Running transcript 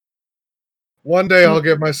One day I'll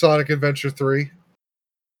get my Sonic Adventure 3.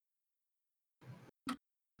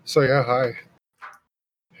 So yeah, hi.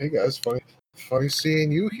 Hey guys, funny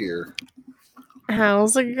seeing you here.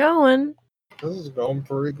 How's it going? This is going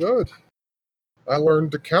pretty good. I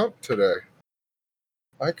learned to count today.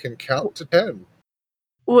 I can count to 10.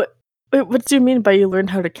 What do you mean by you learned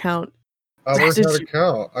how to count? I learned how to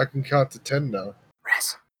count. I can count to 10 now.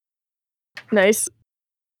 Raz. Nice.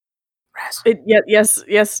 Raz.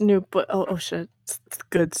 Yes, Noob, but oh shit. It's the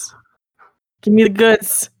goods. Give me the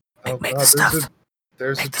goods. Make the stuff.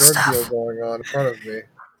 There's Make a the drug stuff. deal going on in front of me.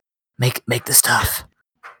 Make the stuff.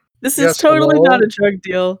 This Yes, is totally hello? not a drug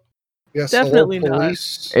deal. Yes, Definitely hello, not.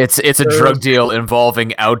 police. It's a drug deal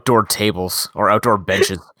involving outdoor tables or outdoor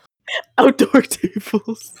benches. Outdoor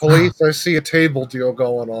tables. Police, I see a table deal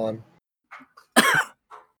going on.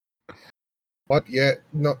 What yet?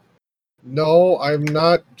 No, I'm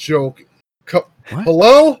not joking. What?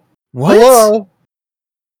 Hello? What?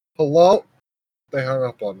 Hello? They hung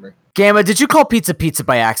up on me. Gamma, did you call pizza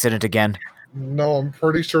by accident again? No, I'm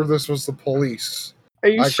pretty sure this was the police. Are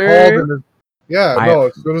you I sure? called and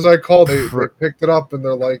as soon as I called, they picked it up and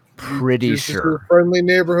they're like, Pretty "This is your sure. friendly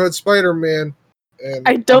neighborhood Spider-Man." And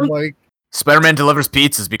I don't- I'm like, Spider-Man delivers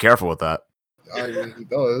pizzas. Be careful with that. I mean, he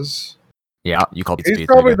does. Yeah, you call pizza He's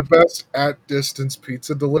pizza probably again. the best at-distance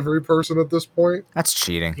pizza delivery person at this point. That's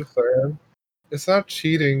cheating. Just saying. It's not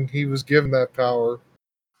cheating. He was given that power.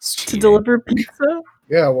 It's To cheating. deliver pizza?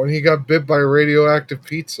 Yeah, when he got bit by radioactive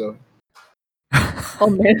pizza. Oh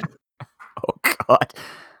man. Oh god.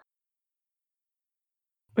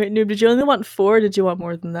 Wait, Noob, did you only want 4 or did you want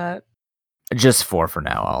more than that? Just 4 for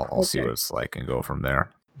now. I'll see Okay. what it's like and go from there.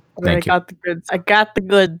 Okay, Thank you. I got the goods. I got the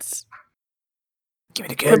goods. Give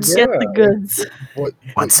me the Come goods. get the goods. But,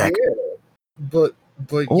 One sec. Yeah. But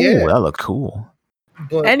Oh, yeah. that looked cool.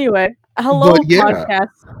 But Anyway, hello, But yeah.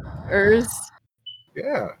 podcasters,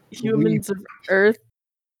 yeah. humans of Earth.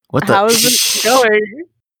 What the? How is Shh. it going?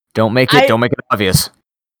 Don't make it obvious.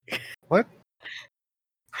 What?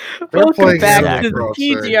 Welcome playing back Animal to the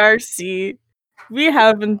Crossing. PGRC. We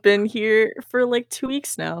haven't been here for like 2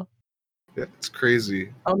 weeks now. Yeah, it's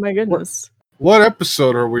crazy. Oh my goodness. What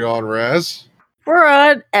episode are we on, Raz? We're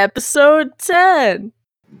on episode 10.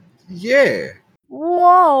 Yeah.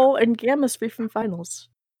 Whoa, and Gamma's free from finals.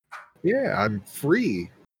 Yeah, I'm free.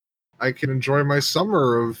 I can enjoy my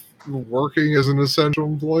summer of working as an essential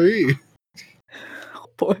employee Oh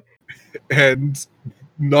boy. and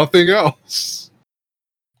nothing else.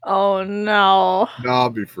 Oh no. Nah, I'll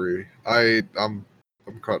be free. I'm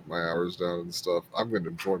cutting my hours down and stuff. I'm gonna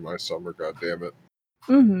enjoy my summer, goddammit.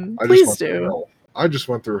 Please do. I just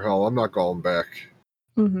went through hell. I'm not going back.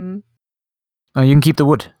 Mm-hmm. Oh, you can keep the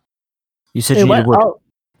wood. You said Hey, you needed wood.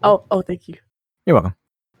 Oh, thank you. You're welcome.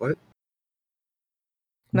 What?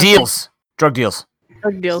 Nothing. Deals. Drug deals.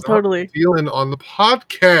 Drug deal, Stop totally. Dealing on the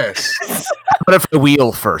podcast. What if I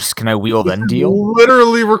wheel first? Can I wheel then deal?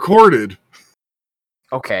 Literally recorded.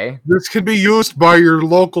 Okay. This can be used by your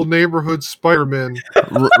local neighborhood Spider-Man.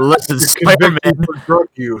 Listen, to convict Spider-Man, you for drug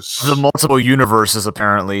use. the multiple universes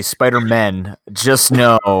apparently. Spider-Men, just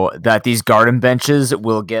know that these garden benches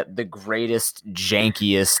will get the greatest,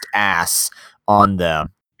 jankiest ass on them.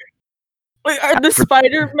 Wait, are the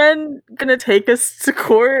Spider-Men gonna take us to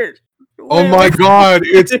court? Oh my god,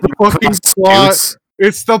 it's the fucking plot.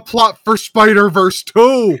 It's the plot for Spider-Verse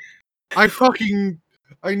 2. I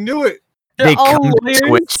knew it. They all come to lawyers?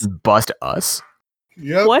 Twitch and bust us.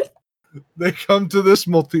 Yep. What They come to this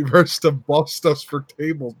multiverse to bust us for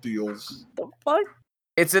table deals. the fuck?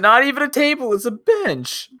 It's not even a table, it's a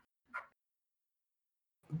bench.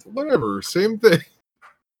 Whatever, same thing.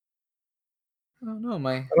 I don't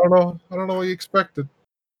know, I don't know what you expected.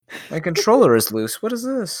 my controller is loose. What is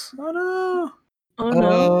this? Oh no. Oh no.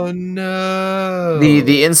 Oh no.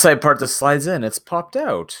 The inside part that slides in, it's popped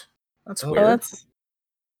out. That's Oh, weird. that's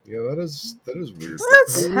Yeah, that is weird.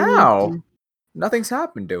 That's how. Nothing's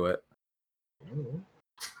happened to it.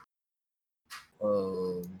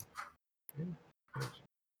 Oh,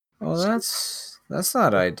 that's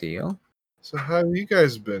not ideal. So how have you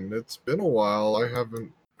guys been? It's been a while. I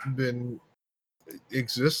haven't been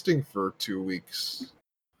existing for 2 weeks.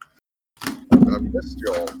 I've missed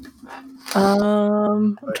y'all.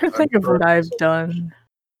 I'm trying to think of what I've done.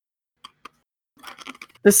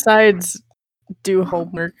 Besides do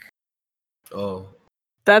homework. Oh.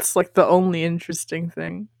 That's like the only interesting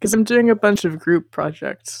thing. Because I'm doing a bunch of group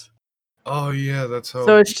projects. Oh yeah, that's how.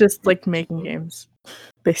 So it's just like making games.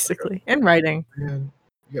 Basically. And writing. Man,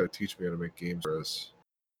 you gotta teach me how to make games, Rez.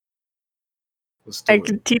 Let's do I it.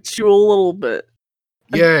 can teach you a little bit.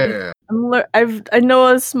 Yeah. I know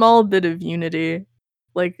a small bit of Unity.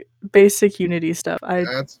 like basic Unity stuff. I'm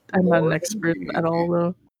That's not more an than expert me. at all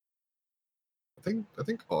though. I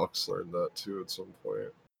think Hawks learned that too at some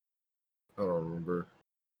point. I don't remember.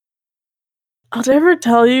 Did I ever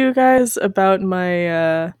tell you guys about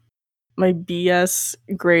my my BS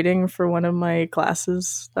grading for one of my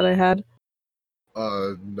classes that I had?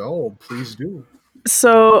 No, please do.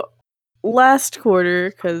 So last quarter,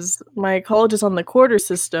 because my college is on the quarter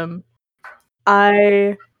system,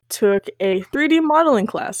 I took a 3D modeling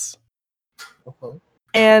class. Uh-huh.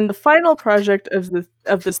 And the final project of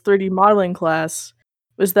this 3D modeling class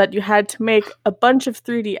was that you had to make a bunch of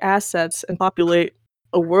 3D assets and populate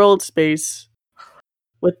a world space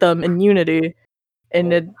with them in Unity,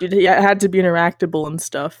 and it had to be interactable and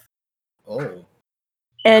stuff. Oh.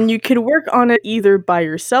 And you could work on it either by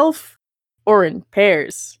yourself or in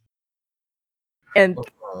pairs. And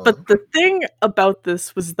but the thing about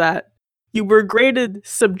this was that you were graded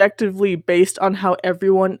subjectively based on how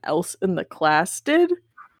everyone else in the class did.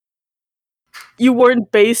 You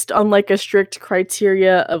weren't based on like a strict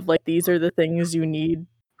criteria of like these are the things you need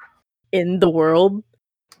in the world.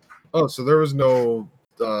 Oh, so there was no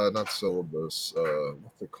not syllabus,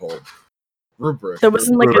 what's it called? Rubric. There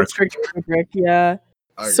wasn't like a Rubric. strict rubric, yeah.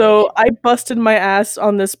 I So I busted my ass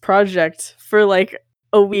on this project for like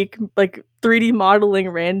a week, like 3D modeling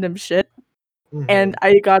random shit, and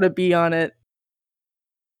I got a B on it.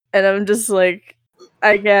 And I'm just like,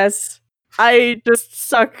 I guess I just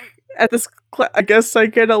suck at this. I guess I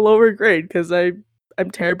get a lower grade because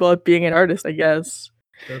I'm terrible at being an artist. I guess.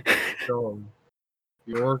 That's dumb.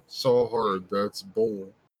 You worked so hard. That's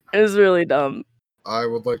bull. It was really dumb. I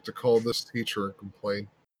would like to call this teacher and complain.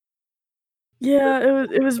 Yeah,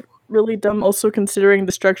 it was really dumb. Also, considering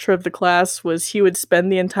the structure of the class was he would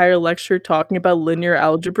spend the entire lecture talking about linear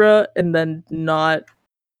algebra and then not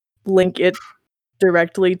link it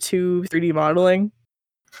directly to 3D modeling.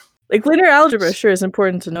 Like linear algebra, sure, is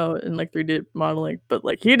important to know in like 3D modeling, but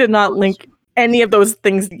like he did not link any of those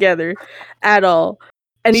things together at all.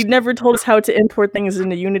 And he never told us how to import things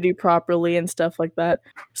into Unity properly and stuff like that.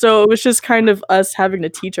 So it was just kind of us having to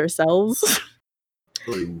teach ourselves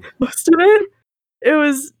most of it. It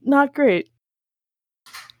was not great.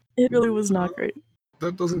 It really was not great.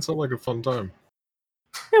 That doesn't sound like a fun time.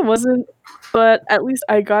 It wasn't, but at least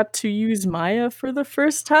I got to use Maya for the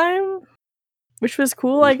first time, which was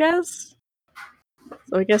cool, I guess.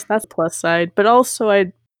 So I guess that's plus side, but also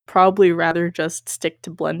I'd probably rather just stick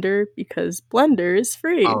to Blender because Blender is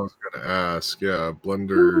free. I was gonna ask, yeah,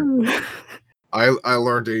 Blender. I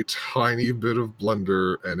learned a tiny bit of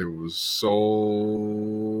Blender and it was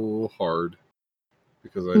so hard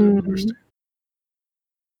because I didn't understand.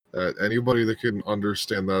 Anybody that can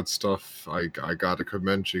understand that stuff, I gotta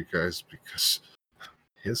commend you guys because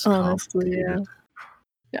it's Honestly, complicated.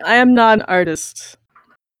 yeah. I am not an artist.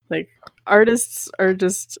 Like artists are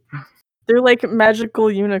just they're like magical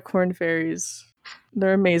unicorn fairies.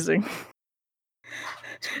 They're amazing.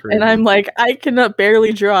 And I'm like, I cannot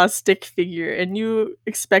barely draw a stick figure, and you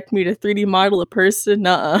expect me to 3D model a person?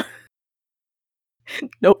 Nuh-uh.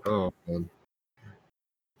 Nope. Oh man.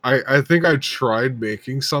 I think I tried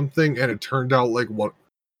making something and it turned out like what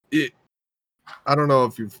it I don't know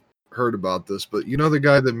if you've heard about this, but you know the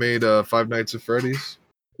guy that made Five Nights at Freddy's?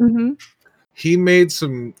 Mm-hmm. He made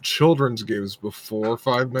some children's games before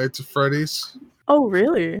Five Nights at Freddy's. Oh,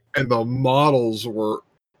 really? And the models were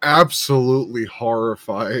absolutely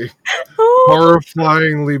horrifying.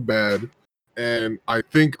 Horrifyingly bad. And I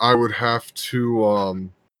think I would have to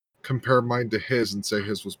compare mine to his and say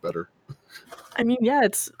his was better. I mean, yeah,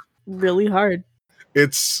 it's really hard.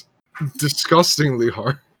 It's disgustingly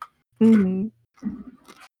hard. Mm-hmm.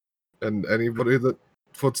 And anybody that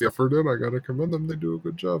puts the effort in, I gotta commend them. They do a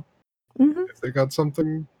good job. Mm-hmm. If they got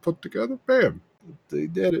something put together, bam, they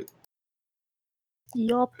did it.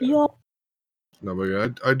 Yup. No, but yeah,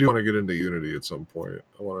 I do want to get into Unity at some point.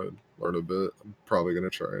 I want to learn a bit. I'm probably gonna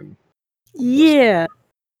try and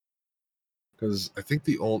because I think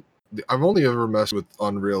I've only ever messed with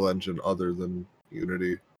Unreal Engine other than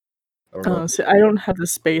Unity. I don't know. So I don't have the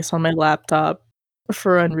space on my laptop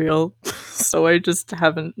for Unreal, so I just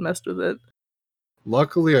haven't messed with it.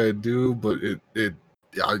 Luckily, I do, but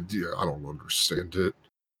I don't understand it.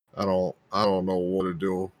 I don't know what to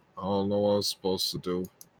do. I don't know what I was supposed to do.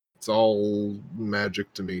 It's all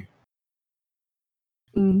magic to me.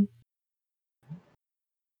 Mm.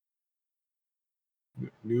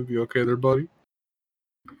 You be okay there, buddy?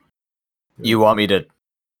 You want me to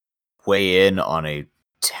weigh in on a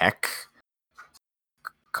tech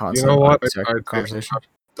concept? You know what? Conversation?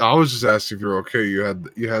 I was just asking if you're okay. You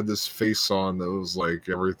had this face on that was like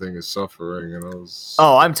everything is suffering, and I was.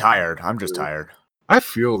 Oh, I'm tired. I'm just tired.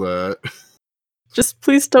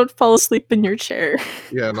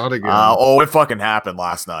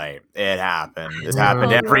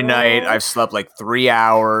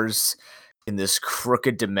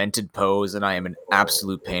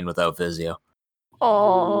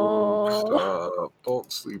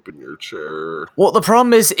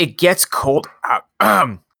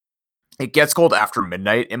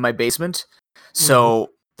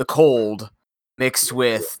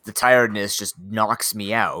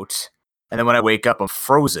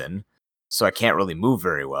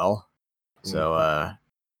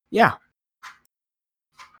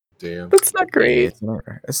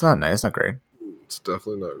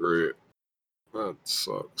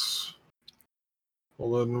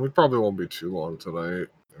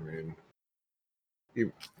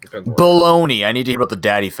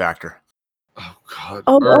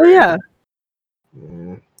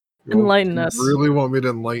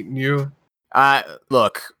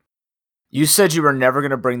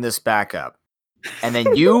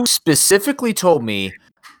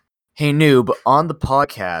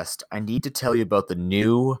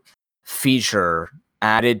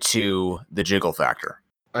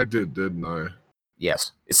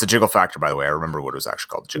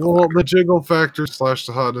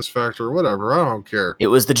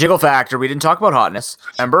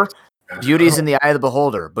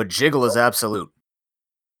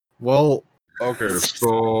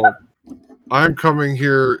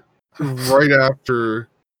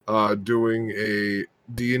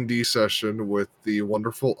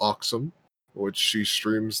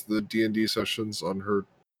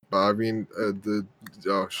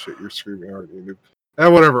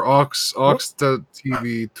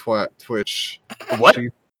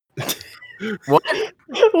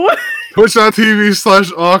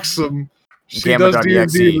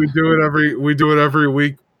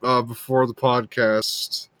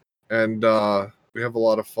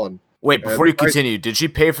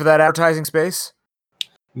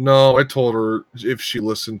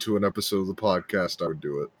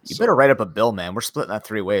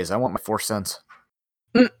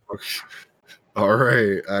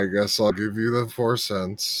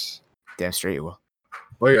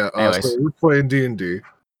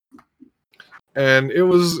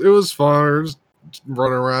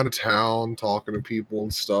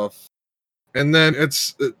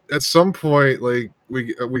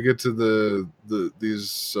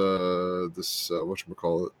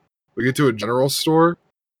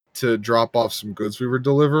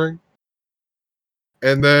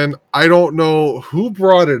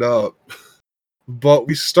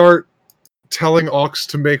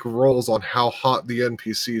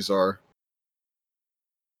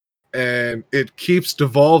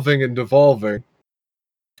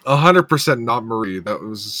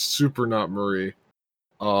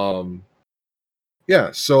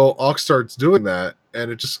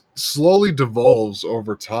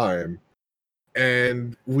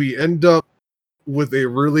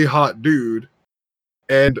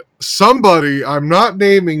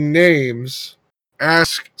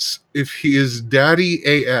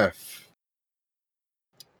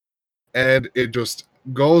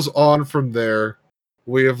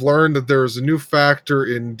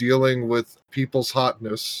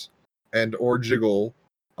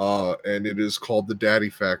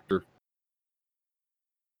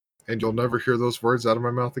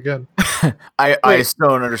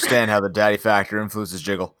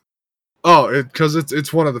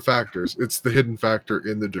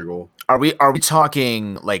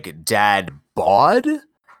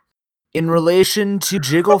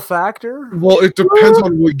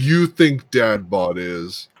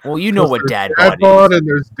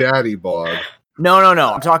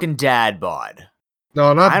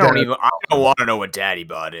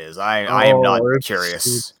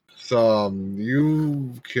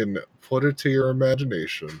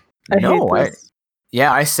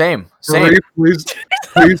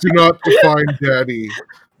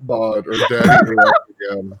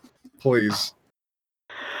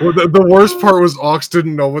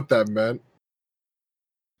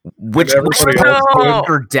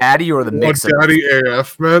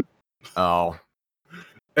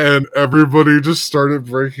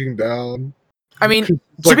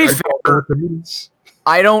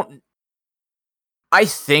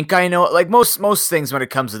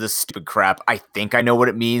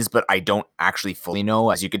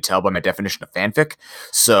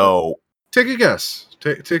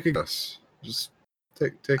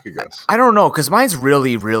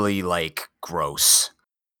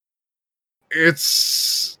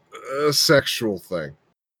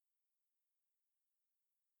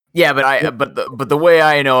 Yeah, but the way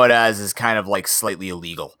I know it as is kind of like slightly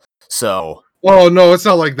illegal. So. Oh no, it's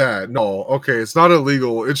not like that. No, okay, it's not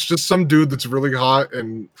illegal. It's just some dude that's really hot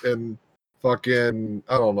and fucking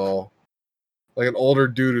I don't know, like an older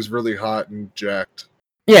dude who's really hot and jacked.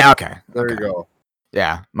 Yeah. Okay. There you go.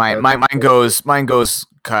 Yeah. Mine goes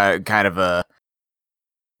kind of a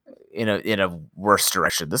in a worse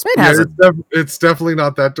direction. This man has it's definitely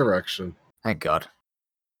not that direction. Thank God.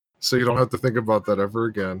 So you don't have to think about that ever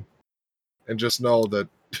again, and just know that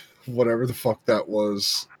whatever the fuck that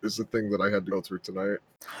was is the thing that I had to go through tonight.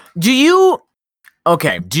 Do you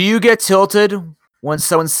get tilted when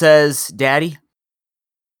someone says daddy?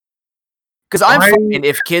 Because I'm fine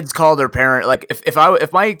if kids call their parent, like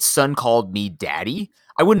if my son called me daddy,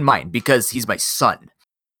 I wouldn't mind because he's my son,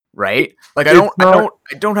 right? Like I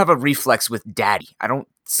don't have a reflex with daddy. I don't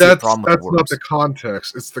see a problem with that's words. not the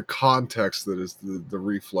context. It's the context that is the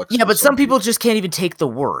reflex. Yeah, but some people just can't even take the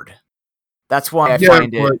word. That's why I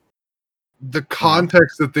find it. The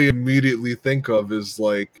context that they immediately think of is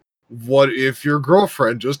like, what if your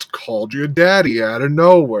girlfriend just called you daddy out of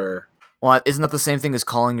nowhere? Well, isn't that the same thing as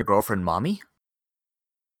calling your girlfriend mommy?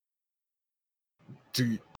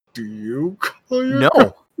 Do you call your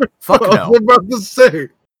No. Fuck no. I was about to say.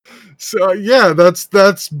 So yeah,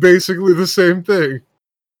 that's basically the same thing.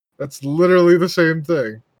 That's literally the same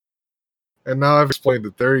thing. And now I've explained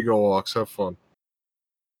it. There you go, Ox. Have fun.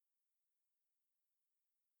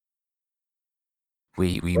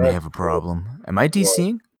 We may have a problem. Am I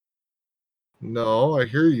DCing? No, I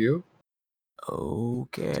hear you.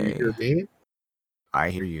 Okay. Do you hear me? I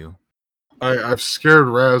hear you. I've scared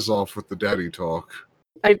Raz off with the daddy talk.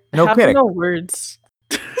 I have no words.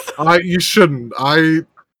 You shouldn't. I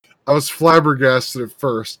was flabbergasted at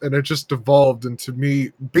first, and it just devolved into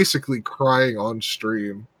me basically crying on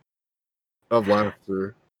stream of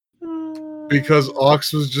laughter. Because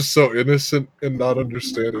Ox was just so innocent and not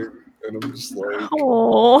understanding. And I'm just like...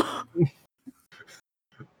 Oh.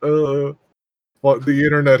 Well, the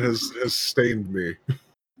internet has stained me.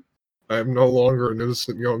 I am no longer an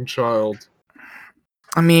innocent young child.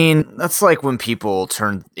 I mean, that's like when people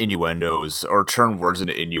turn innuendos or turn words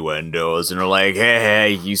into innuendos and are like,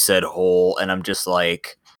 hey, you said hole. And I'm just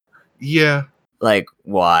like... Yeah. Like,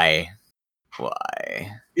 why?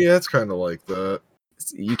 Why? Yeah, it's kind of like that.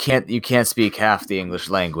 You can't speak half the English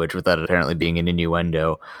language without it apparently being an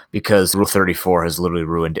innuendo, because Rule 34 has literally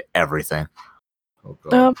ruined everything. Oh,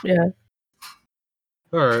 God. Yeah.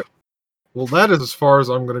 Alright. Well, that is as far as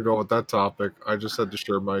I'm going to go with that topic. I just had to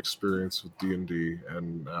share my experience with D&D,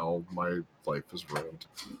 and now my life is ruined.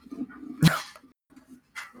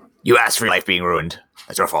 You asked for your life being ruined.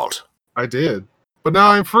 That's your fault. I did. But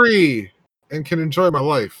now I'm free, and can enjoy my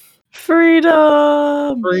life.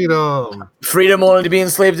 Freedom! Freedom only to be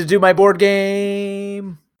enslaved to do my board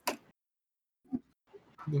game!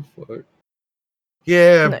 The fuck?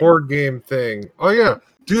 Yeah, nice. Board game thing. Oh, yeah.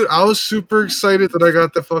 Dude, I was super excited that I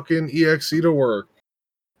got the fucking EXE to work.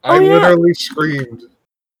 I literally screamed.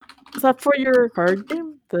 Is that for your card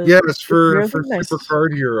game? Yeah, it's for Super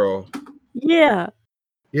Card Hero. Yeah.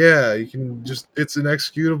 Yeah, you can just... It's an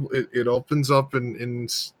executable. It opens up in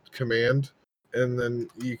command, and then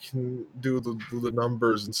you can do the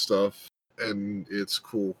numbers and stuff, and it's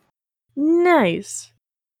cool. Nice.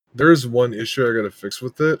 There's one issue I gotta fix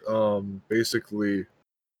with it. Basically...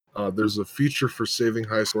 there's a feature for saving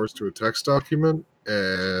high scores to a text document,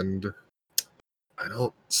 and I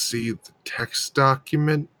don't see the text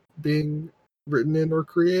document being written in or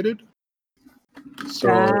created. So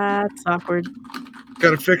that's awkward.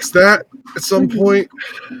 Gotta fix that at some point.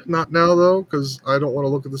 Not now, though, because I don't want to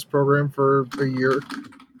look at this program for a year.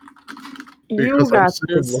 Because I'm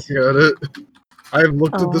sick of looking at it. I've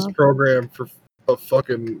looked at this program for a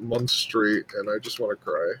fucking month straight, and I just want to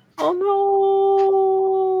cry. Oh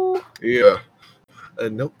no! Yeah.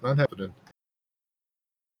 Nope, not happening.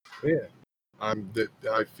 Yeah.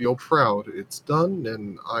 I feel proud. It's done,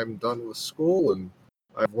 and I'm done with school, and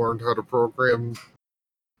I've learned how to program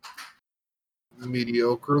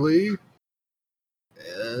mediocrely,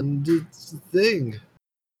 and it's a thing.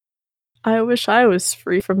 I wish I was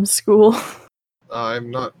free from school.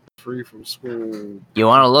 I'm not free from school. You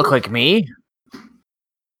want to look like me?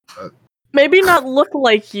 Maybe not look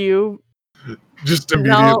like you. Just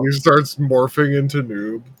immediately starts morphing into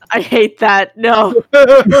noob. I hate that. No.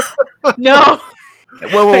 No.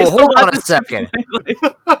 Whoa, hold on a second.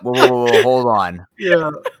 Whoa, hold on. Yeah.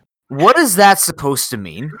 What is that supposed to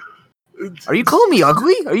mean? Are you calling me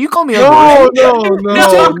ugly? Are you calling me ugly?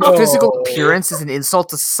 No. Physical appearance is an insult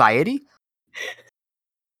to society?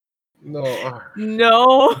 No.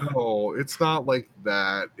 No, it's not like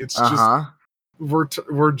that. It's just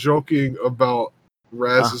we're joking about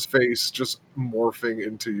Raz's face just morphing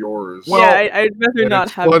into yours. Well, yeah, I'd rather not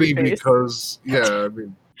it's have funny your face. because I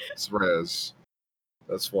mean, it's Raz.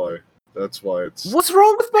 That's why it's. What's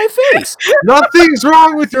wrong with my face? Nothing's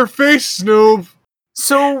wrong with your face, Snoob.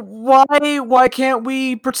 So why can't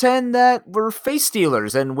we pretend that we're face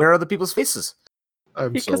stealers and wear other people's faces?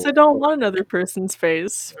 Because I don't want another person's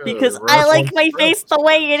face. Because Raz I like wants my Raz. face the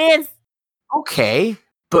way it is. Okay,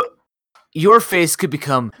 but your face could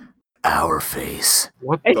become our face.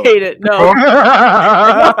 What I the hate it. No.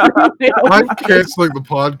 I'm canceling the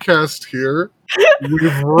podcast here.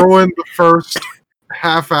 We've ruined the first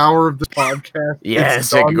half hour of the podcast.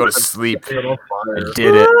 Yes, I can go to sleep. I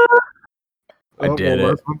did it. I did it.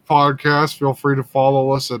 That's the podcast. Feel free to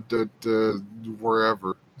follow us at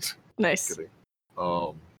wherever. Nice. Kidding. I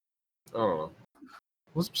don't know.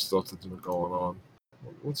 What's some stuff that's been going on?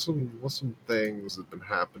 What's some things that've been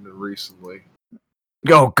happening recently?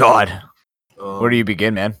 Oh God. Where do you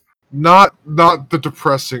begin, man? Not the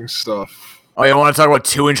depressing stuff. Oh, you want to talk about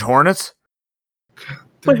 2-inch hornets?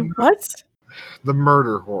 Wait, what? The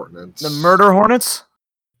murder hornets. The murder hornets?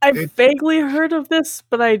 I've vaguely heard of this,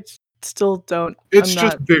 but I still don't. It's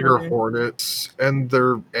just bigger hornets, and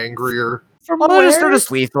they're angrier. They're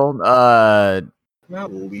just lethal.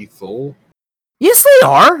 Not lethal. Yes, they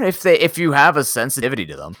are. If you have a sensitivity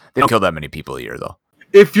to them, they don't kill that many people a year, though.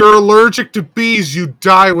 If you're allergic to bees, you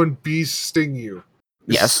die when bees sting you.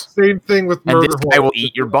 It's yes. Same thing with murder hornets. And this guy will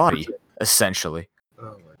eat your body, essentially.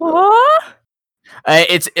 Oh my what?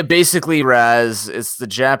 It's basically Raz. It's the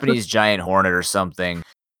Japanese giant hornet or something.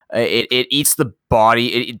 It eats the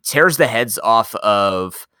body. It tears the heads off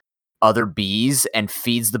of other bees and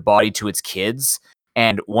feeds the body to its kids.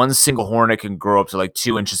 And one single hornet can grow up to like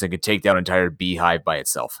 2 inches and can take down an entire beehive by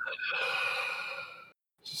itself.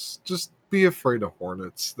 Just be afraid of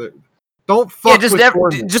hornets. Don't fuck with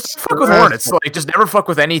hornets. Just fuck with hornets. Like, just never fuck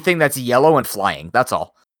with anything that's yellow and flying. That's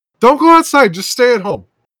all. Don't go outside. Just stay at home.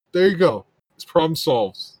 There you go. It's problem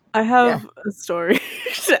solved. I have a story.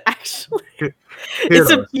 Actually,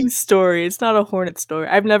 it's a bee story. It's not a hornet story.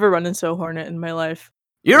 I've never run into a hornet in my life.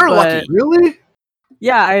 You're lucky. Really?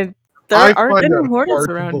 Yeah, there aren't any hornets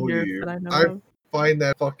around here that I know of. I find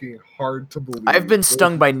that fucking hard to believe. I've been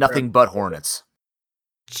stung by nothing but hornets.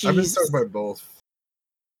 Jeez. I've been stung by both.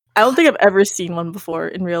 I don't think I've ever seen one before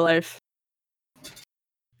in real life.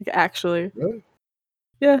 Like, actually. Really?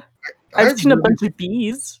 Yeah. I've seen a bunch of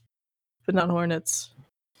bees, but not hornets.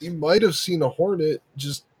 You might have seen a hornet,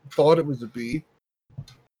 just thought it was a bee.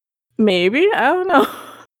 Maybe? I don't know.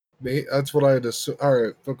 That's what I had assumed.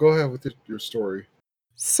 Alright, but go ahead with your story.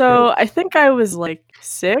 So, I think I was like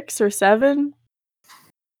 6 or 7.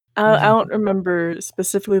 I don't remember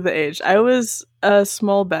specifically the age. I was a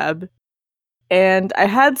small bab, and I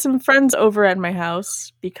had some friends over at my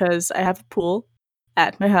house because I have a pool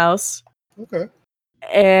at my house. Okay.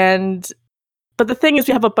 But the thing is,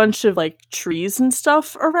 we have a bunch of like trees and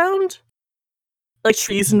stuff around, like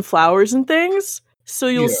trees and flowers and things. So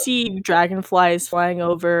you'll see dragonflies flying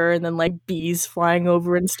over, and then like bees flying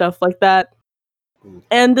over and stuff like that.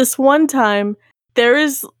 And this one time, there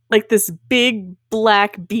is like this big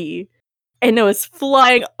black bee, and it was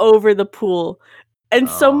flying over the pool. And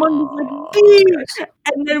someone was like, bee!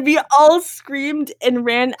 And then we all screamed and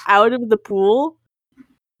ran out of the pool.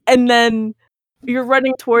 And then you're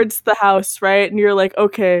running towards the house, right? And you're like,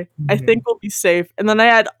 okay, I think we'll be safe. And then I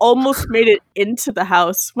had almost made it into the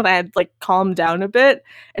house when I had like calmed down a bit.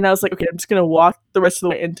 And I was like, okay, I'm just gonna walk the rest of the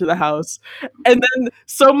way into the house. And then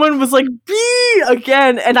someone was like, bee!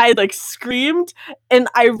 Again. And I like screamed and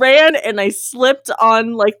I ran and I slipped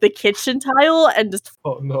on like the kitchen tile and just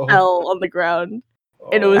fell on the ground.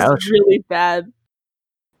 And it was really bad.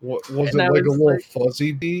 What was it, like a little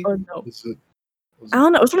fuzzy bee? Oh no. I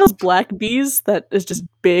don't know. It was one of those black bees that is just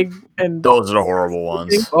big and. Those are the horrible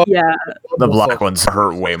ones. Yeah. The black ones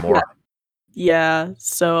hurt way more. Yeah.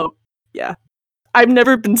 So, yeah. I've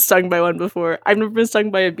never been stung by one before. I've never been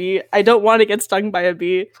stung by a bee. I don't want to get stung by a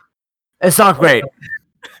bee. It's not great.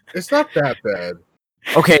 It's not that bad.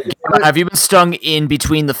 Okay, have you been stung in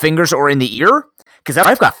between the fingers or in the ear? Because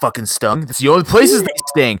I've got fucking stung. It's the only places they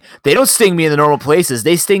sting. They don't sting me in the normal places.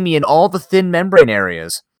 They sting me in all the thin membrane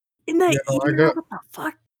areas. In the ear? What the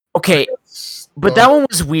fuck? Okay, but that one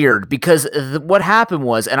was weird because what happened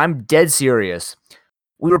was, and I'm dead serious,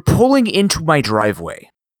 we were pulling into my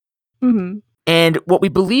driveway. Mm-hmm. And what we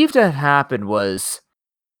believed to have happened was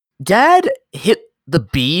Dad hit the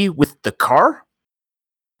bee with the car.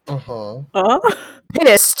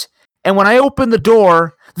 Pissed. And when I opened the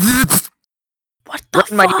door, what the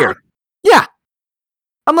fuck? in my ear. Yeah.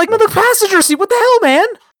 I'm like, no, the passenger seat. What the hell, man?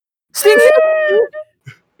 Sting.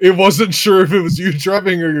 It wasn't sure if it was you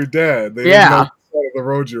driving or your dad. They didn't know what side of the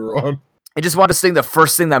road you were on. It just wanted to sting the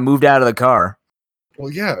first thing that moved out of the car.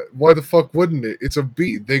 Well, yeah. Why the fuck wouldn't it? It's a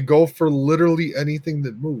bee. They go for literally anything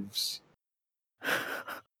that moves.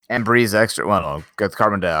 And breathes extra. Well, no,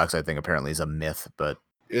 carbon dioxide, I think, apparently is a myth, but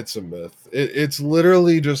it's a myth. It's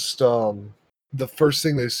literally just the first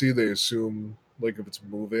thing they see, they assume like if it's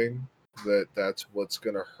moving, that's what's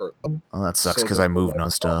gonna hurt them. Well, that sucks because I move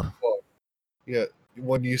nonstop. Yeah,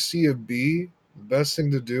 when you see a bee, the best thing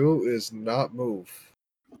to do is not move.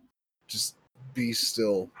 Just be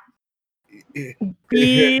still.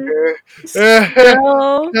 Be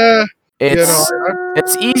still.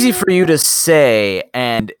 It's easy for you to say,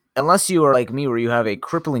 and unless you are like me, where you have a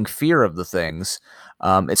crippling fear of the things,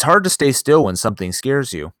 it's hard to stay still when something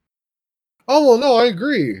scares you. Oh, well, no, I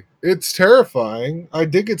agree. It's terrifying. I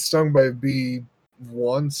did get stung by a bee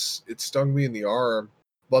once. It stung me in the arm,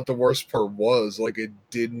 but the worst part was, like, it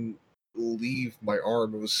didn't leave my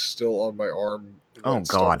arm. It was still on my arm. Oh,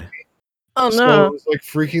 God. Oh, no. So it was, like,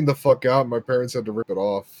 freaking the fuck out. My parents had to rip it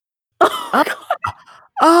off.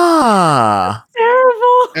 Ah!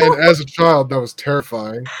 Terrible. And as a child, that was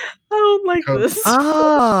terrifying. I don't like this.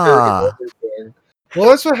 Well,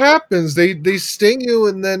 that's what happens. They sting you,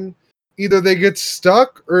 and then either they get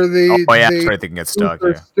stuck or they they can get stuck.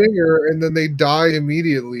 Their stinger, and then they die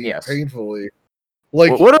immediately, painfully.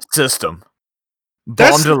 Like what a system!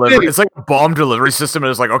 Bomb delivery. It's like a bomb delivery system,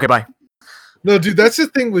 and it's like, okay, bye. No, dude, that's the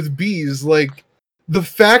thing with bees. Like the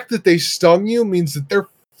fact that they stung you means that they're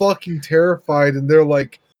fucking terrified, and they're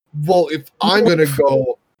like, "Well, if I'm gonna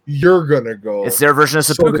go, you're gonna go." It's their version of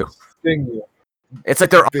seppuku. It's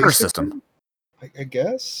like their honor system. I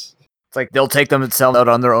guess. It's like they'll take them and sell out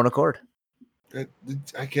on their own accord.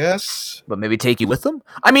 I guess. But maybe take you with them?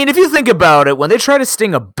 I mean, if you think about it, when they try to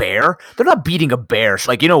sting a bear, they're not beating a bear. So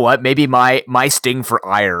like, you know what? Maybe my sting for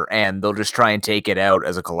ire, and they'll just try and take it out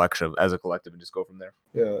as a collective, and just go from there.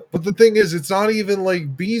 Yeah. But the thing is, it's not even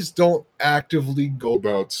like bees don't actively go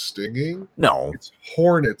about stinging. No. It's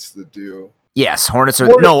hornets that do. Yes, hornets are...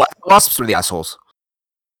 No, wasps are the assholes.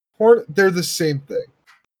 They're the same thing.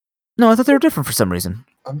 No, I thought they were different for some reason.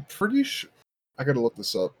 I'm pretty sure... I gotta look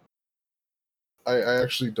this up. I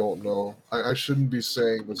actually don't know. I shouldn't be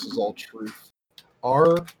saying this is all truth.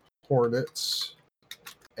 Are hornets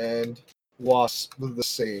and wasps the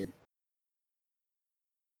same?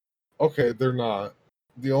 Okay, they're not.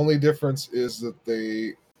 The only difference is that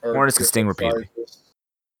they are... Hornets can sting repeatedly.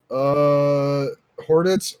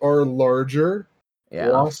 Hornets are larger. Yeah.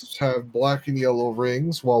 Wasps have black and yellow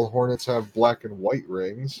rings, while hornets have black and white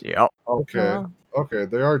rings. Yep. Okay. Okay,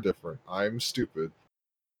 they are different. I'm stupid.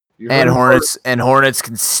 And hornets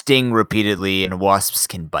can sting repeatedly, and wasps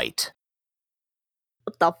can bite.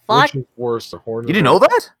 What the fuck? Which is worse, the hornet? You didn't know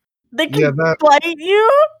that? They can bite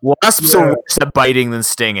you? Wasps are worse at biting than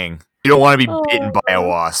stinging. You don't want to be bitten by a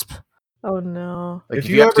wasp. Oh no! Like if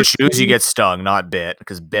you have to choose, you get stung, not bit,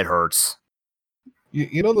 because bit hurts.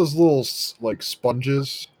 You know those little like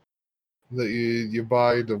sponges that you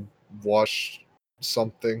buy to wash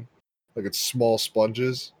something, like it's small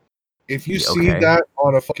sponges. If you see that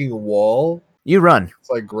on a fucking wall, you run. It's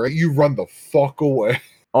like great. You run the fuck away.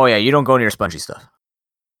 Oh yeah, you don't go near spongy stuff.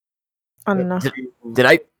 I don't know. Did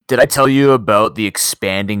I tell you about the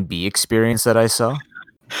expanding bee experience that I saw?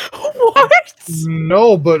 What?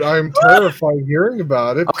 No, but I'm terrified hearing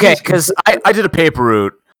about it. Okay, because I did a paper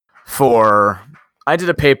route for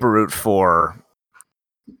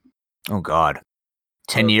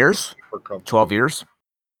 10 years? 12 years?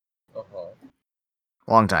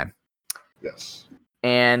 Long time. Yes.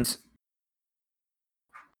 And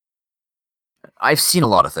I've seen a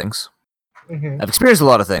lot of things. I've experienced a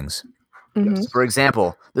lot of things. For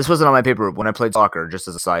example, this wasn't on my paper route when I played soccer, just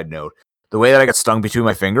as a side note. The way that I got stung between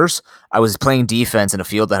my fingers, I was playing defense in a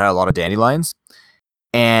field that had a lot of dandelions,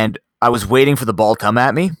 and I was waiting for the ball to come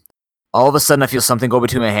at me. All of a sudden, I feel something go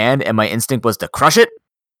between my hand, and my instinct was to crush it.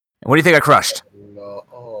 And what do you think I crushed? No.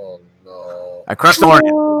 Oh, no. I crushed the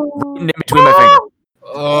hornet right in between my fingers.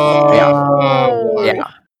 Oh,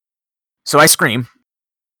 yeah. So I scream,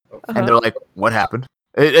 and they're like, what happened?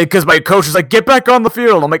 Because my coach is like, get back on the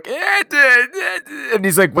field. I'm like, and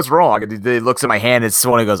he's like, what's wrong? And he looks at my hand, it's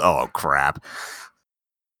swollen, and goes, oh, crap.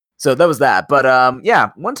 So that was that. But yeah,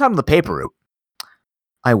 one time on the paper route,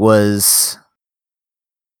 I was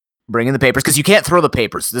bringing the papers, because you can't throw the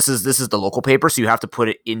papers. This is the local paper, so you have to put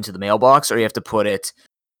it into the mailbox, or you have to put it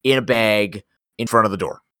in a bag in front of the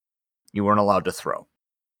door. You weren't allowed to throw.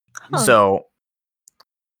 So,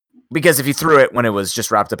 because if you threw it when it was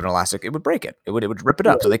just wrapped up in elastic, it would break it. It would rip it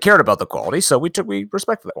up. So they cared about the quality. So we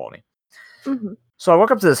respected the quality. Mhm. So I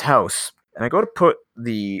walk up to this house and I go to put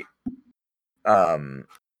the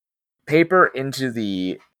paper into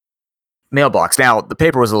the mailbox. Now, the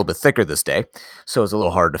paper was a little bit thicker this day, so it was a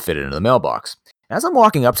little hard to fit it into the mailbox. As I'm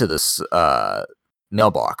walking up to this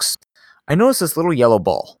mailbox, I notice this little yellow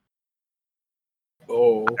ball.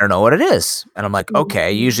 Oh. I don't know what it is. And I'm like,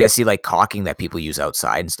 okay. Mhm. Usually I see like caulking that people use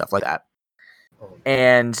outside and stuff like that.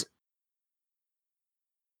 And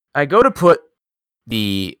I go to put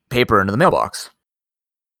the paper into the mailbox.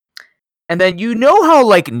 And then you know how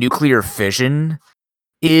like nuclear fission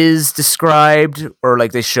is described, or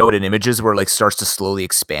like they show it in images where it like starts to slowly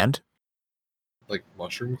expand? Like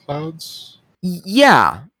mushroom clouds?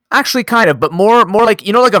 Yeah. Actually kind of, but more like,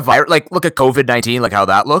 you know, like a virus, like look at COVID-19, like how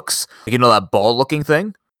that looks. Like, you know, that ball looking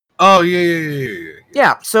thing? Oh, yeah.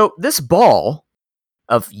 Yeah, so this ball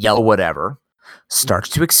of yellow whatever starts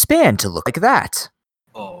to expand to look like that.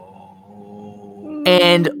 Oh.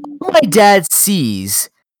 And all my dad sees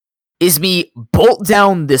is me bolt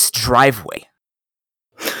down this driveway.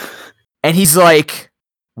 And he's like,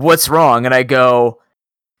 "What's wrong?" And I go,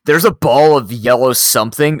 "There's a ball of yellow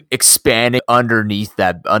something expanding underneath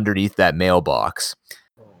that mailbox."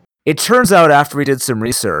 It turns out, after we did some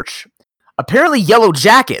research, apparently yellow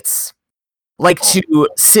jackets like to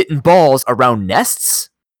sit in balls around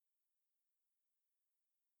nests.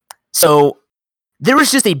 So there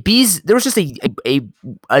was just a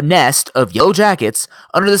nest of yellow jackets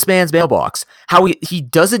under this man's mailbox. How he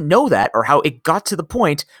doesn't know that, or how it got to the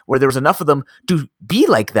point where there was enough of them to be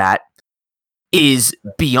like that, is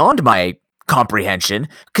beyond my comprehension,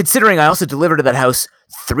 considering I also deliver to that house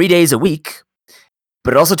 3 days a week.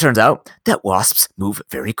 But it also turns out that wasps move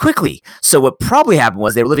very quickly. So what probably happened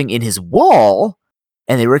was they were living in his wall,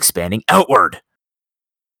 and they were expanding outward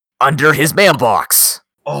under his mailbox.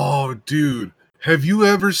 Oh, dude. Have you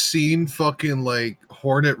ever seen fucking like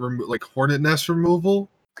hornet nest removal?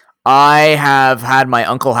 I have had my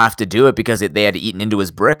uncle have to do it because they had eaten into his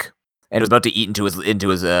brick, and it was about to eat into his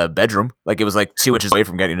bedroom. Like, it was like 2 inches away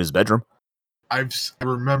from getting into his bedroom. I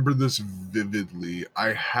remember this vividly.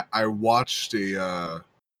 I watched a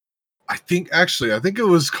I think it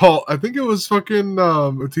was fucking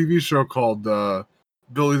a TV show called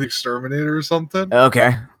Billy the Exterminator or something.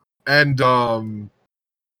 Okay. And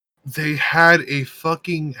they had a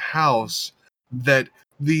fucking house that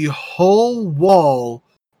the whole wall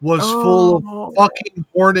was full of fucking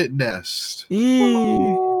hornet nest.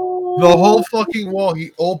 The whole fucking wall.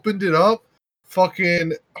 He opened it up,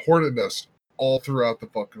 fucking hornet nest all throughout the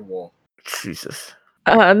fucking wall. Jesus.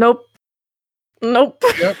 Nope.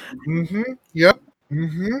 Yep. Yep.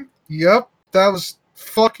 That was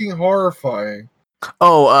fucking horrifying.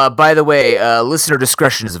 Oh, by the way, listener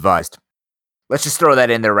discretion is advised. Let's just throw that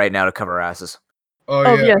in there right now to cover our asses. Oh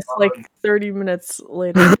yeah. yes, like 30 minutes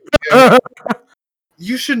later. Yeah.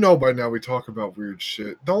 You should know by now we talk about weird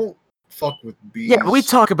shit. Don't fuck with bees. Yeah, we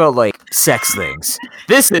talk about like sex things.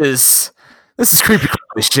 This is creepy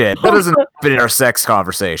shit. That doesn't happen in our sex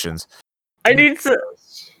conversations. I need to.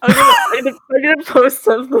 I'm gonna post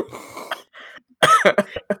something.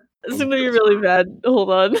 It's gonna be really bad.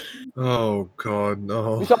 Hold on. Oh god,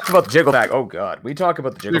 no. We talk about the jiggle factor. Oh god, we talk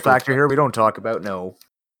about the jiggle factor here. We don't talk about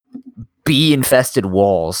bee-infested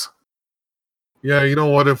walls. Yeah, you know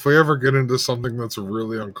what? If we ever get into something that's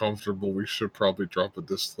really uncomfortable, we should probably drop a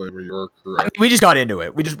disclaimer. You're correct. We just got into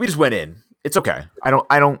it. We just went in. It's okay. I don't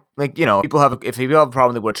like, if people have a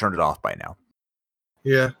problem, they would have turned it off by now.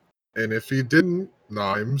 Yeah, and if you didn't, no,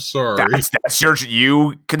 I'm sorry. That's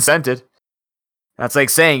you consented. That's like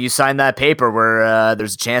saying you signed that paper where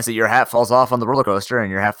there's a chance that your hat falls off on the roller coaster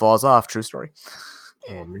and your hat falls off. True story.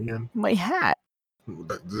 Oh man, my hat.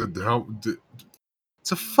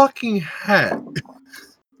 It's a fucking hat.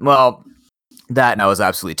 Well, that and I was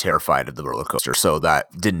absolutely terrified of the roller coaster, so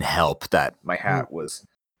that didn't help that my hat was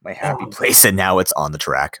my happy place, and now it's on the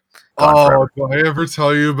track. Did I ever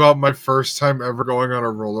tell you about my first time ever going on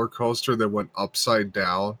a roller coaster that went upside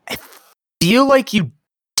down? I feel like you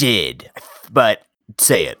did, but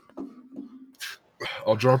say it.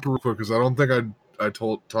 I'll drop it real quick because I don't think I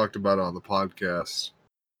talked about it on the podcast.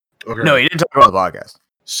 Okay. No, you didn't talk about the podcast.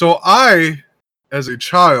 So I, as a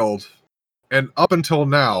child, and up until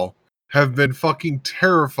now, have been fucking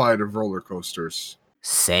terrified of roller coasters.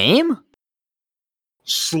 Same?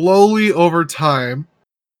 Slowly over time,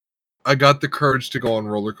 I got the courage to go on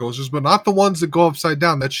roller coasters, but not the ones that go upside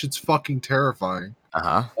down. That shit's fucking terrifying.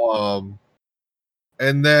 And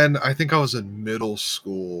then I think I was in middle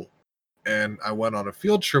school, and I went on a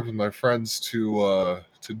field trip with my friends to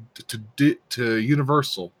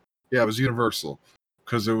Universal. Yeah, it was Universal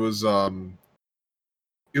because it was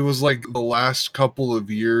it was like the last couple of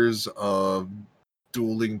years of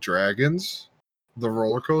Dueling Dragons, the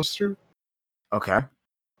roller coaster. Okay.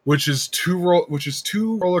 Which is two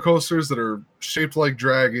roller coasters that are shaped like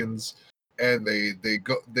dragons, and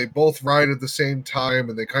they both ride at the same time,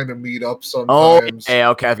 and they kind of meet up sometimes. Oh, yeah,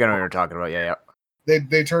 okay, I know what you're talking about. Yeah, yeah.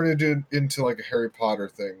 They turn into like a Harry Potter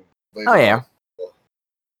thing. Oh yeah.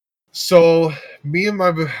 So me and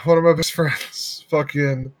one of my best friends,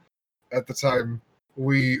 fucking at the time,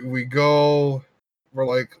 we go. We're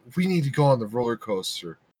like, we need to go on the roller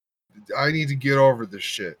coaster. I need to get over this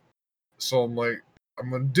shit. So I'm like,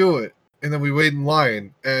 I'm gonna do it. And then we wait in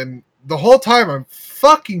line, and the whole time I'm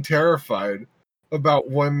fucking terrified about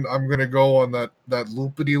when I'm gonna go on that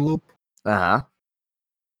loopity loop. Uh-huh.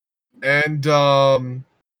 And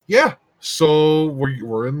yeah. So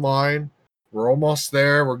we're in line. We're almost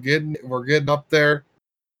there. We're getting up there.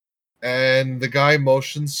 And the guy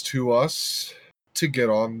motions to us to get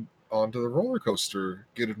onto the roller coaster,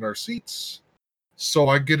 get in our seats. So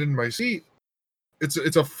I get in my seat. It's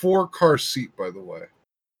a 4-car seat, by the way.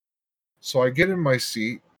 So I get in my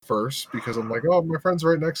seat first because I'm like, oh, my friend's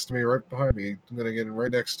right next to me, right behind me. I'm gonna get in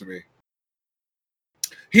right next to me.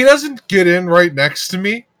 He doesn't get in right next to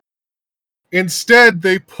me. Instead,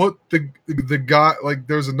 they put the guy, like,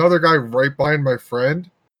 there's another guy right behind my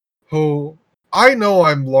friend who, I know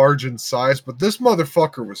I'm large in size, but this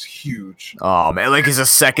motherfucker was huge. Oh man, like, is a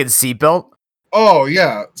second seatbelt? Oh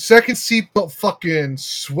yeah, second seatbelt, fucking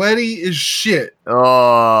sweaty as shit.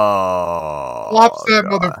 Oh, Plops that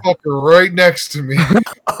motherfucker right next to me.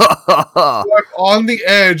 I'm on the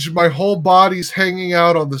edge, my whole body's hanging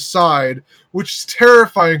out on the side, which is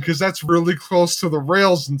terrifying because that's really close to the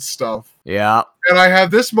rails and stuff. Yeah. And I have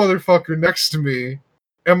this motherfucker next to me,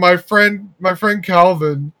 and my friend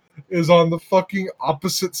Calvin is on the fucking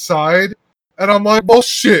opposite side, and I'm like, well,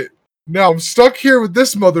 shit. Now I'm stuck here with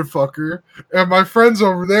this motherfucker, and my friend's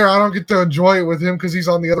over there. I don't get to enjoy it with him because he's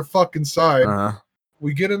on the other fucking side. Uh-huh.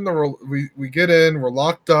 We get in we get in. We're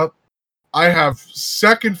locked up. I have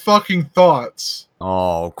second fucking thoughts.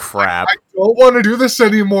 Oh crap! I don't want to do this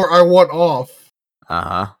anymore. I want off.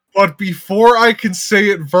 Uh-huh. But before I can say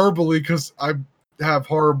it verbally, because I have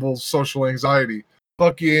horrible social anxiety,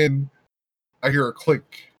 fucking, I hear a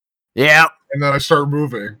click. Yeah. And then I start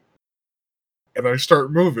moving. And I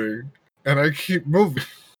start moving. And I keep moving.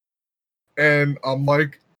 And I'm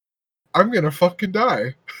like, I'm gonna fucking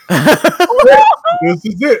die. This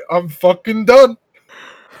is it. I'm fucking done.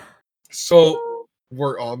 So,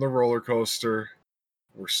 we're on the roller coaster.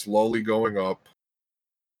 We're slowly going up.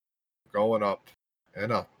 Going up.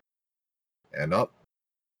 And up. And up.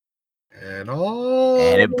 And all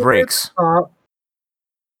And it breaks.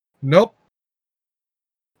 Nope.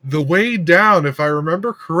 The way down, if I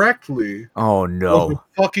remember correctly, Oh was no! a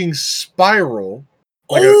fucking spiral.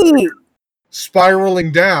 Like Oh!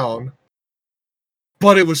 spiraling down,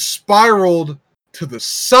 but it was spiraled to the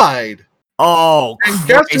side. Oh, And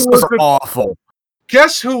guess who was awful.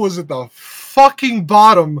 Guess who was at the fucking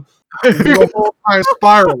bottom the whole time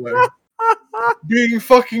spiraling? Being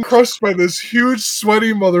fucking crushed by this huge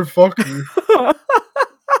sweaty motherfucker.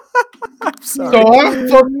 I'm sorry. So I'm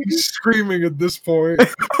fucking screaming at this point,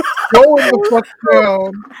 going the fuck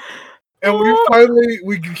down, and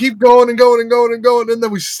we keep going and going and going and going, and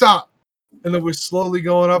then we stop, and then we're slowly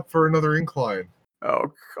going up for another incline.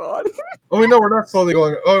 Oh god! Oh wait, no, we're not slowly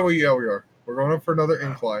going. Oh yeah, we are. We're going up for another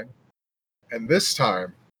incline, and this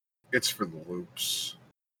time, it's for the loops.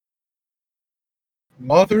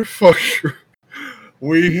 Motherfucker,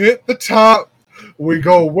 we hit the top. We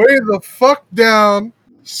go way the fuck down.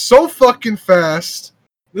 So fucking fast.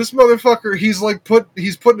 This motherfucker, he's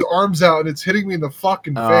putting his arms out and it's hitting me in the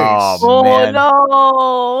fucking face. Oh, man.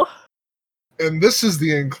 No. And this is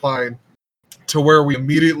the incline to where we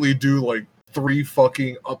immediately do like 3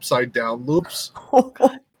 fucking upside down loops.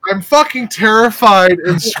 I'm fucking terrified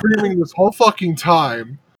and screaming this whole fucking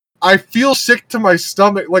time. I feel sick to my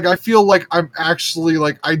stomach. Like, I feel like I'm actually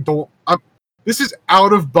like, this is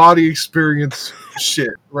out of body experience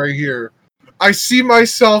shit right here. I see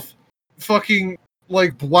myself fucking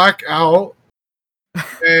like black out,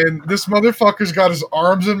 and this motherfucker's got his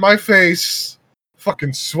arms in my face,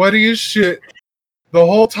 fucking sweaty as shit the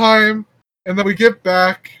whole time. And then we get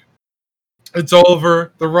back, it's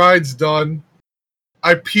over, the ride's done.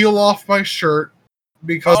 I peel off my shirt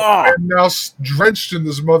because I'm now drenched in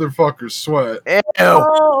this motherfucker's sweat. Ew.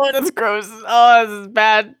 Oh, that's gross. Oh, this is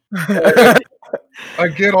bad. I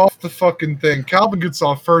get off the fucking thing. Calvin gets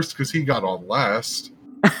off first because he got on last.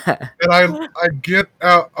 And I get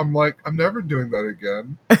out. I'm like, I'm never doing that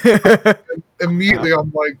again. And immediately,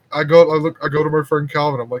 I'm like, I go to my friend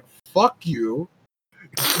Calvin. I'm like, fuck you.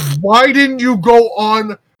 Why didn't you go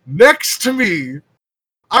on next to me?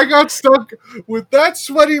 I got stuck with that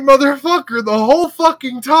sweaty motherfucker the whole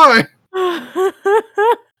fucking time.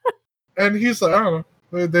 And he's like, I don't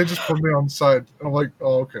know. They just put me on the side. I'm like,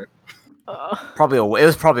 oh, okay. It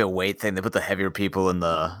was probably a weight thing. They put the heavier people in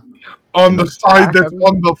the on the side that's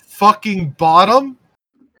on the fucking bottom.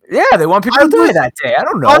 Yeah, they want people to die that day. I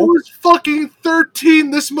don't know. I was fucking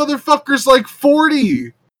 13. This motherfucker's like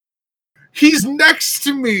 40. He's next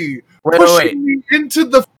to me, pushing me into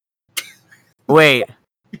the. Wait,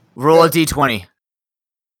 roll a d20.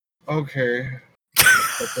 Okay.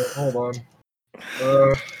 Hold on.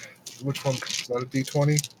 Which one? Is that a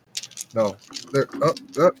d20? No. There.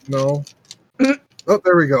 No. Oh,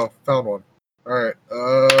 there we go. Found one. All right.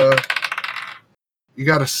 You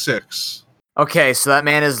got a 6. Okay, so that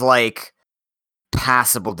man is like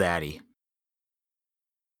passable daddy.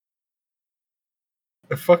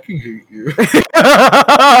 I fucking hate you.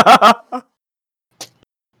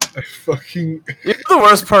 You know, the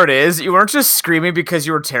worst part is you weren't just screaming because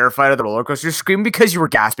you were terrified of the roller coaster. You're screaming because you were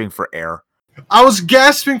gasping for air. I was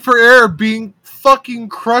gasping for air, being fucking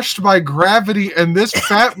crushed by gravity and this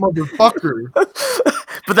fat motherfucker.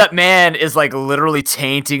 But that man is like literally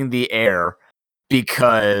tainting the air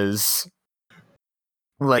because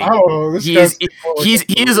like he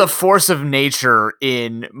is a force of nature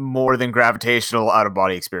in more than gravitational out of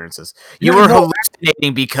body experiences. You were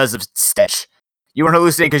hallucinating because of stench. You weren't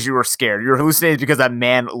hallucinating because you were scared. You were hallucinating because that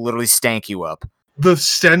man literally stank you up. The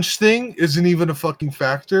stench thing isn't even a fucking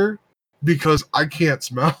factor because I can't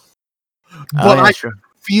smell. But I could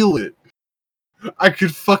feel it. I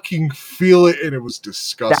could fucking feel it and it was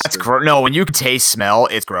disgusting. That's gross. No, when you taste smell,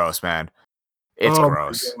 it's gross, man. It's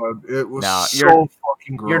gross. It was so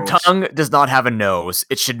fucking gross. Your tongue does not have a nose.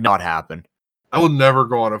 It should not happen. I will never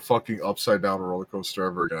go on a fucking upside down roller coaster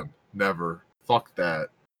ever again. Never. Fuck that.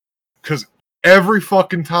 Because every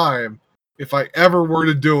fucking time, if I ever were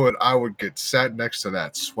to do it, I would get sat next to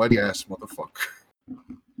that sweaty ass motherfucker.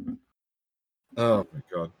 Oh my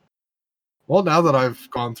god. Well, now that I've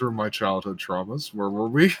gone through my childhood traumas, where were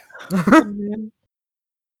we?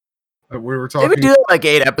 We were talking. Did we do it like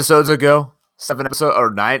 8 episodes ago? 7 episodes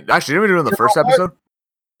or 9? Actually, didn't we do it in the first episode?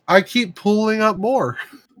 I keep pulling up more.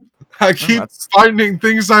 I keep finding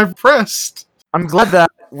things I've pressed. I'm glad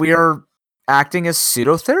that we are acting as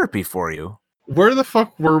pseudotherapy for you. Where the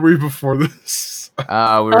fuck were we before this? We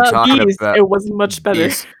were talking about. It wasn't much better.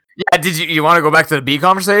 Bees. Yeah, did you want to go back to the bee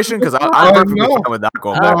conversation? Because I'm perfectly fine with that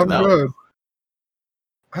going back. I'm good.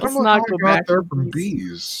 I don't know how I got there from bees.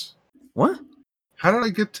 bees. What? How did I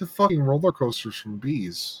get to fucking roller coasters from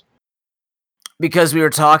bees? Because we were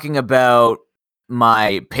talking about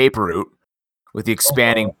my paper route with the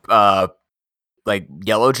expanding like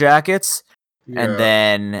yellow jackets, and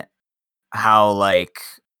then how like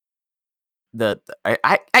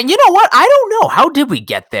I you know what? I don't know. How did we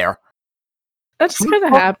get there? That just kind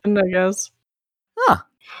of happened, I guess. Huh.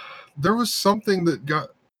 There was something that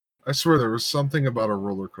got. I swear there was something about a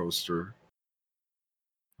roller coaster.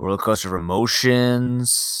 Roller coaster of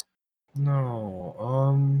emotions.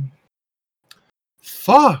 No.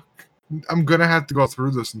 Fuck. I'm gonna have to go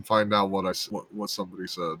through this and find out what somebody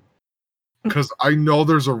said. Because I know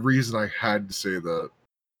there's a reason I had to say that.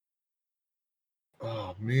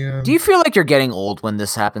 Oh man. Do you feel like you're getting old when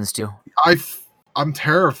this happens to you? I'm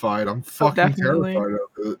terrified. I'm fucking terrified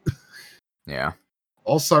of it. Yeah.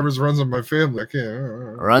 Alzheimer's runs in my family. I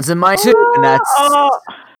can't. Runs in mine too, and that's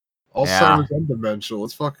Alzheimer's and dementia.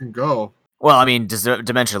 Let's fucking go. Well, I mean,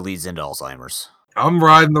 dementia leads into Alzheimer's. I'm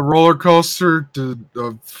riding the roller coaster to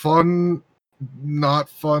a fun, not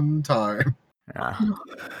fun time. Yeah.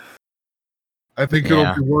 I think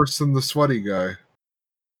it'll be worse than the sweaty guy.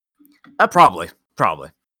 Probably.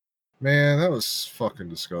 Man, that was fucking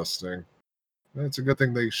disgusting. It's a good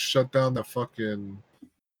thing they shut down the fucking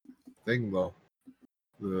thing, though.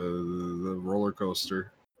 The roller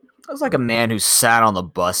coaster. I was like a man who sat on the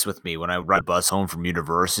bus with me when I ride bus home from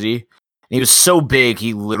university. And he was so big,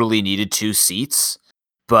 he literally needed 2 seats,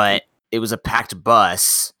 but it was a packed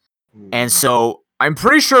bus. And so I'm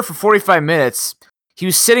pretty sure for 45 minutes, he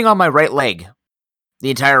was sitting on my right leg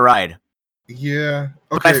the entire ride. Yeah.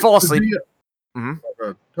 Okay. I fall asleep. Go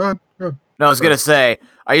ahead. No, I was going to say,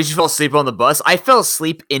 I usually fall asleep on the bus. I fell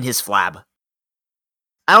asleep in his flab.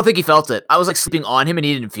 I don't think he felt it. I was like sleeping on him and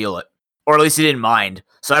he didn't feel it. Or at least he didn't mind.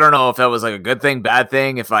 So I don't know if that was like a good thing, bad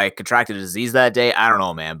thing, if I contracted a disease that day. I don't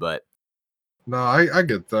know, man, but... No, I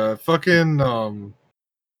get that. Fucking,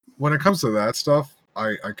 when it comes to that stuff,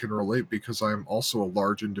 I can relate because I'm also a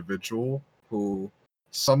large individual who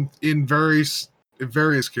in various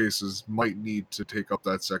cases might need to take up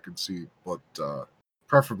that second seat, but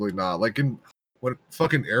preferably not. Like when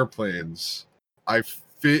fucking airplanes, I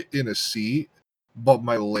fit in a seat, but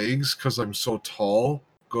my legs, because I'm so tall,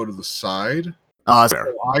 go to the side. Oh, that's fair.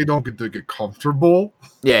 So I don't get to get comfortable.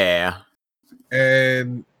 Yeah.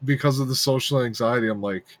 And because of the social anxiety, I'm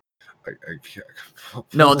like, I can't.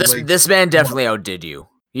 No, this man definitely outdid you.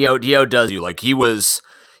 He outdoes you. Like he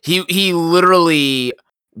literally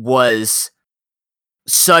was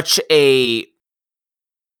such a,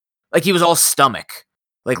 like he was all stomach.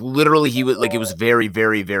 Like literally he was like, it was very,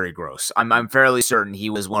 very, very gross. I'm fairly certain he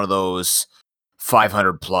was one of those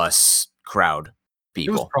 500 plus crowd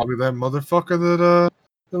people. It was probably that motherfucker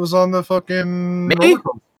that was on the fucking Maybe? roller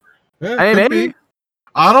coaster. Yeah, Hey, could maybe. be.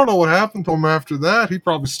 I don't know what happened to him after that. He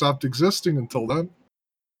probably stopped existing until then.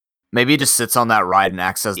 Maybe he just sits on that ride and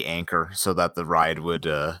acts as the anchor so that the ride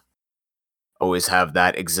would always have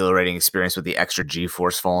that exhilarating experience with the extra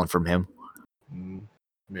G-force falling from him.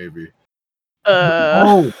 Maybe.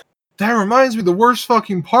 Oh, that reminds me, the worst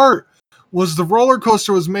fucking part was the roller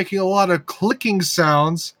coaster was making a lot of clicking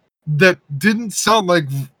sounds that didn't sound like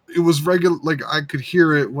it was regular. Like I could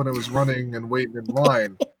hear it when I was running and waiting in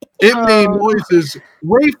line. It made noises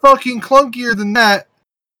way fucking clunkier than that.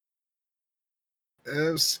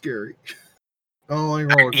 It was scary.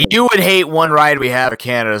 You would hate one ride we have at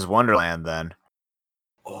Canada's Wonderland then.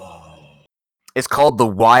 Oh. It's called the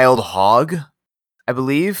Wild Hog, I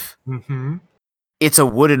believe. Mm-hmm. It's a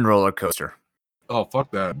wooden roller coaster. Oh,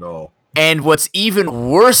 fuck that, no. And what's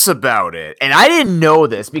even worse about it, and I didn't know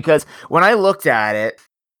this because when I looked at it,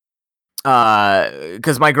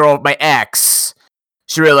 because my ex,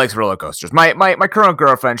 she really likes roller coasters. My current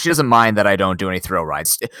girlfriend, she doesn't mind that I don't do any thrill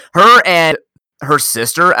rides. Her and her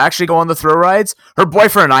sister actually go on the thrill rides. Her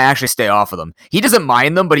boyfriend and I actually stay off of them. He doesn't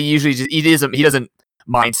mind them, but he doesn't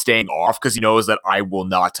mind staying off because he knows that I will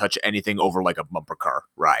not touch anything over like a bumper car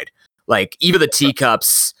ride. Like even the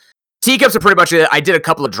teacups. Teacups are pretty much it. I did a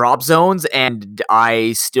couple of drop zones and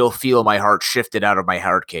I still feel my heart shifted out of my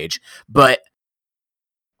heart cage. But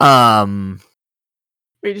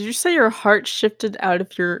wait, did you say your heart shifted out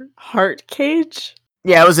of your heart cage?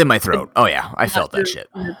 Yeah, it was in my throat. Oh yeah, I felt that shit.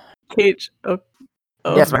 Cage. Oh.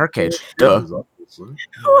 Yeah, it's my heart cage. Duh.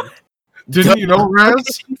 Didn't you know,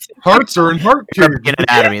 Raz? Hearts are in heart cage. In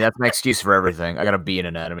anatomy. That's my excuse for everything. I gotta be in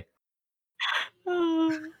anatomy.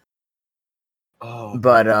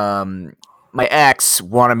 But my ex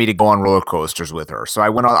wanted me to go on roller coasters with her, so I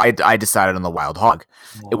went on. I decided on the Wild Hog.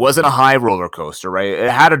 It wasn't a high roller coaster, right? It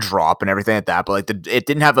had a drop and everything like that, but like it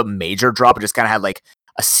didn't have a major drop. It just kind of had like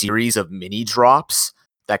a series of mini drops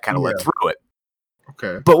that kind of led through it.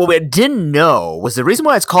 Okay. But what we didn't know was the reason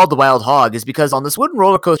why it's called the Wild Hog is because on this wooden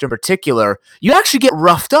roller coaster in particular, you actually get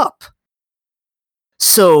roughed up.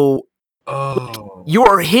 So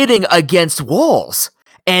you're hitting against walls.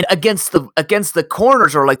 And against the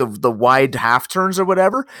corners or like the wide half turns or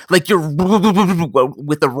whatever, like you're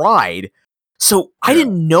with the ride. So I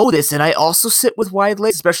didn't know this, and I also sit with wide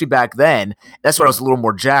legs, especially back then. That's why I was a little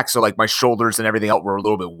more jacked, so like my shoulders and everything else were a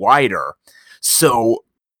little bit wider. So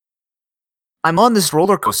I'm on this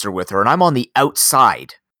roller coaster with her, and I'm on the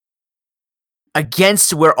outside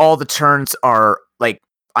against where all the turns are. Like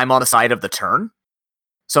I'm on the side of the turn,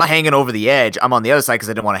 so I'm hanging over the edge. I'm on the other side because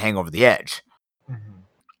I didn't want to hang over the edge.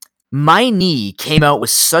 My knee came out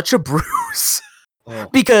with such a bruise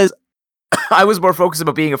because I was more focused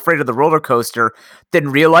about being afraid of the roller coaster than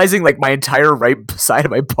realizing like my entire right side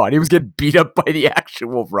of my body was getting beat up by the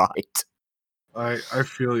actual ride. I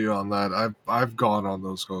feel you on that. I've gone on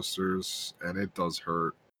those coasters and it does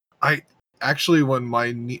hurt. I actually when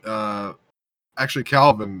my knee, actually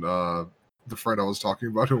Calvin, the friend I was talking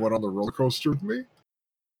about who went on the roller coaster with me,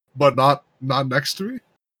 but not next to me.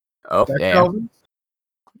 Oh, yeah. Calvin.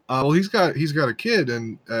 Well, he's got a kid,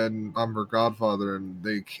 and I'm her godfather, and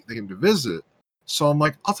they came to visit. So I'm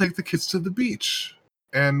like, I'll take the kids to the beach,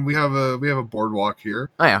 and we have a boardwalk here.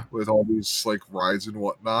 Oh yeah, with all these like rides and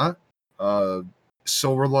whatnot.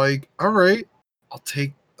 So we're like, all right, I'll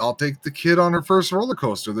take the kid on her first roller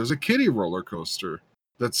coaster. There's a kiddie roller coaster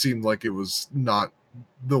that seemed like it was not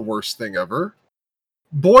the worst thing ever.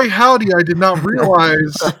 Boy, howdy, I did not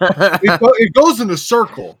realize it goes in a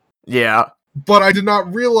circle. Yeah. But I did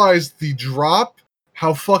not realize the drop,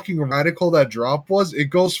 how fucking radical that drop was. It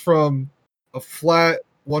goes from a flat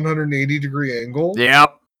 180 degree angle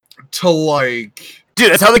to like...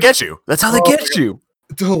 Dude, that's how they get you. That's how they get you.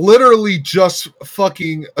 To literally just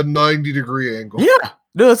fucking a 90 degree angle. Yeah.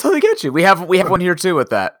 No, that's how they get you. We have one here too with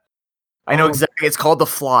that. I know exactly. It's called the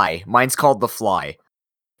Fly. Mine's called the Fly.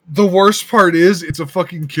 The worst part is it's a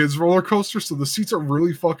fucking kids roller coaster, so the seats are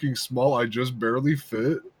really fucking small. I just barely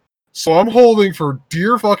fit. So I'm holding for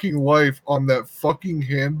dear fucking life on that fucking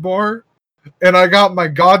handbar, and I got my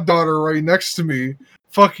goddaughter right next to me,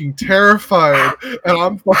 fucking terrified, and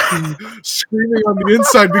I'm fucking screaming on the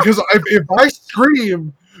inside because if I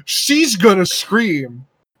scream, she's gonna scream.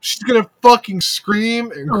 She's gonna fucking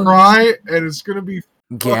scream and cry, and it's gonna be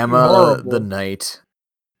Gamma horrible. the night.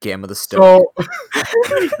 Gamma the stone.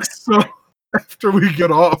 So after we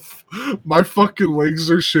get off, my fucking legs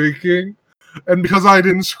are shaking. And because I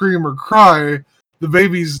didn't scream or cry, the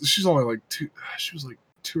baby's, she's only like she was like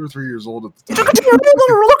 2 or 3 years old at the time. You took a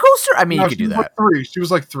little roller coaster? I mean, No, you could do that. Like 3. She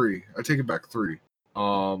was like 3. I take it back, 3.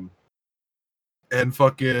 And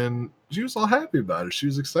fucking, she was all happy about it. She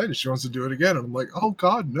was excited. She wants to do it again. And I'm like, oh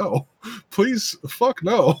God, no. Please, fuck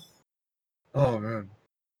no. Oh man.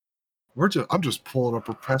 I'm just pulling up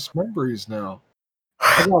repressed memories now.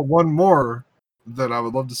 I got one more that I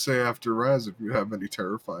would love to say after Raz if you have any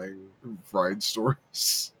terrifying ride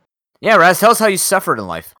stories. Yeah, Raz, tell us how you suffered in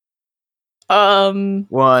life.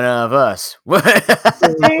 One of us.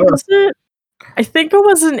 I think it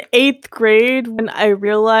was in 8th grade when I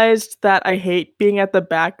realized that I hate being at the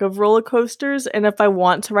back of roller coasters, and if I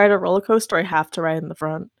want to ride a roller coaster, I have to ride in the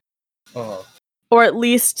front. Or at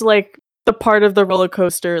least, like, the part of the roller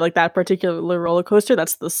coaster, like that particular roller coaster,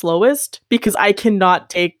 that's the slowest, because I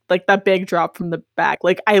cannot take, like, that big drop from the back.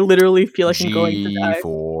 Like, I literally feel like I'm going to die.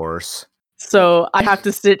 G-force. So I have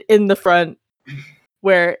to sit in the front,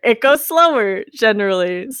 where it goes slower,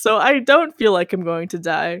 generally, so I don't feel like I'm going to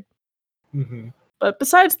die. Mm-hmm. But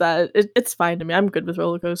besides that, it's fine to me. I'm good with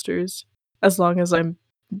roller coasters as long as I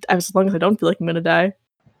don't feel like I'm gonna die.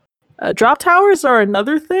 Drop towers are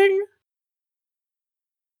another thing.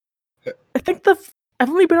 I think I've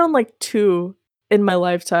only been on like 2 in my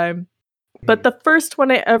lifetime, but the first one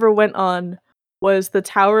I ever went on was the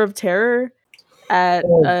Tower of Terror at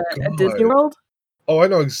Disney World. Oh, I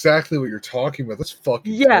know exactly what you're talking about. That's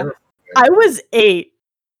fucking terrifying. I was 8.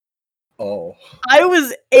 Oh. I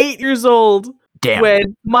was 8 years old. Damn.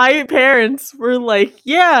 When my parents were like,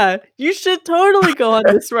 yeah, you should totally go on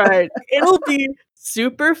this ride. It'll be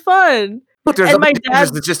super fun. Look, there's and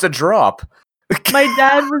it's just a drop. My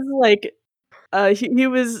dad was like, he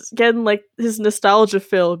was getting like his nostalgia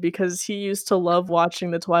fill because he used to love watching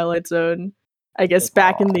the Twilight Zone, I guess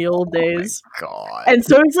back in the old days. Oh my God. And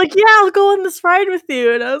so he's like, yeah, I'll go on this ride with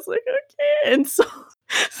you. And I was like, okay. And so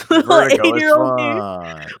little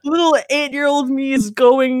 8-year-old me is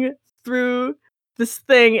going through this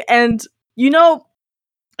thing, and you know,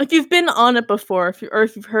 if you've been on it before, if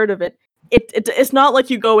you've heard of it, it's not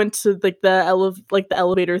like you go into like the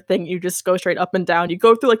elevator thing. You just go straight up and down. You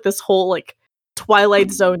go through like this whole like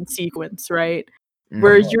Twilight Zone sequence, right?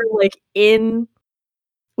 Where you're like in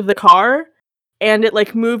the car, and it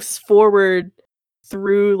like moves forward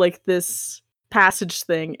through like this passage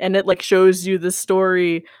thing, and it like shows you the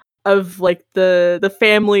story of like the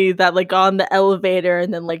family that like got on the elevator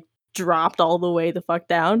and then like dropped all the way the fuck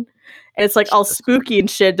down, and it's like all spooky and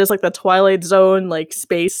shit. Does like the Twilight Zone like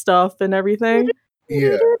space stuff and everything.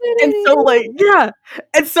 Yeah. And so like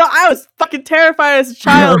and so I was fucking terrified as a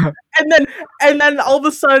child. and then all of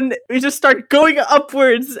a sudden we just start going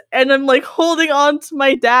upwards, and I'm like holding on to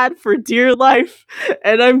my dad for dear life,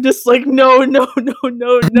 and I'm just like no. And then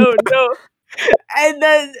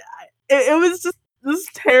it was just this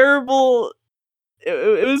terrible.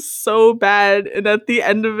 It was so bad, and at the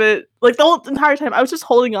end of it, like the whole entire time, I was just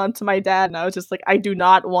holding on to my dad, and I was just like, I do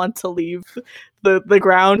not want to leave the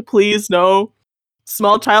ground, please, no.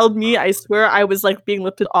 Small child me, I swear I was like being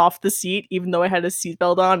lifted off the seat, even though I had a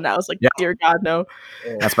seatbelt on, and I was like, dear God, no.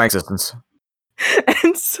 That's my existence.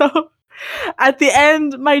 And so, at the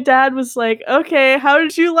end, my dad was like, okay, how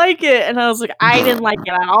did you like it? And I was like, I didn't like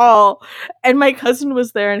it at all. And my cousin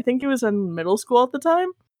was there, and I think he was in middle school at the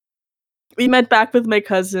time. We met back with my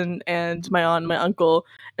cousin and my aunt and my uncle,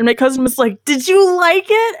 and my cousin was like, did you like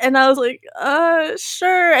it? And I was like,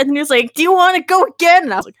 sure. And then he was like, do you want to go again?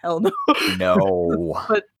 And I was like, hell no. No.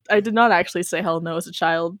 But I did not actually say hell no as a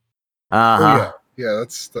child. Oh, yeah,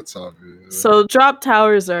 that's obvious. So drop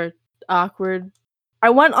towers are awkward.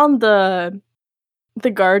 I went on the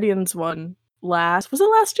Guardians one was it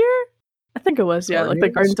last year? I think it was, yeah. Like the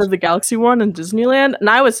Guardians of the Galaxy one in Disneyland, and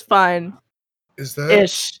I was fine. Is that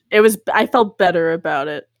ish? It was. I felt better about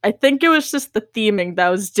it. I think it was just the theming that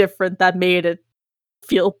was different that made it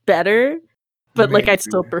feel better. But like, I'd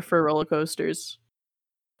still prefer roller coasters.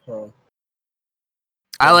 Huh.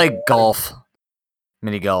 I like golf,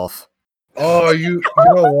 mini golf. Oh, you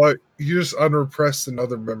know what? You just unrepressed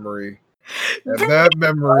another memory, and that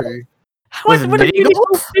memory what did mini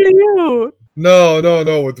golf do to you?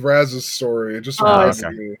 No, with Raz's story. It just reminded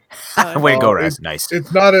okay. me. Way to go, Raz. Nice.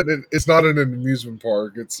 It's not an amusement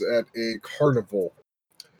park. It's at a carnival,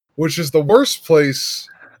 which is the worst place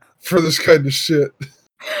for this kind of shit.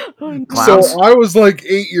 Oh, no. Clowns? So I was like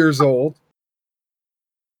 8 years old.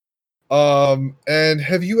 And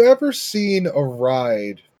have you ever seen a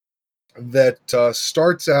ride that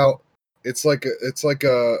starts out? It's like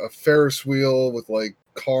a Ferris wheel with like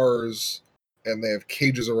cars, and they have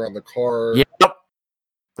cages around the car. Yep.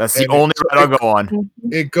 That's the And only ride I'll go on. Mhm.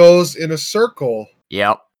 It goes in a circle,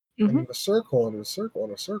 Yep. Mhm. and in a circle, and in a circle,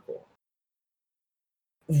 and a circle.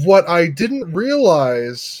 What I didn't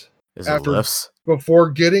realize Is it after lifts?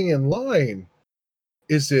 before getting in line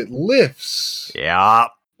is it lifts. Yeah.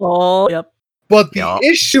 Oh, yep. But the Yup.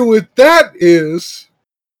 issue with that is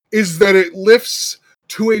that it lifts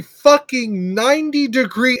to a fucking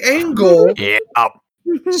 90-degree angle. Yep.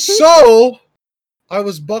 So I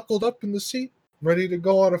was buckled up in the seat, ready to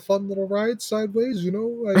go on a fun little ride sideways, you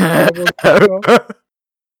know.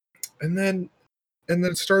 And then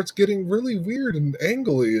it starts getting really weird and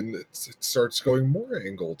angly, and it starts going more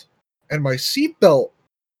angled. And my seatbelt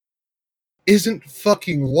isn't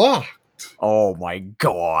fucking locked. Oh my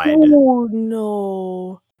god. Oh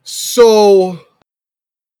no. So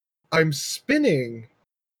I'm spinning,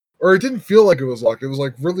 or it didn't feel like it was locked. It was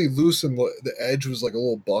like really loose, and the edge was like a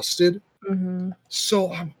little busted. Mm-hmm.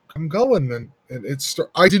 So I'm going, and it's.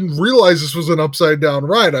 I didn't realize this was an upside down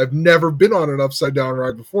ride. I've never been on an upside down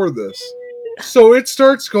ride before this. So it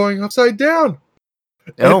starts going upside down.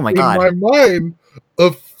 Oh And my god. In my mind,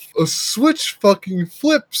 a switch fucking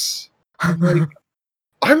flips. I'm like,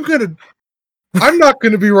 I'm not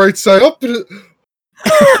gonna be right side up.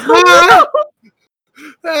 Ah!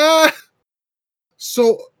 Ah!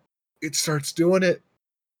 So it starts doing it,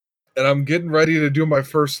 and I'm getting ready to do my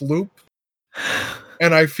first loop,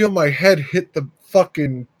 and I feel my head hit the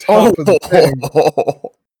fucking top of the thing.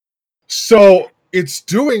 So it's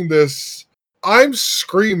doing this. I'm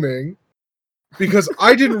screaming because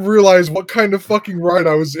I didn't realize what kind of fucking ride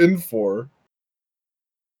I was in for.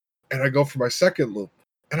 And I go for my second loop.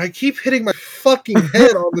 And I keep hitting my fucking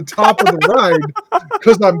head on the top of the ride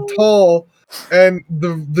because I'm tall, and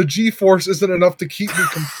the G-force isn't enough to keep me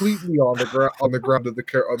completely on the ground of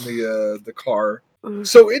the car.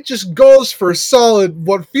 So it just goes for a solid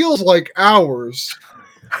what feels like hours.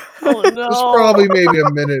 Oh no. It's probably maybe a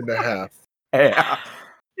minute and a half. Yeah.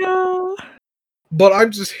 Yeah. But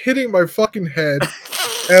I'm just hitting my fucking head,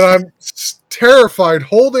 and I'm terrified,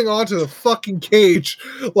 holding onto the fucking cage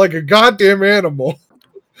like a goddamn animal,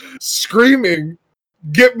 screaming,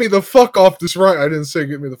 "Get me the fuck off this ride!" I didn't say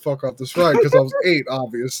 "Get me the fuck off this ride" because I was 8,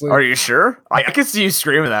 obviously. Are you sure? I can see you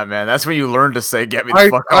screaming that, man. That's when you learn to say "Get me the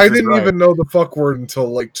fuck off." I this didn't ride. even know the fuck word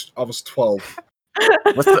until like I was 12.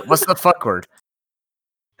 What's the fuck word?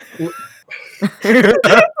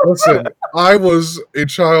 Listen, I was a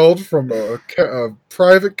child from a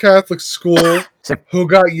private Catholic school who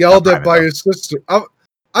got yelled at by his sister.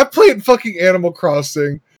 I played fucking Animal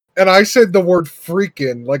Crossing, and I said the word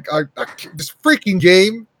freaking. Like, this freaking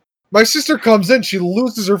game. My sister comes in, she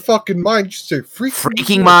loses her fucking mind. She say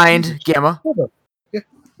Freaking mind, Gamma. Yeah,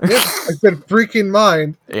 I said freaking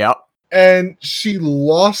mind. Yep. And she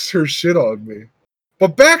lost her shit on me.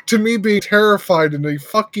 But back to me being terrified in a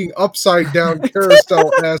fucking upside down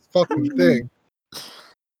carousel ass fucking thing.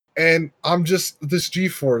 And I'm just, this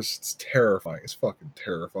G-force, it's terrifying. It's fucking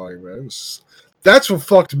terrifying, man. That's what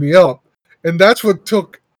fucked me up. And that's what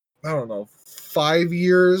took, I don't know, 5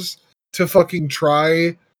 years to fucking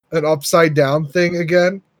try an upside down thing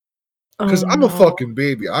again. Because I'm a fucking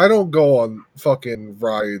baby. I don't go on fucking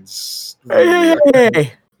rides. Really.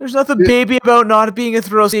 Hey, there's nothing baby about not being a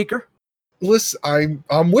thrill seeker. Listen,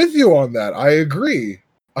 I'm with you on that. I agree.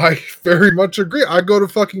 I very much agree. I go to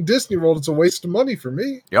fucking Disney World. It's a waste of money for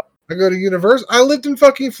me. Yep. I go to Universal. I lived in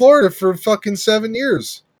fucking Florida for fucking 7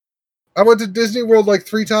 years. I went to Disney World like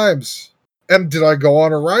 3 times. And did I go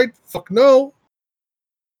on a ride? Fuck no.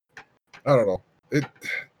 I don't know.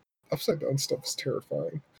 Upside down stuff is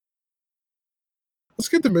terrifying. Let's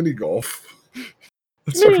get to mini golf.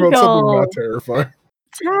 Let's talk about something not terrifying.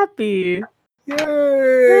 It's happy. Yay!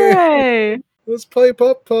 Yay. Let's play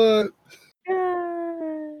putt-putt.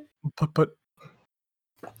 Yay. Putt.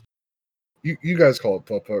 You guys call it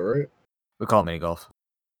putt-putt, right? We call it mini golf.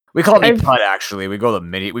 We call it putt. Actually, we go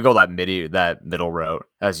that middle route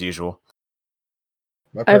as usual.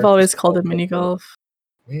 I've always called it mini golf.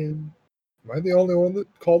 Man, am I the only one that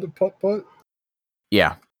called it putt-putt?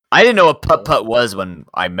 Yeah, I didn't know what putt was when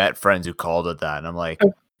I met friends who called it that, and I'm like,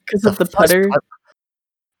 because of the putter.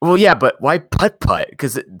 Well, yeah, but why putt?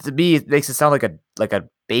 Because to me, it makes it sound like a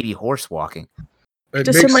baby horse walking. It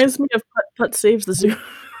just reminds me of Putt Putt Saves the Zoo.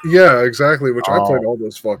 Yeah, exactly. Which I played all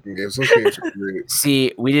those fucking games. Those games are great.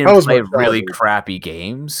 See, we didn't play really crappy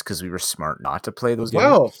games because we were smart not to play those games.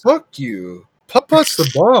 Wow, fuck you. Putt Putt's the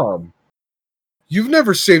bomb. You've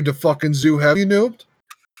never saved a fucking zoo, have you, noob?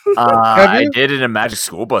 I did in a Magic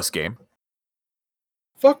School Bus game.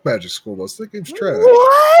 Fuck Magic School Bus. That game's trash.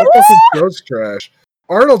 That fucking show's trash.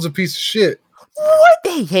 Arnold's a piece of shit. What?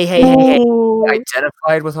 Hey.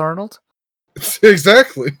 Identified with Arnold?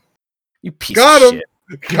 Exactly. You piece of shit.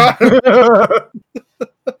 Got him.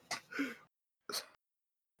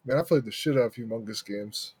 Man, I played the shit out of Humongous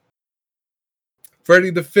games. Freddy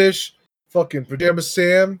the Fish, fucking Pajama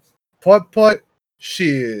Sam, Putt Putt,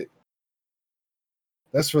 shit.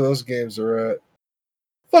 That's where those games are at.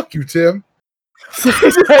 Fuck you, Tim.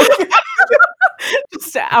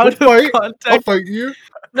 Just out of context. I'll fight you.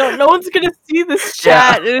 No one's gonna see this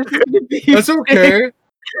chat. Yeah. That's okay.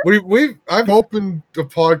 I've opened a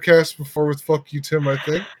podcast before with "fuck you, Tim." I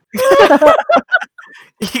think.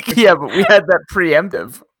 Yeah, but we had that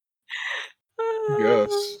preemptive.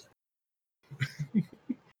 Yes.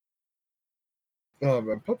 Oh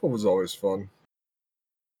man, Papa was always fun.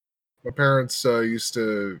 My parents used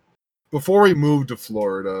to, before we moved to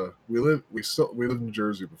Florida. We lived in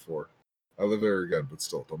Jersey before. I live there again, but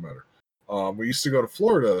still, it don't matter. We used to go to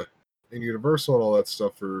Florida and Universal and all that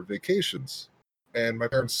stuff for vacations. And my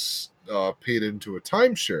parents paid into a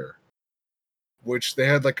timeshare, which they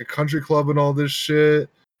had like a country club and all this shit.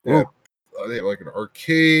 They had like an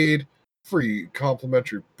arcade, free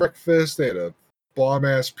complimentary breakfast. They had a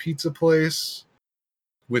bomb-ass pizza place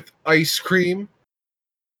with ice cream.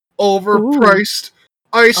 Overpriced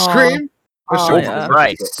ice cream.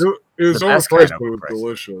 Overpriced. It was overpriced, but it was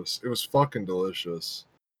delicious. It was fucking delicious.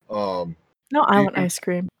 No, I want ice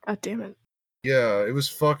cream. God damn it. Yeah, it was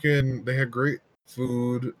fucking. They had great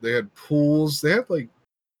food. They had pools. They had like.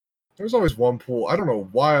 There was always one pool. I don't know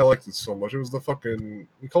why I liked it so much. It was the fucking.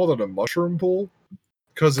 We called it a mushroom pool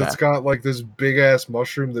because it's got like this big ass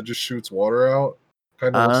mushroom that just shoots water out.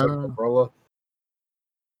 Kind of looks like an umbrella.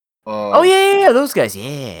 Oh yeah, those guys,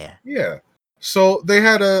 yeah. Yeah. So they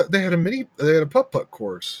had a putt putt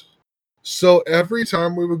course. So every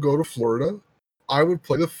time we would go to Florida, I would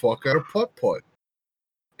play the fuck out of putt putt.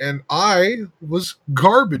 And I was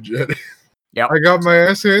garbage at it. Yeah. I got my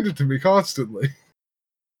ass handed to me constantly.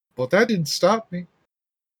 But that didn't stop me.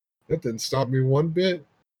 That didn't stop me one bit.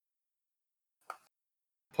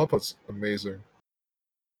 Putt putt's amazing.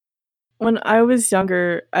 When I was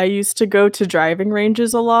younger, I used to go to driving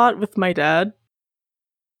ranges a lot with my dad.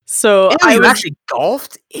 So you actually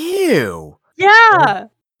golfed? Ew. Yeah.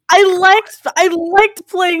 I liked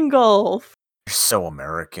playing golf. You're so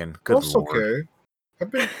American. Good That's lord. Okay.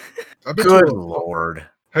 I've been Good lord.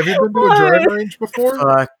 Have you been to a driving range before?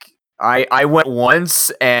 Fuck. I went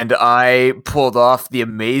once and I pulled off the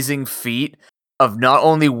amazing feat of not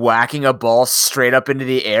only whacking a ball straight up into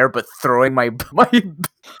the air, but throwing my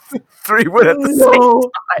 3-wood at the same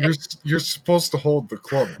time. You're supposed to hold the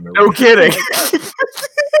club. No kidding.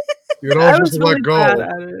 You don't just let go.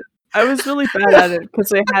 I was really bad at it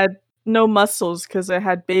because I had no muscles because I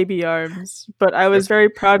had baby arms. But I was very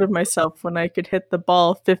proud of myself when I could hit the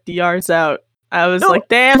ball 50 yards out. I was like,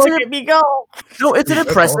 damn, look at me go. No, it's an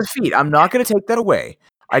impressive feat. I'm not going to take that away.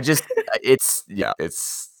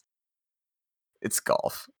 It's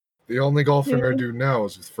golf. The only golfing I do now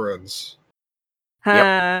is with friends.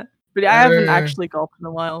 Yep. But I haven't actually golfed in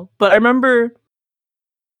a while. But I remember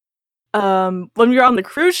when we were on the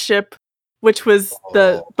cruise ship, which was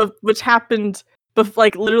which happened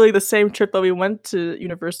like literally the same trip that we went to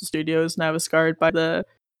Universal Studios, and I was scarred by the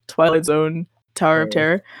Twilight Zone Tower of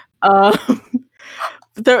Terror.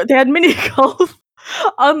 They had mini golf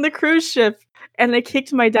on the cruise ship, and I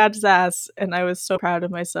kicked my dad's ass, and I was so proud of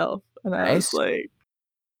myself. And I was like,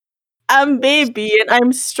 I'm baby, and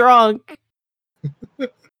I'm strong.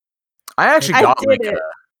 I actually got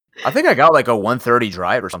I think I got like a 130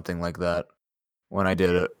 drive or something like that when I did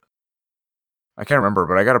it. I can't remember,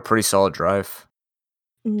 but I got a pretty solid drive.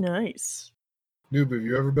 Nice. Noob, have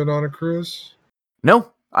you ever been on a cruise?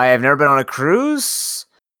 No, I have never been on a cruise.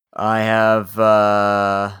 I have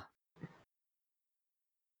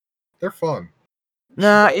They're fun.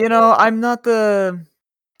 Nah,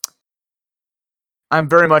 I'm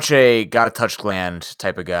very much a gotta touch land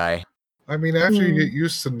type of guy. I mean, after you get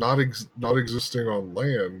used to not existing on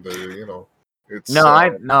land, it's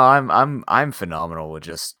I'm phenomenal with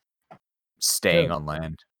just staying on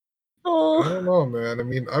land. Oh, I don't know, man. I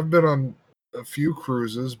mean, I've been on a few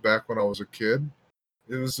cruises back when I was a kid.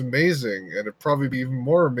 It was amazing, and it'd probably be even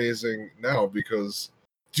more amazing now because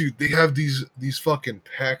dude, they have these fucking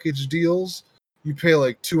package deals. You pay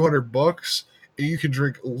like $200 and you can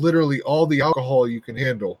drink literally all the alcohol you can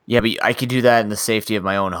handle. Yeah, but I could do that in the safety of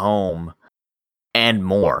my own home and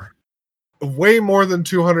more. Way more than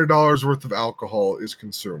 $200 worth of alcohol is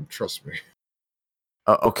consumed, trust me.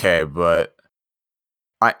 Okay, but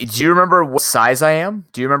do you remember what size I am?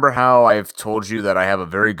 Do you remember how I've told you that I have a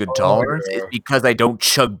very good tolerance? Yeah. It's because I don't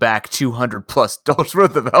chug back $200+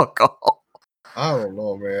 worth of alcohol. I don't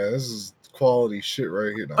know, man. This is quality shit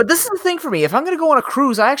right here. But this is the thing for me. If I'm going to go on a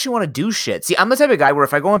cruise, I actually want to do shit. See, I'm the type of guy where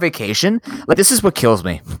if I go on vacation, like this is what kills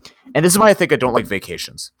me. And this is why I think I don't like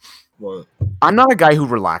vacations. What? I'm not a guy who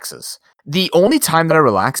relaxes. The only time that I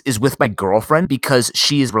relax is with my girlfriend because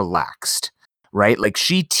she is relaxed, right? Like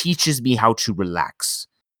she teaches me how to relax.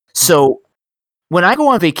 So when I go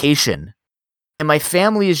on vacation and my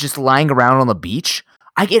family is just lying around on the beach,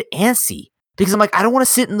 I get antsy because I'm like, I don't want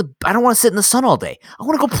to sit in the sun all day. I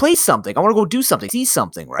want to go play something. I want to go do something, see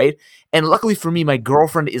something, right? And luckily for me, my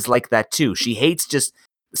girlfriend is like that too. She hates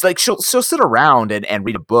it's like she'll sit around and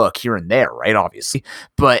read a book here and there, right? Obviously.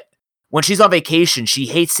 But when she's on vacation, she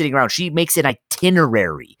hates sitting around. She makes an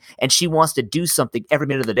itinerary and she wants to do something every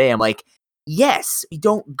minute of the day. I'm like, yes, we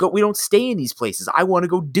don't stay in these places. I want to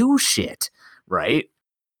go do shit, right?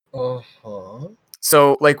 Uh-huh.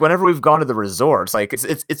 So like whenever we've gone to the resorts, like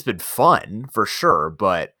it's been fun for sure,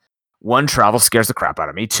 but one, travel scares the crap out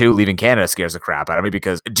of me. Two, leaving Canada scares the crap out of me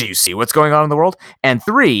because do you see what's going on in the world? And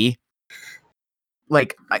three,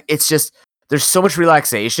 like it's just there's so much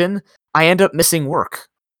relaxation. I end up missing work.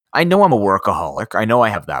 I know I'm a workaholic. I know I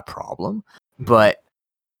have that problem, but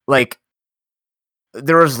like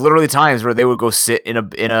there was literally times where they would go sit in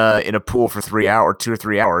a pool for 3 hours, 2 or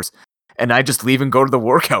 3 hours, and I just leave and go to the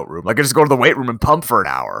workout room. Like I just go to the weight room and pump for an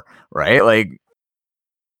hour, right? Like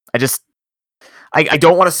I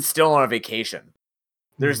don't want to sit still on a vacation.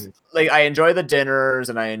 There's like I enjoy the dinners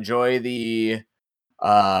and I enjoy the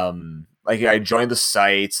like I enjoy the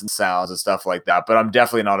sights and sounds and stuff like that, but I'm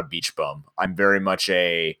definitely not a beach bum. I'm very much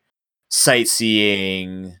a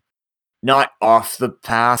sightseeing, not off the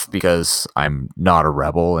path because I'm not a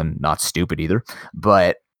rebel and not stupid either,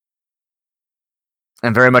 but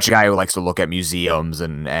I'm very much a guy who likes to look at museums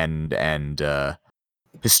and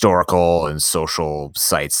historical and social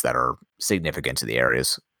sites that are significant to the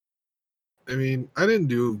areas. I mean, I didn't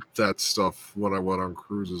do that stuff when I went on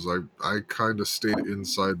cruises. I kind of stayed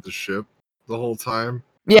inside the ship the whole time.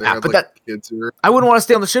 Yeah, but that kids here. I wouldn't want to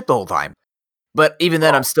stay on the ship the whole time. But even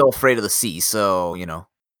then, I'm still afraid of the sea. So you know.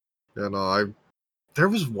 Yeah, no, there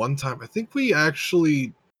was one time I think we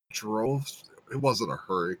actually drove. It wasn't a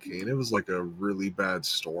hurricane. It was like a really bad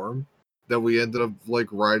storm that we ended up like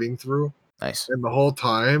riding through. Nice. And the whole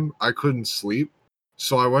time I couldn't sleep,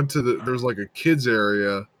 so I went to there's like a kids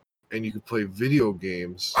area, and you could play video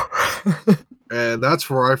games. And that's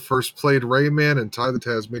where I first played Rayman and Ty the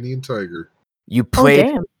Tasmanian Tiger. You played?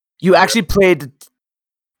 Oh, damn. You actually played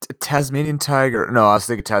Tasmanian Tiger? No, I was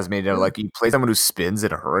thinking Tasmanian. Like you play someone who spins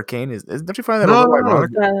in a hurricane. Don't you find that a little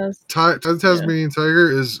ironic? Ty the Tasmanian Tiger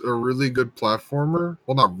is a really good platformer.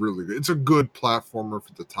 Well, not really good. It's a good platformer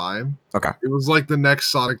for the time. Okay. It was like the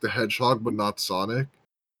next Sonic the Hedgehog, but not Sonic.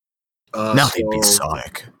 Nothing beats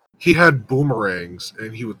Sonic. He had boomerangs,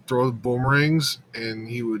 and he would throw the boomerangs, and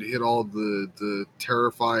he would hit all the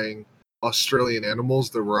terrifying Australian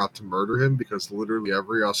animals that were out to murder him, because literally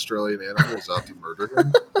every Australian animal was out to murder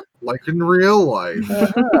him, like in real life.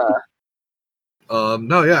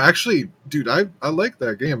 No, yeah, actually, dude, I like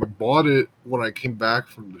that game. I bought it when I came back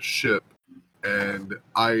from the ship, and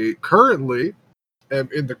I currently am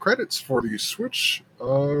in the credits for the Switch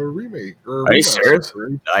remake. Are you serious?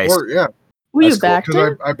 Nice. Yeah. Were you backed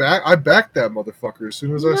it? I backed that motherfucker as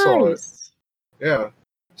soon as I saw it. Yeah.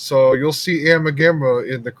 So you'll see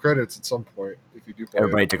Amagamma in the credits at some point if you do play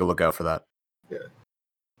Everybody take a look out for that. Yeah.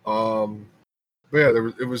 But yeah,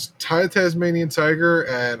 it was Tasmanian Tiger,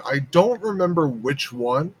 and I don't remember which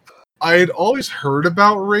one. I had always heard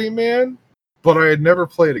about Rayman, but I had never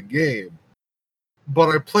played a game.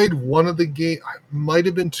 But I played one of the game. It might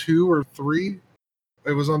have been 2 or 3.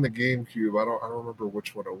 It was on the GameCube. I don't remember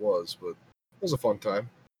which one it was, but it was a fun time.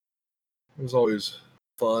 It was always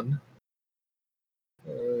fun.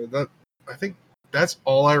 I think that's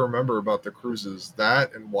all I remember about the cruises.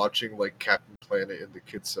 That and watching like Captain Planet in the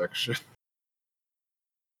kids section.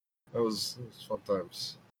 That was fun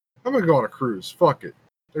times. I'm gonna go on a cruise. Fuck it.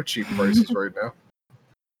 They're cheap prices right now.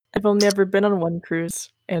 I've only ever been on one cruise,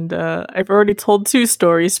 and I've already told 2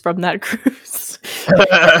 stories from that cruise.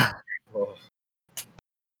 Well,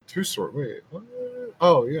 2 stories. Wait. What?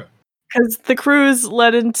 Oh yeah. Because the cruise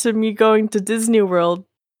led into me going to Disney World.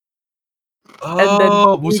 And then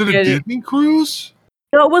Oh, was it a Disney cruise?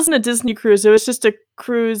 No, it wasn't a Disney cruise. It was just a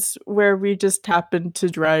cruise where we just happened to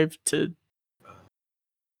drive to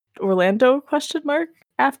Orlando?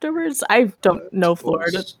 Afterwards. I don't know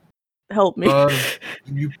Florida. Help me.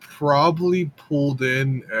 You probably pulled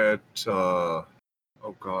in at oh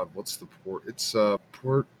god, what's the port? It's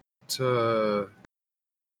Port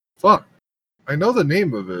fuck. I know the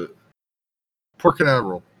name of it. Port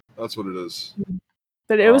Canaveral. That's what it is.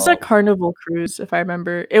 But it was a Carnival cruise, if I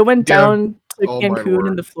remember. It went down to Cancun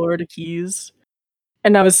and the Florida Keys.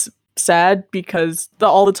 And I was sad because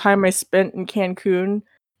all the time I spent in Cancun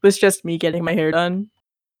was just me getting my hair done.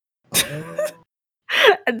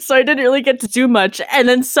 And so I didn't really get to do much. And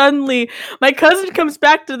then suddenly my cousin comes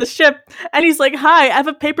back to the ship and he's like, "Hi, I have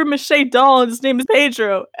a paper mache doll and his name is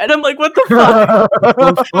Pedro." And I'm like, "What the fuck?"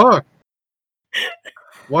 What the fuck?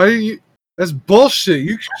 Why do you... That's bullshit.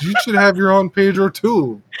 You should have your own Pedro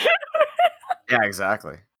too. Yeah,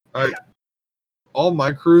 exactly. All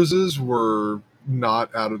my cruises were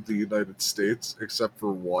not out of the United States except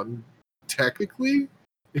for one. Technically,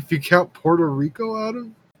 if you count Puerto Rico out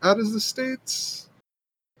of the States.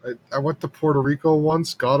 I went to Puerto Rico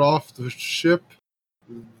once, got off the ship.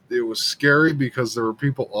 It was scary because there were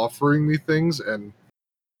people offering me things, and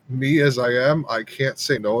me as I am, I can't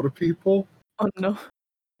say no to people. Oh no.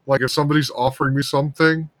 Like if somebody's offering me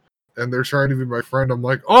something and they're trying to be my friend, I'm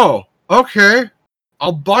like, "Oh, okay.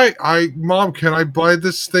 I'll buy Mom, can I buy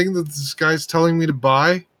this thing that this guy's telling me to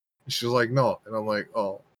buy?" And she's like, "No." And I'm like,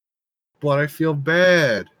 "Oh. But I feel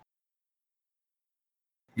bad."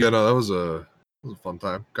 Yeah, no, that was a fun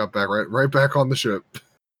time. Got back right back on the ship.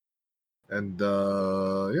 And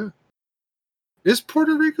yeah. Is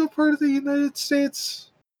Puerto Rico part of the United States?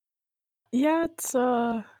 Yeah, it's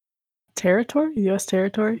territory, US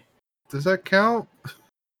territory. Does that count?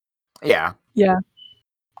 Yeah. Yeah.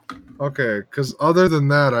 Okay, because other than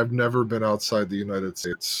that, I've never been outside the United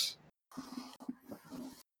States.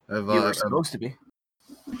 You were supposed to be.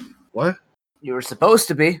 What? You were supposed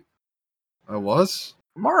to be. I was?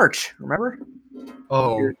 March, remember?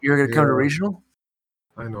 Oh. You're going to come to regional?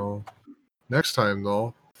 I know. Next time,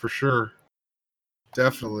 though, for sure.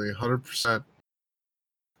 Definitely, 100%.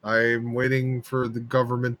 I'm waiting for the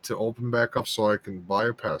government to open back up so I can buy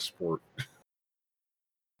a passport.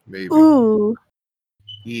 Maybe. Ooh.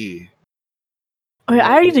 Yeah. Okay,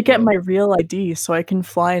 I need to get my real ID so I can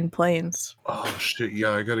fly in planes. Oh shit,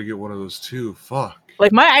 yeah, I gotta get one of those too. Fuck.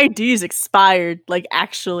 Like my ID's expired, like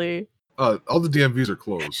actually. All the DMVs are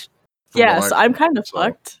closed. Yeah, so I'm kind of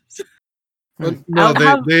fucked. No,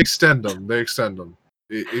 they extend them. They extend them.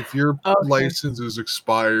 If your license is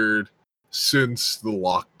expired since the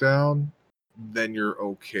lockdown, then you're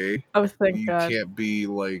okay. Oh, thank God. Can't be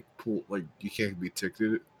you can't be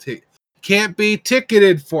ticketed. Can't be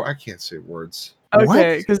ticketed for. I can't say words.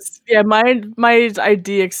 Okay, because my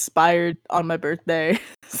ID expired on my birthday,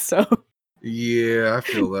 so. Yeah, I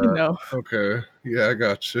feel that. No. Okay, yeah, I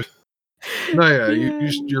got you. No,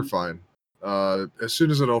 yeah, you're fine. As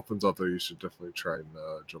soon as it opens up, though, you should definitely try and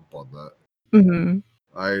jump on that. Mm-hmm.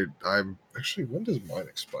 I'm actually. When does mine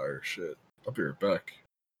expire? Shit, I'll be right back.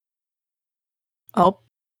 Oh,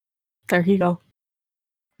 there you go.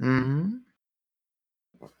 Mm-hmm.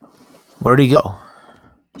 Where'd he go?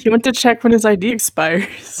 He went to check when his ID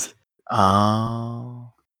expires.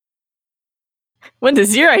 Oh. When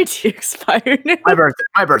does your ID expire?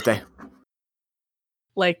 My birthday.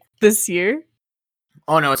 Like this year?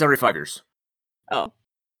 Oh no, it's every 5 years. Oh.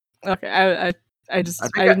 Okay. I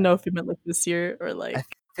didn't know if you meant like this year or like. I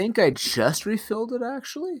think I just refilled it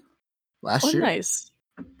actually last year. Nice.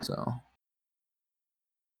 So.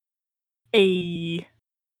 Hey.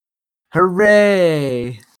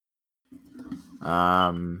 Hooray!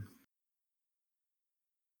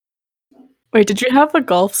 Wait, did you have a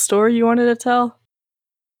golf story you wanted to tell?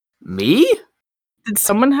 Me? Did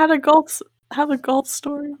someone have a golf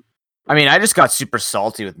story? I mean, I just got super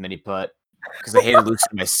salty with mini putt because I hated losing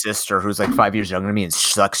to my sister, who's like 5 years younger than me and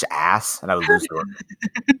sucks ass, and I would lose to her.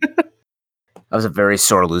 I was a very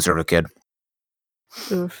sore loser of a kid.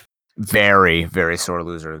 Oof. Very, very sore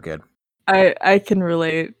loser of a kid. I can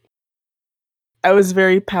relate. I was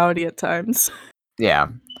very pouty at times. Yeah.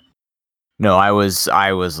 No, I was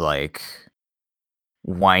like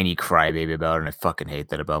whiny crybaby about it, and I fucking hate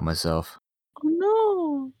that about myself. Oh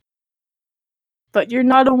no. But you're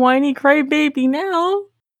not a whiny crybaby now.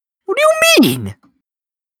 What do you mean?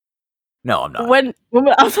 No, I'm not. When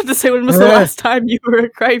I was about to say, when was the last time you were a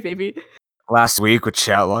crybaby? Last week with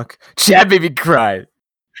Chatlock. Chat baby cried.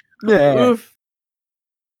 Oof.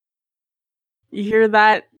 You hear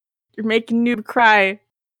that? You're making noob cry.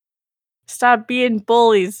 Stop being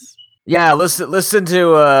bullies. Yeah, listen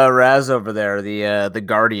to Raz over there, the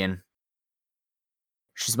guardian.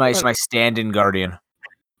 She's my stand-in guardian.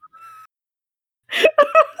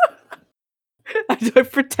 Do I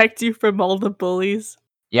protect you from all the bullies?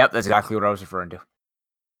 Yep, that's exactly what I was referring to.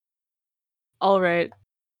 All right.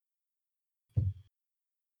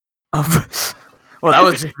 Well, that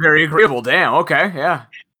was just very agreeable. Damn. Okay. Yeah.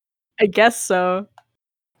 I guess so.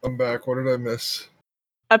 I'm back. What did I miss?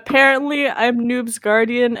 Apparently, I'm Noob's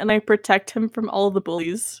guardian, and I protect him from all the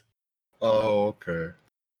bullies. Oh, okay.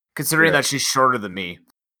 Considering that she's shorter than me.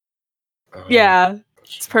 Yeah,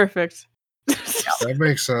 it's perfect. That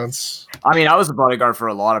makes sense. I mean, I was a bodyguard for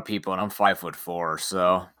a lot of people, and I'm 5'4",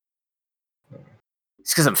 so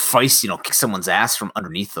it's because I'm feisty, kick someone's ass from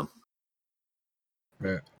underneath them.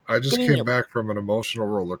 Man, I just came back from an emotional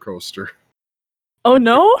roller coaster. Oh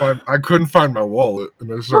no! I couldn't find my wallet,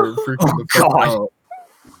 and I started freaking the fuck out.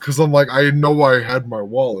 Because I'm like, I know I had my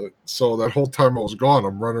wallet, so that whole time I was gone,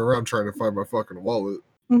 I'm running around trying to find my fucking wallet.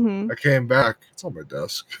 Mm-hmm. I came back, it's on my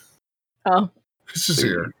desk. Oh. It's just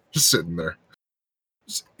here, just sitting there.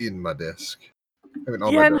 Just in my desk. I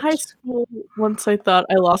mean, Yeah, in high school, once I thought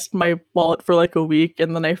I lost my wallet for like a week,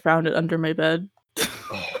 and then I found it under my bed.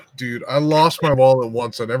 Oh, dude, I lost my wallet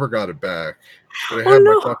once. I never got it back. But it had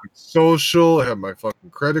my fucking social, it had my fucking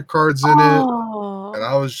credit cards in it. And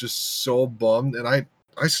I was just so bummed. And I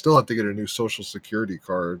still have to get a new social security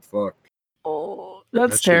card. Fuck. Oh,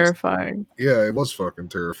 that's terrifying. Yeah, it was fucking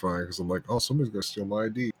terrifying. Because I'm like, oh, somebody's going to steal my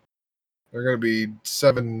ID. There are going to be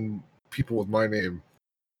 7 people with my name.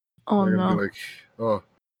 Oh, They're no. going to be like, oh,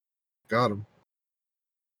 got him.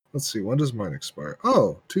 Let's see, when does mine expire?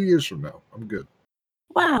 Oh, 2 years from now. I'm good.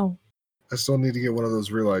 Wow. I still need to get one of those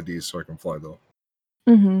real IDs so I can fly, though.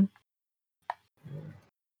 Mm-hmm. I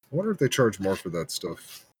wonder if they charge more for that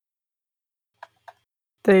stuff.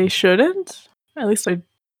 They shouldn't? At least I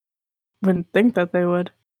wouldn't think that they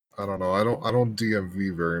would. I don't know. I don't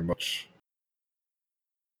DMV very much.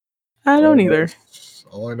 I don't either.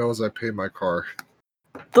 All I know is I pay my car.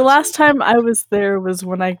 The last time I was there was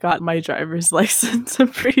when I got my driver's license, I'm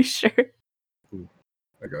pretty sure. Ooh,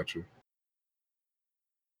 I got you.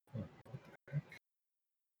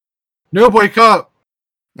 Noob, wake up!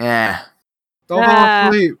 Yeah. Don't fall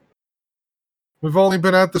asleep. We've only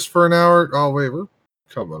been at this for an hour. Oh wait, we're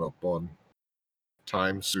coming up on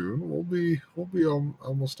time soon. We'll be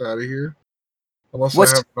almost out of here. Unless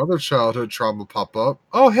I have another childhood trauma pop up.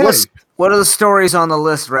 Oh hey. What are the stories on the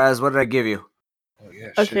list, Raz? What did I give you? Oh yeah.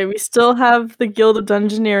 Okay, we still have the Guild of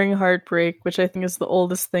Dungeoneering Heartbreak, which I think is the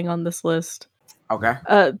oldest thing on this list. Okay.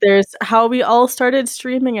 There's how we all started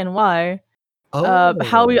streaming and why.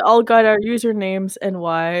 How we all got our usernames and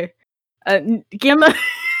why. Gamma.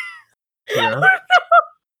 Yeah.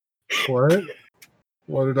 What?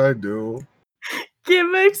 What did I do?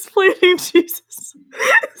 Gamma explaining Jesus.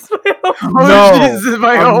 I'm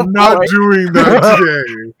not doing that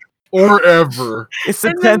today or ever. It's the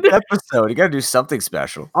 10th episode. You gotta do something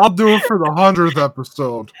special. I'll do it for the 100th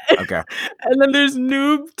episode. Okay. And then there's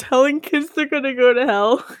Noob telling kids they're gonna go to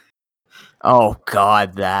hell. Oh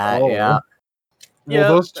God, that yeah.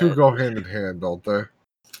 Well, those two go hand in hand, don't they?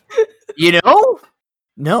 You know?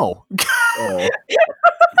 No. Oh.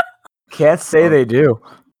 Can't say they do.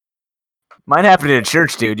 Mine happened in a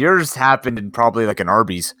church, dude. Yours happened in probably like an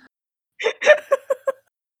Arby's.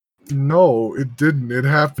 No, it didn't. It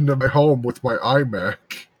happened at my home with my iMac.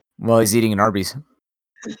 Well, he's eating an Arby's.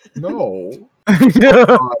 No.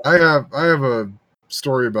 I have a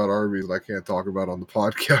story about Arby's that I can't talk about on the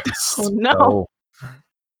podcast. Oh no.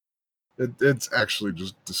 It's actually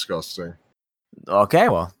just disgusting. Okay,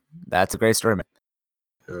 well, that's a great story, man.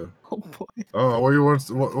 Yeah. Oh boy. Oh,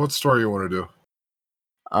 what story you want to do?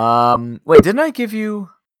 Wait, didn't I give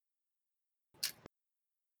you?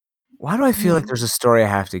 Why do I feel like there's a story I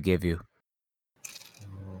have to give you?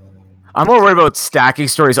 I'm more worried about stacking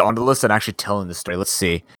stories on the list than actually telling the story. Let's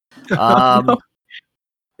see. No.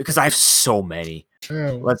 Because I have so many.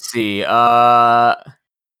 Yeah. Let's see.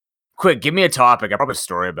 Quick, give me a topic. I probably have a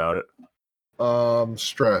story about it.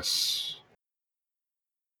 Stress.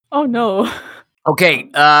 Oh no. Okay,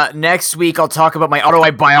 next week I'll talk about my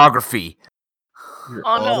autobiography. Your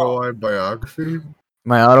Oh, no. autobiography?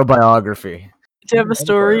 My autobiography. Do you have a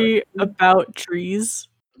story about trees?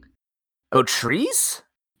 Oh, trees?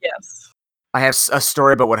 Yes. I have a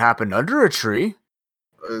story about what happened under a tree.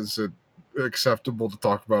 Is it acceptable to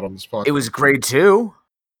talk about on this podcast? It was grade 2.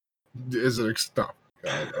 Is it? No.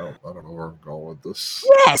 I don't know where I'm going with this.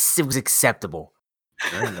 Yes, it was acceptable.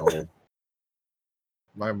 I know.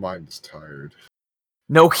 My mind is tired.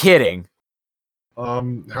 No kidding.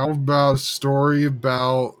 How about a story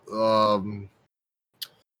about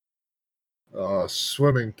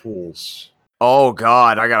Swimming pools. Oh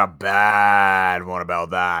God, I got a bad one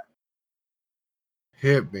about that.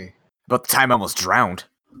 Hit me. About the time I almost drowned.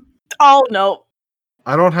 Oh no.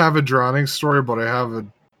 I don't have a drowning story, but I have a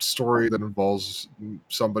story that involves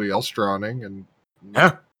somebody else drowning. And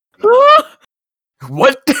Huh?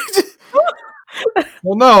 What?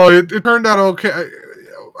 well, no, it turned out okay.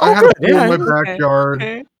 I had a pool in my Okay. backyard.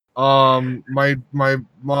 Okay. My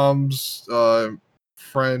mom's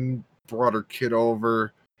friend brought her kid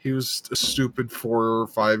over. He was a stupid 4 or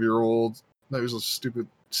 5-year-old. No, he was a stupid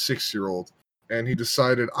 6-year-old. And he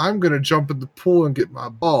decided, I'm gonna jump in the pool and get my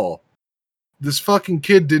ball. This fucking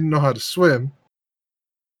kid didn't know how to swim.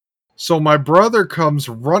 So my brother comes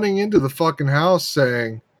running into the fucking house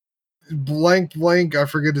saying, blank, I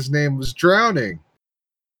forget his name, was drowning.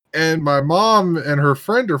 And my mom and her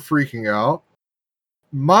friend are freaking out.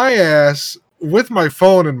 My ass, with my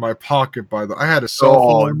phone in my pocket, by the way, I had a cell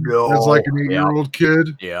phone as like an 8-year-old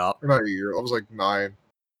kid. Yeah. Or not 8-year-old, I was like 9.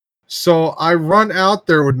 So I run out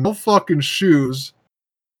there with no fucking shoes.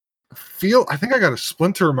 I think I got a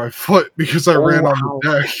splinter in my foot because I ran on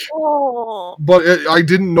the deck. Oh. But I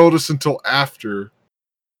didn't notice until after.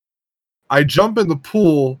 I jump in the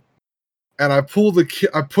pool and I push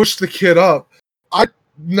the kid up. I'm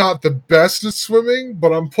not the best at swimming,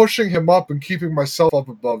 but I'm pushing him up and keeping myself up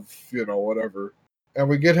above, whatever. And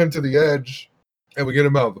we get him to the edge and we get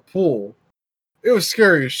him out of the pool. It was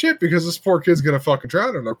scary as shit because this poor kid's gonna fucking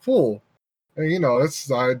drown in our pool. And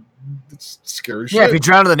it's scary shit. Yeah, if you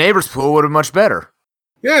drowned in the neighbor's pool, would have been much better.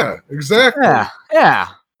 Yeah, exactly. Yeah,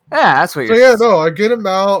 that's what So you're yeah, no, I get him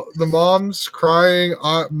out. The mom's crying.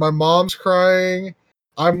 My mom's crying.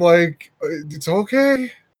 I'm like, it's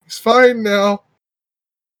okay. It's fine now.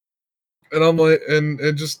 And I'm like, and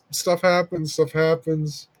just stuff happens.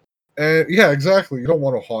 And yeah, exactly. You don't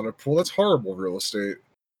want a haunted pool. That's horrible real estate.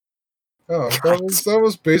 Oh, that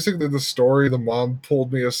was basically the story. The mom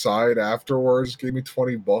pulled me aside afterwards, gave me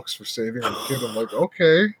 $20 for saving her kid. I'm like,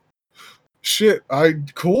 okay, shit,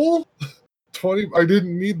 cool. 20. I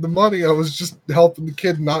didn't need the money. I was just helping the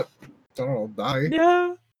kid not, die.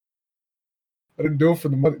 Yeah. I didn't do it for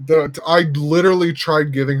the money. I literally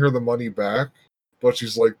tried giving her the money back, but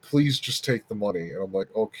she's like, please just take the money. And I'm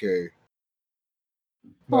like, okay.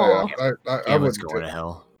 No, yeah, I was wouldn't going to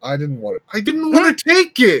hell. I didn't want it. I didn't want to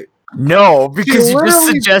take it. No, because you just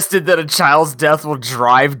suggested that a child's death will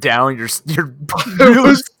drive down your I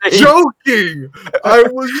was joking. I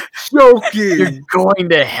was joking. You're going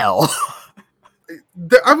to hell.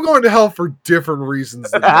 I'm going to hell for different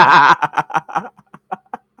reasons than that.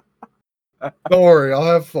 Don't worry, I'll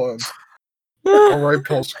have fun. I'll write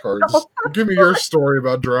postcards. Give me your story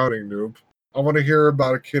about drowning, noob. I want to hear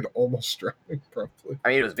about a kid almost drowning, probably. I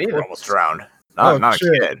mean, it was me that almost drowned. Not a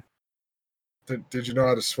kid. Did you know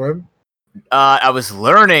how to swim? I was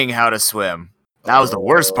learning how to swim. That was the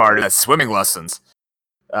worst part of that swimming lessons.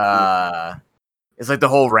 It's like the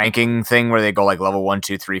whole ranking thing where they go like level 1,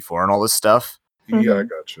 2, 3, 4 and all this stuff. Yeah, I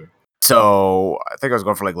gotcha. So I think I was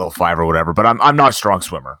going for like level 5 or whatever, but I'm not a strong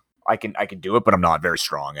swimmer. I can do it, but I'm not very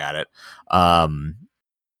strong at it. And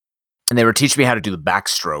they were teaching me how to do the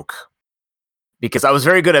backstroke because I was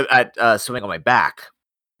very good at swimming on my back.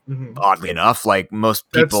 Mm-hmm. Oddly enough, like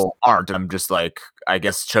most people aren't. I'm just like, I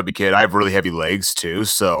guess chubby kid. I have really heavy legs too,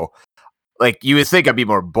 so like you would think I'd be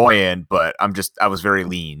more buoyant, but I was very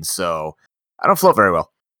lean, so I don't float very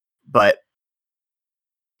well. But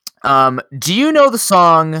do you know the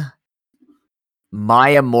song "My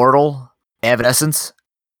Immortal" Evanescence?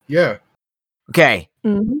 Yeah. Okay.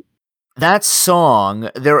 Mm-hmm. That song,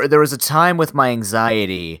 there was a time with my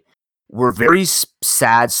anxiety where very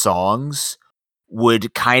sad songs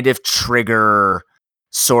would kind of trigger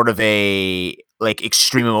sort of a like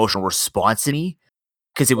extreme emotional response in me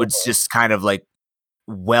because it would just kind of like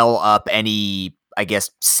well up any, I guess,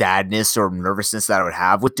 sadness or nervousness that I would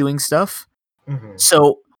have with doing stuff. Mm-hmm.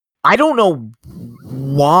 So I don't know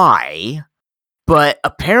why, but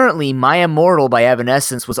apparently "My Immortal" by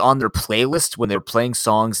Evanescence was on their playlist when they were playing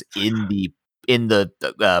songs in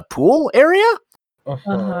the pool area.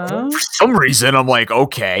 Uh-huh. For some reason, I'm like,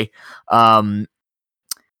 okay.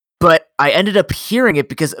 But I ended up hearing it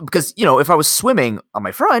because if I was swimming on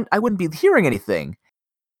my front, I wouldn't be hearing anything.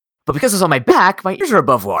 But because it's on my back, my ears are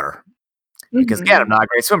above water. Mm-hmm. Because again, I'm not a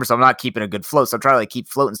great swimmer, so I'm not keeping a good float. So I'm trying to like keep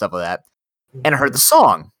float and stuff like that. And I heard the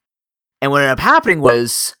song. And what ended up happening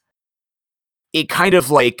was it kind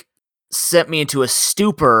of like sent me into a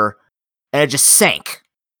stupor and it just sank.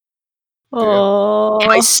 Oh. And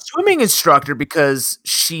my swimming instructor, because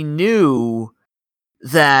she knew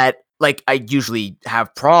that like I usually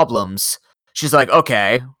have problems, she's like,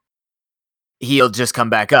 okay, he'll just come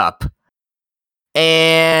back up.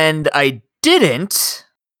 And I didn't.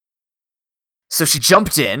 So she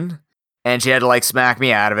jumped in, and she had to like smack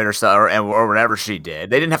me out of it or whatever she did.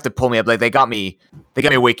 They didn't have to pull me up. Like they got me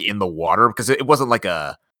awake in the water because it wasn't like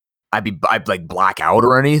I'd like black out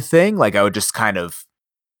or anything. Like I would just kind of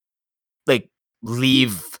like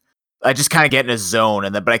leave. I just kind of get in a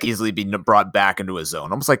zone, but I could easily be brought back into a zone,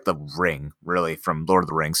 almost like the Ring, really, from Lord of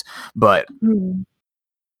the Rings. But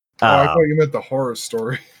I thought you meant the horror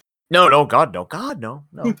story. No, God, no.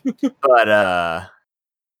 But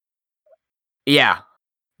yeah,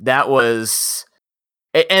 that was.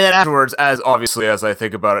 And then afterwards, as I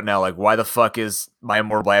think about it now, like, why the fuck is My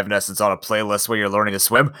Immortal Evanescence on a playlist where you're learning to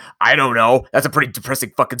swim? I don't know. That's a pretty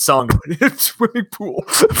depressing fucking song in a swimming pool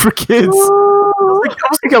for kids. I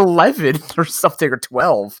was like 11 or something, or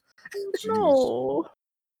 12. No.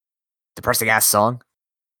 Depressing ass song.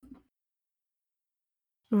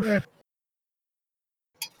 Yeah.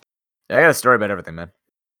 I got a story about everything, man.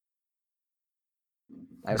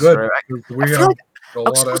 Good. I feel like I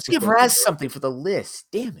was supposed to give Raz something for the list.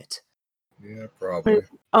 Damn it. Yeah, probably. Wait,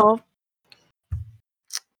 oh.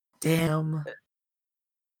 Damn.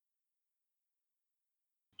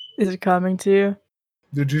 Is it coming to you?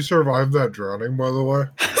 Did you survive that drowning, by the way?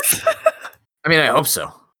 I mean, I hope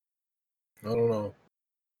so. I don't know.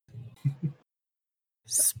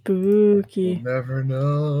 Spooky. You'll never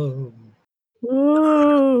know.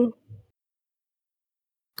 Ooh.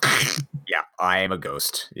 Yeah, I am a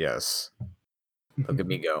ghost. Yes. Look at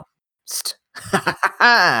me go.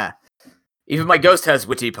 Even my ghost has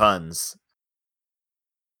witty puns.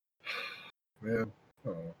 Man.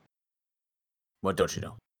 Oh. What don't you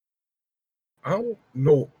know? I don't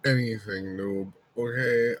know anything, noob.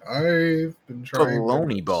 Okay, I've been trying.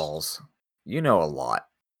 Baloney balls. You know a lot.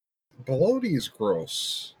 Bologna is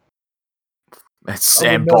gross.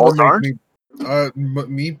 And balls aren't?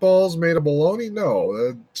 Meatballs made of bologna?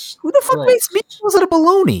 No, that's Who the fuck gross. makes meatballs out of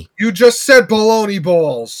bologna? You just said bologna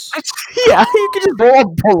balls. Yeah, you can just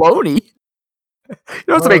boil bologna. You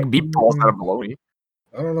don't have to make meatballs out of bologna.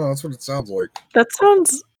 I don't know. That's what it sounds like. That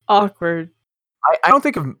sounds awkward. I don't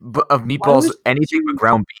think of meatballs anything but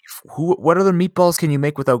ground beef. What other meatballs can you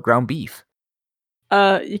make without ground beef?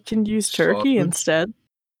 You can use turkey instead.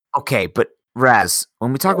 Okay, but Raz,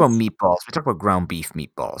 when we talk about meatballs, we talk about ground beef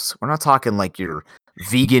meatballs. We're not talking like your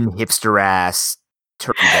vegan hipster ass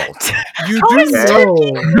turkey balls. You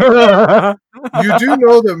do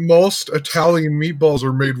know that most Italian meatballs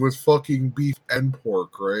are made with fucking beef and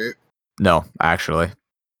pork, right? No, actually.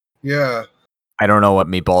 Yeah. I don't know what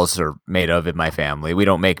meatballs are made of in my family. We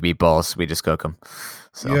don't make meatballs. We just cook them.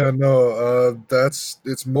 So. Yeah, no,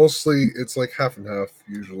 it's mostly, it's like half and half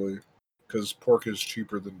usually, because pork is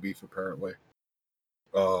cheaper than beef apparently.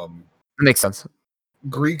 That makes sense.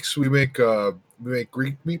 Greeks, we make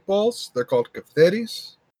Greek meatballs. They're called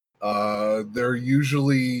kefteris. They're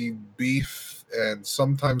usually beef and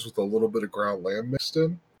sometimes with a little bit of ground lamb mixed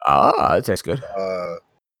in. Ah, that tastes good.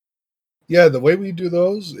 Yeah, the way we do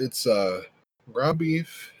those, it's ground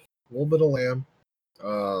beef, a little bit of lamb,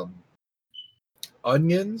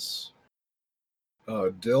 onions,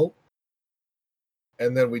 dill,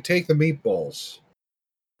 and then we take the meatballs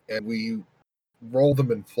and we roll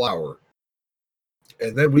them in flour,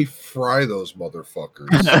 and then we fry those motherfuckers.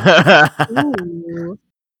 Ooh.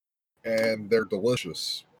 And they're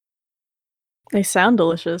delicious. They sound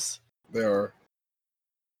delicious. They are.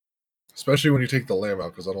 Especially when you take the lamb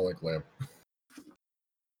out, because I don't like lamb.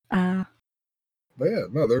 But yeah,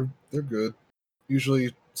 no, they're good.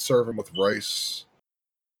 Usually serve them with rice.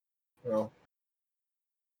 Well,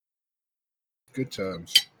 good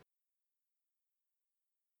times.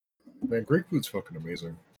 Man, Greek food's fucking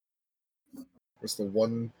amazing. That's the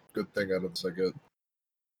one good thing out of this I get.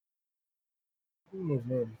 Oh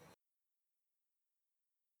man.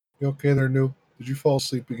 You okay there, noob? Did you fall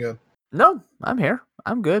asleep again? No, I'm here.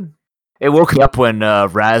 I'm good. It woke me up when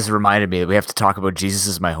Raz reminded me that we have to talk about Jesus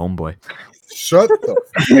as my homeboy. Shut the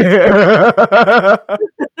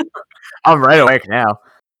I'm right awake now.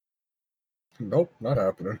 Nope, not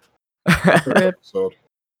happening. Episode.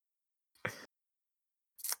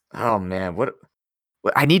 Oh man, what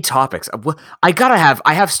I need topics. I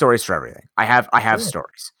have stories for everything. I have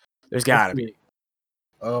stories. There's gotta be.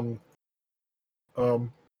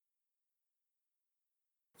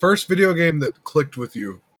 First video game that clicked with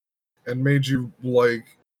you and made you like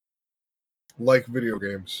video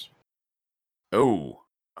games. Oh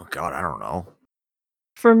God, I don't know.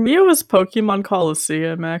 For me, it was Pokemon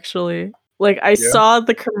Coliseum, actually. Like, I saw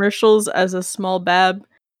the commercials as a small bab,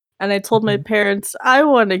 and I told my parents, I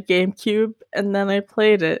want a GameCube, and then I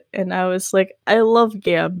played it, and I was like, I love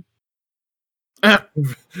Gam.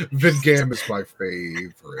 Vidgam is my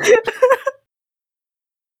favorite.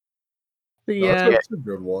 Yeah. That's a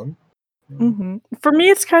good one. For me,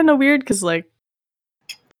 it's kind of weird because, like,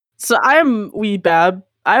 so I'm Weebab.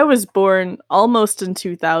 I was born almost in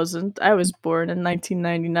 2000. I was born in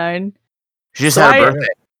 1999. She just So had a birthday.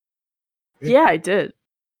 Yeah, I did.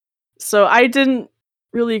 So I didn't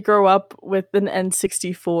really grow up with an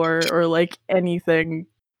N64 or like anything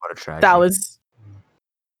What a tragedy. that was,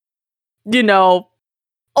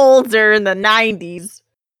 older in the 90s.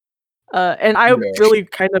 And I really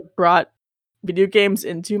kind of brought video games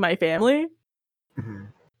into my family.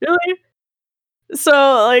 Really?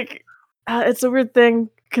 So, like, it's a weird thing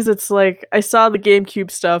because it's like I saw the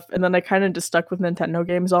GameCube stuff and then I kind of just stuck with Nintendo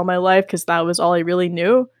games all my life because that was all I really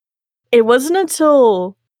knew. It wasn't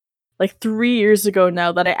until like 3 years ago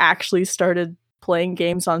now that I actually started playing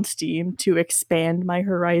games on Steam to expand my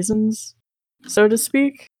horizons, so to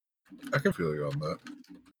speak. I can feel you on that.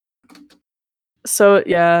 So,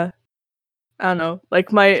 yeah. I don't know. Like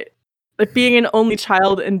being an only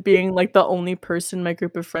child and being like the only person in my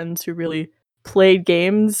group of friends who really played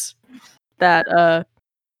games that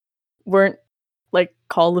weren't like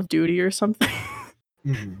Call of Duty or something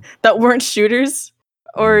that weren't shooters,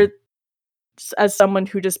 or as someone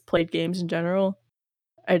who just played games in general,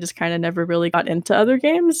 I just kind of never really got into other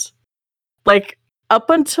games. Like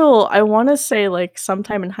up until I want to say like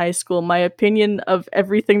sometime in high school, my opinion of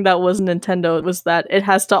everything that was Nintendo was that it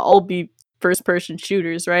has to all be first person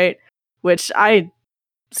shooters, right? Which I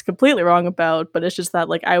was completely wrong about, but it's just that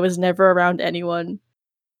like I was never around anyone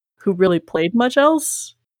who really played much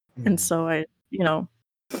else. And so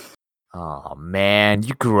Oh man,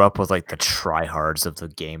 you grew up with like the tryhards of the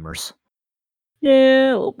gamers.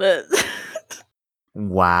 yeah, a little bit.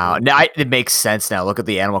 Wow. Now it makes sense now. Look at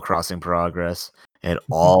the Animal Crossing progress. It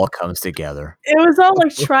all comes together. It was all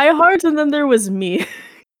like tryhards, and then there was me.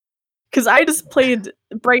 Because I just played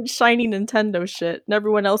bright, shiny Nintendo shit, and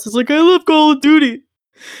everyone else is like, I love Call of Duty.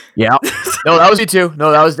 Yeah. No, that was me too.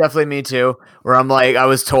 No, that was definitely me too. Where I'm like, I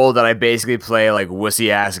was told that I basically play like wussy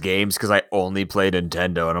ass games because I only play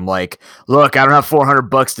Nintendo, and I'm like, look, I don't have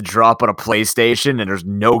 $400 to drop on a PlayStation, and there's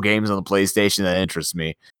no games on the PlayStation that interest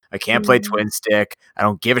me. I can't play Twin Stick. I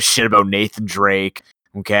don't give a shit about Nathan Drake.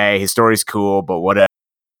 Okay, his story's cool, but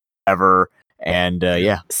whatever. And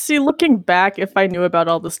yeah. See, looking back, if I knew about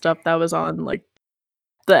all the stuff that was on like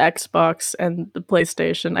the Xbox and the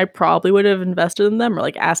PlayStation, I probably would have invested in them or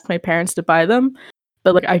like asked my parents to buy them.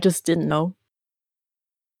 But like I just didn't know.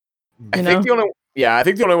 I think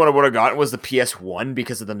the only one I would have gotten was the PS1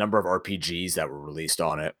 because of the number of RPGs that were released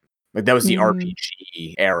on it. Like that was the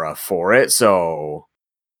RPG era for it, so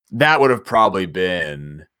that would have probably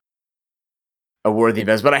been a worthy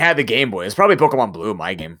investment. But I had the Game Boy. It's probably Pokemon Blue,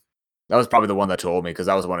 my game. That was probably the one that told me because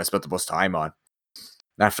that was the one I spent the most time on.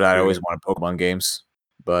 After that, I always wanted Pokemon games,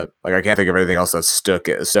 but like I can't think of anything else that stuck.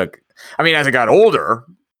 I mean, as I got older,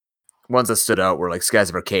 ones that stood out were like Skies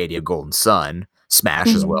of Arcadia, Golden Sun, Smash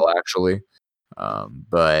as well, actually.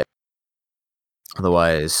 But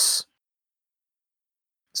otherwise,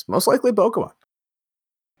 it's most likely Pokemon.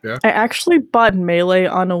 Yeah. I actually bought Melee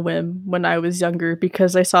on a whim when I was younger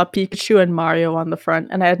because I saw Pikachu and Mario on the front,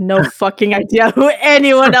 and I had no fucking idea who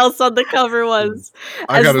anyone else on the cover was.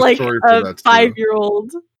 I got a like story for that too.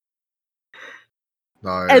 5-year-old.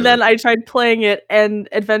 And then I tried playing it, and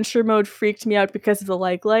adventure mode freaked me out because of the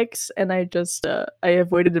likes, and I just I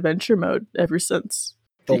avoided adventure mode ever since.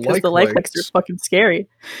 Because the likes are fucking scary.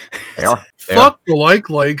 They are. Fuck the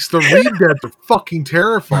likes. The redeads are fucking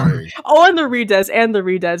terrifying. Oh, and the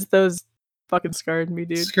redeads. Those fucking scarred me,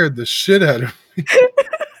 dude. Scared the shit out of me.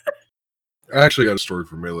 I actually got a story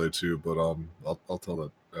for Melee too, but I'll tell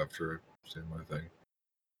that after I say my thing.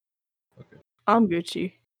 Okay. I'm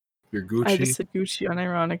Gucci. You're Gucci? I just said Gucci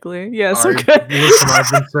unironically. Yes, I'm good. Listen, I've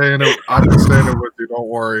been saying it with you, don't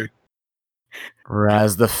worry.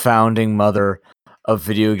 As the founding mother of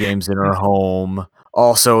video games in her home,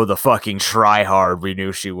 also the fucking tryhard we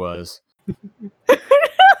knew she was.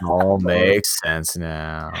 All makes sense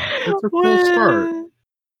now. It's a cool start.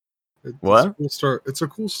 What? It's a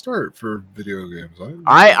cool start for video games.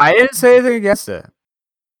 I didn't say anything against it.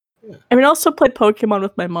 Yeah. I mean, I also played Pokemon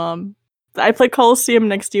with my mom. I played Coliseum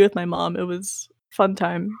next to you with my mom. It was a fun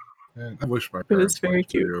time. Man, I wish my parents played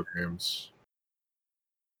video games.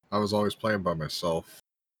 I was always playing by myself.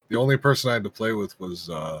 The only person I had to play with was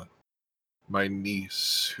my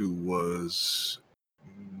niece, who was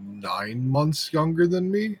 9 months younger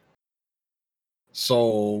than me.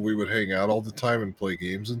 So we would hang out all the time and play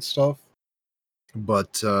games and stuff.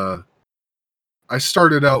 But I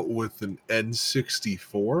started out with an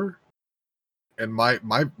N64, and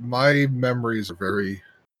my memories are very,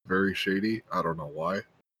 very shady. I don't know why.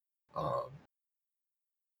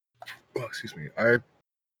 Excuse me. I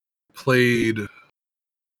played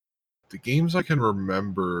the games I can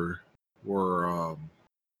remember were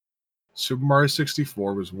Super Mario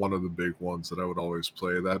 64 was one of the big ones that I would always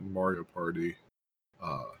play. That and Mario Party.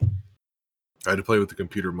 I had to play with the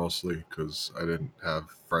computer mostly because I didn't have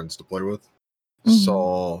friends to play with. Mhm.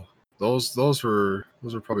 So those were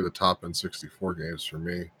probably the top N64 games for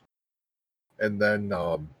me. And then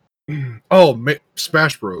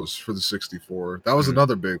Smash Bros for the 64. That was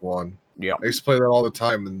another big one. Yeah. I used to play that all the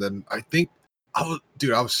time. And then I think I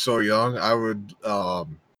was so young. I would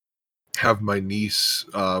have my niece.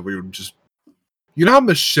 We would just, how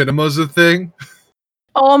Machinima's a thing.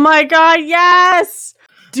 Oh my god, yes!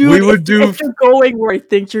 Dude, We would if you're going where I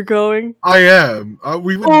think you're going. I am.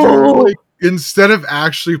 We would do, like, instead of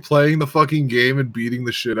actually playing the fucking game and beating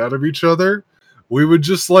the shit out of each other, we would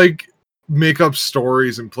just, like, make up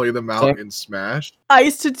stories and play them out in Smash. I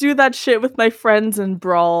used to do that shit with my friends in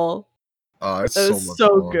Brawl. It's It so was much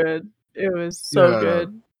so fun. good. It was so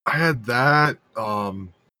good. I had that.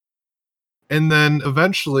 And then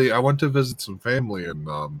eventually I went to visit some family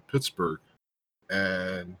in Pittsburgh,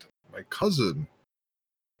 and my cousin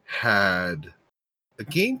had a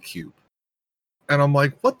GameCube. And I'm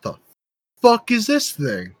like, what the fuck is this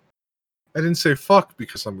thing? I didn't say fuck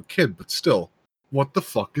because I'm a kid, but still, what the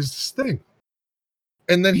fuck is this thing?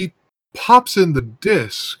 And then he pops in the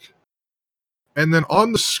disc, and then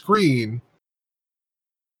on the screen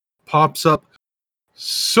pops up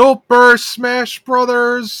Super Smash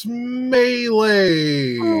Brothers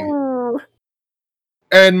Melee. Oh.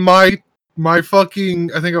 And my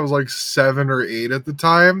fucking, I think I was like 7 or 8 at the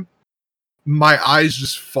time, my eyes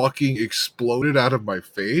just fucking exploded out of my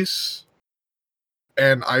face.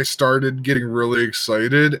 And I started getting really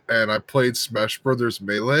excited, and I played Smash Brothers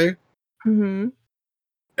Melee. Mm-hmm.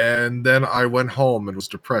 And then I went home and was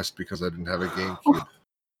depressed because I didn't have a GameCube.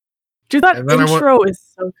 Dude, that intro is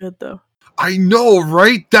so good, though. I know,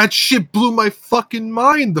 right? That shit blew my fucking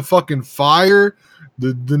mind. The fucking fire,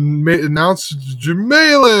 the announced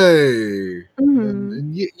Melee. Mm-hmm.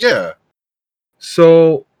 And yeah.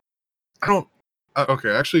 So, I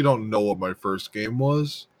actually don't know what my first game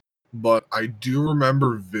was, but I do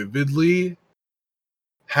remember vividly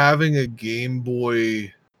having a Game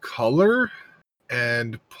Boy Color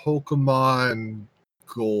and Pokemon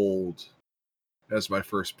Gold as my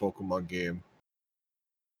first Pokemon game.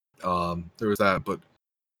 There was that, but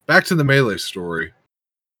back to the Melee story.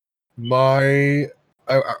 I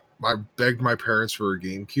begged my parents for a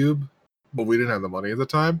GameCube, but we didn't have the money at the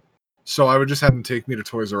time. So I would just have them take me to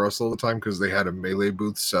Toys R Us all the time because they had a Melee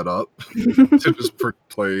booth set up to just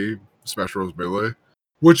play Smash Bros. Melee.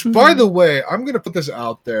 Which, by the way, I'm going to put this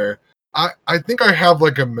out there. I think I have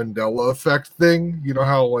like a Mandela effect thing. You know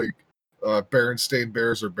how like Berenstain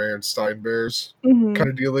Bears or Berenstein Bears kind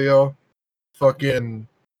of dealio? Fucking,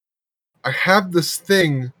 I have this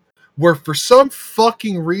thing where for some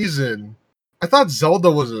fucking reason, I thought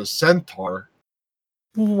Zelda was a centaur.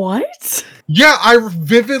 What? Yeah, I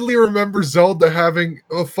vividly remember Zelda having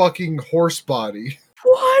a fucking horse body.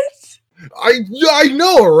 What? I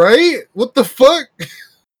know, right? What the fuck?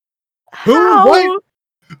 How? Who? What?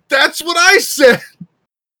 That's what I said.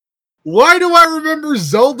 Why do I remember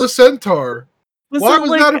Zelda Centaur? Why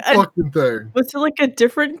was that a fucking thing? Was it like a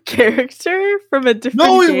different character from a different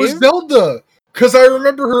game? No, it was Zelda. Because I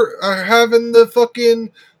remember her having the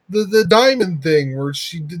fucking the diamond thing where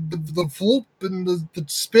she did the floop and the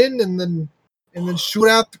spin and then shoot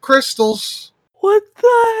out the crystals. What the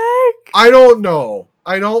heck? I don't know.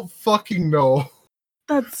 I don't fucking know.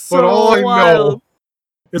 That's so But all I wild. know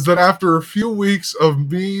is that after a few weeks of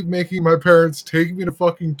me making my parents take me to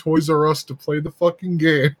fucking Toys R Us to play the fucking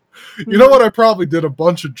game, you know what? I probably did a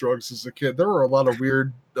bunch of drugs as a kid. There were a lot of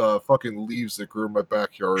weird fucking leaves that grew in my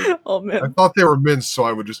backyard. Oh man! I thought they were mints, so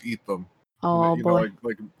I would just eat them. Oh you boy! know,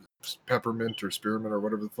 like peppermint or spearmint or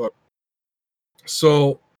whatever the fuck.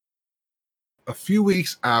 So, a few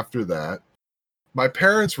weeks after that, my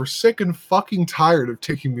parents were sick and fucking tired of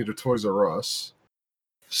taking me to Toys R Us.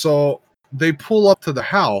 So they pull up to the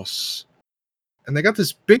house, and they got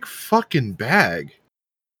this big fucking bag.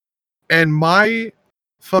 And my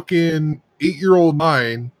fucking 8-year-old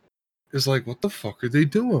mind is like, what the fuck are they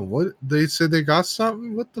doing? What? They said they got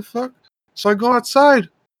something? What the fuck? So I go outside.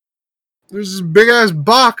 There's this big ass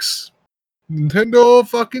box. Nintendo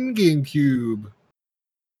fucking GameCube.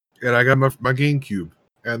 And I got my GameCube.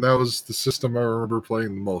 And that was the system I remember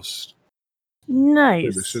playing the most. Nice.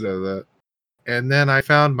 Played the shit out of that. And then I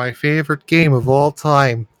found my favorite game of all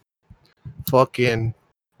time. Fucking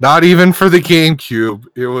Not even for the GameCube.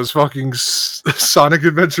 It was fucking Sonic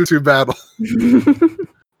Adventure 2 Battle.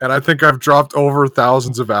 And I think I've dropped over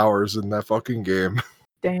thousands of hours in that fucking game.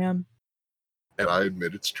 Damn. And I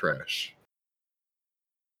admit it's trash.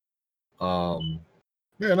 Yeah,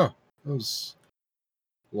 no. That was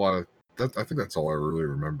a lot of that. I think that's all I really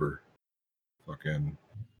remember. Fucking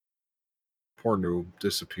poor noob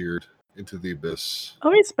disappeared into the abyss.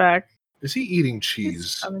 Oh, he's back. Is he eating He's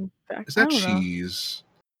cheese? coming back. Is I that don't know. cheese?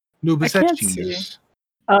 Noob, I is that can't cheese? see.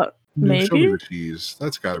 Noob, show me Maybe? the cheese.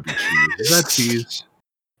 That's gotta be cheese. Is that cheese?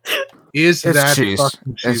 Is It's that cheese.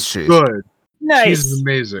 fucking cheese? It's cheese. Good. Nice. Cheese is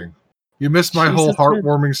amazing. You missed my Cheese whole is good.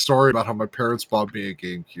 heartwarming story about how my parents bought me a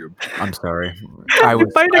GameCube. I'm sorry. I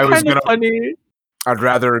find it kind of gonna. funny. I'd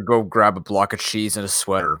rather go grab a block of cheese and a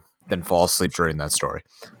sweater than fall asleep during that story.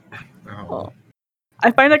 Oh.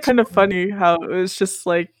 I find it kind of funny how it was just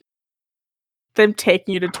like them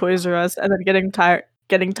taking you to Toys R Us and then getting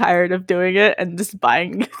tired of doing it and just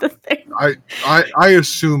buying the thing. I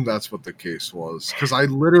assume that's what the case was, because I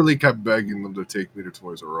literally kept begging them to take me to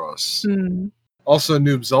Toys R Us. Mm. Also,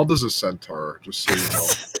 noob, Zelda's a centaur, just so you know.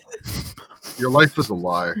 Your life is a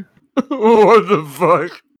lie. What the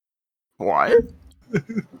fuck? Why?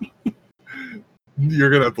 You're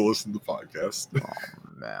gonna have to listen to the podcast. Oh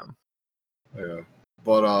man. Yeah.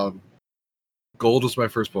 But Gold was my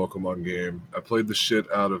first Pokemon game. I played the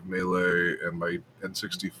shit out of Melee and my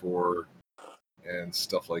N64 and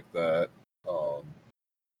stuff like that.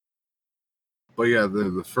 But yeah,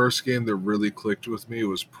 the first game that really clicked with me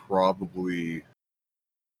was probably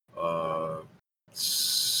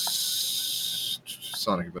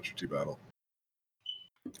Sonic Adventure 2 Battle.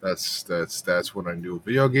 That's when I knew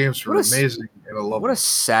video games were amazing and I love What a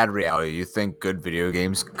sad reality. You think good video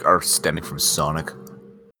games are stemming from Sonic?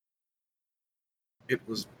 It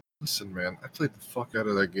was. Listen, man, I played the fuck out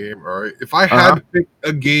of that game. All right, if I had to pick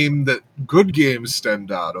a game that good games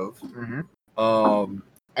stemmed out of, I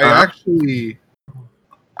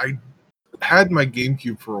had my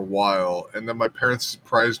GameCube for a while, and then my parents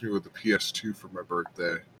surprised me with the PS2 for my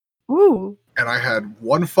birthday. Ooh. And I had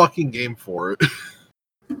one fucking game for it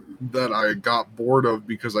that I got bored of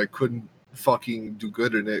because I couldn't fucking do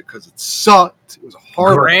good in it because it sucked. It was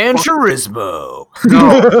horrible. Gran Turismo.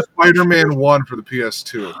 No, Spider-Man 1 for the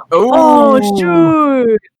PS2. Oh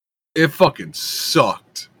shoot! It fucking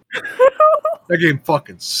sucked. That game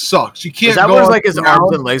fucking sucks. You can't. Is that go where on like his the arms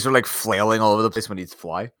ground. and legs are like flailing all over the place when he's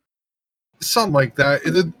fly? Something like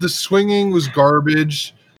that. The swinging was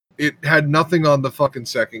garbage. It had nothing on the fucking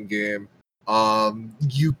second game.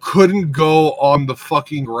 You couldn't go on the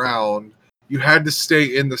fucking ground. You had to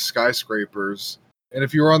stay in the skyscrapers. And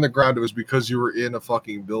if you were on the ground, it was because you were in a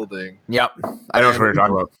fucking building. Yep. I know what you're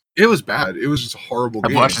talking about. It was bad. It was just a horrible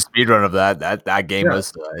game. I watched a speedrun of that. That game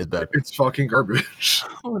is bad. It's fucking garbage.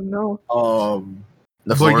 Oh no.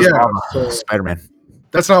 The floor is lava. so Spider-Man.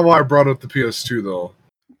 that's not why I brought up the PS2 though.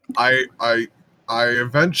 I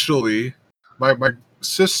eventually my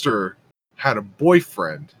sister had a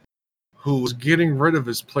boyfriend who was getting rid of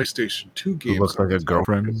his PlayStation 2 games. Looks like a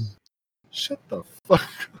girlfriend. Shut the fuck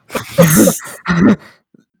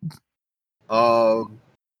up.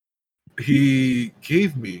 He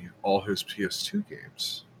gave me all his PS2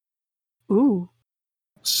 games. Ooh.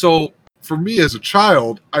 So for me as a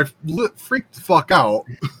child, I freaked the fuck out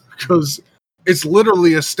because it's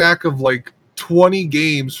literally a stack of like 20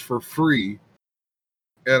 games for free.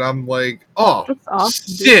 And I'm like, oh, That's awesome,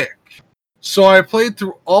 dude. sick. So I played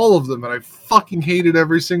through all of them and I fucking hated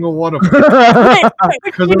every single one of them.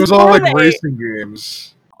 Because it was all like racing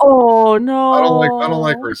games. Oh no. I don't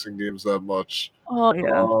like racing games that much. Oh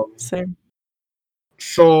yeah. Same.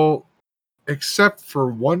 So, except for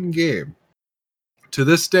one game, to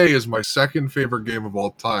this day is my second favorite game of all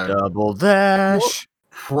time. Double Dash.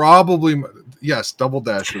 Probably, yes, Double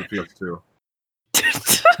Dash for the PS2.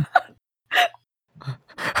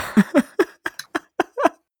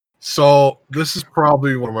 So this is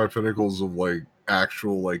probably one of my pinnacles of like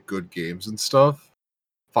actual like good games and stuff.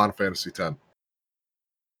 Final Fantasy X.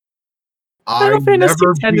 Final Fantasy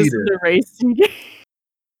X beat is a racing game.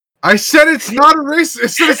 I said it's not a race. I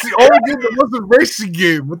said it's the only game that wasn't a racing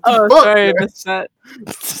game. What the fuck? Sorry, I missed that.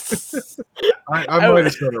 I might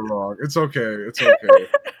have said it wrong. It's okay. It's okay.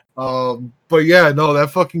 But yeah, no,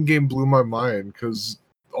 that fucking game blew my mind because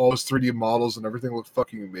all those 3D models and everything looked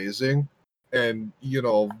fucking amazing. And, you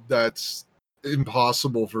know, that's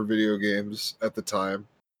impossible for video games at the time.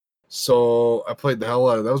 So I played the hell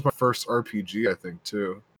out of it. That was my first RPG, I think,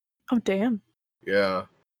 too. Oh, damn. Yeah.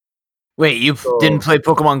 Wait, you didn't play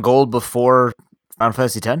Pokemon Gold before Final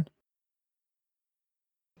Fantasy X?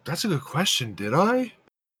 That's a good question. Did I?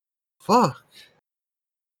 Fuck.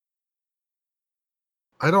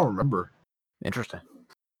 I don't remember. Interesting.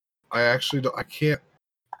 I actually don't. I can't.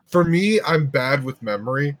 For me, I'm bad with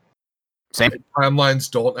memory. Same. Timelines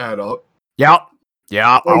don't add up. Yeah.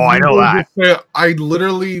 Oh, I know that. I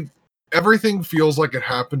literally everything feels like it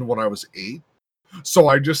happened when I was 8. So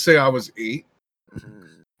I just say I was 8.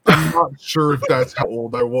 I'm not sure if that's how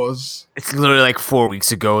old I was. It's literally like 4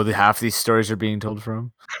 weeks ago that half these stories are being told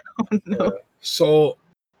from. Oh, no. So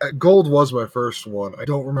Gold was my first one. I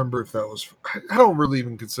don't remember if that was. I don't really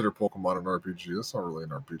even consider Pokemon an RPG. That's not really an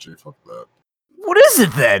RPG. Fuck that. What is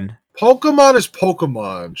it then? Pokemon is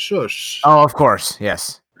Pokemon. Shush. Oh, of course.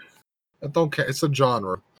 Yes. I don't care. It's a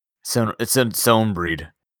genre. So it's its own breed.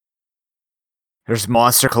 There's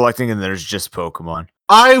monster collecting and there's just Pokemon.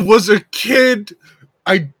 I was a kid.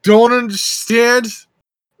 I don't understand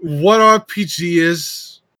what RPG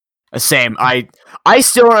is. Same. I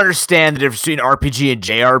still don't understand the difference between RPG and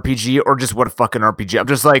JRPG or just what a fucking RPG. I'm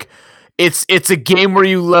just like, it's a game where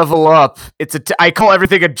you level up. I call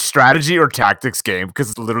everything a strategy or tactics game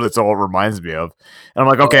because literally that's all it reminds me of. And I'm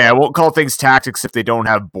like, okay, I won't call things tactics if they don't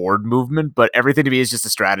have board movement, but everything to me is just a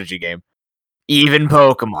strategy game. Even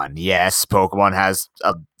Pokemon. Yes, Pokemon has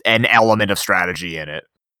an element of strategy in it.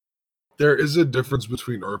 There is a difference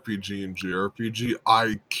between RPG and JRPG.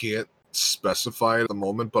 I can't specify it at the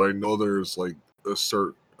moment, but I know there's like a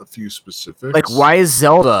few specifics. Like, why is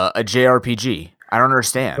Zelda a JRPG? I don't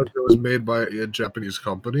understand. Because it was made by a Japanese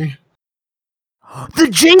company. The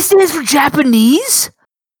J stands for Japanese?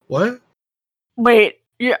 What? Wait,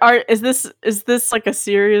 is this like a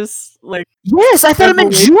serious like? Yes, I thought it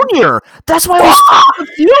meant junior. That's why I was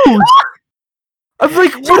confused. I'm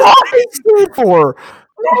like, what does it stand for?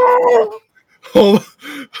 Hold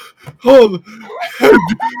on.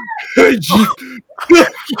 I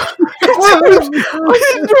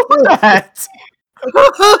didn't know that.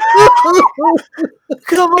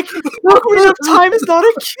 Because I'm like, Ocarina of Time is not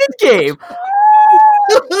a kid game.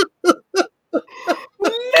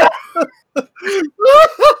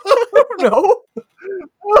 No.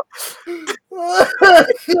 I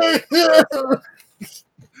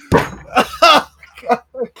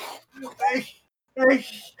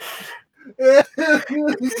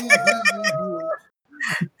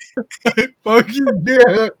fucking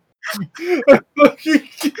can't. I fucking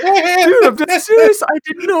can't. Dude, I'm dead serious. I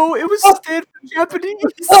didn't know it was stand for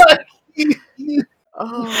Japanese.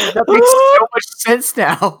 Oh, that makes so much sense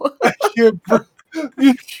now. I can't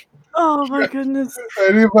breathe. Oh my goodness.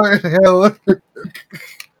 I need my inhaler.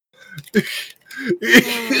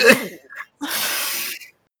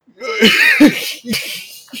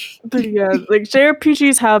 But yeah, like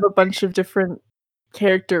JRPGs have a bunch of different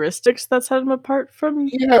characteristics that set them apart from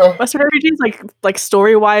Western RPGs. Like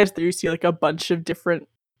story wise, there you see like a bunch of different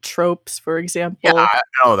tropes, for example. Yeah, I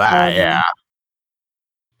know that. Yeah.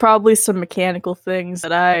 Probably some mechanical things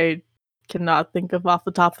that I cannot think of off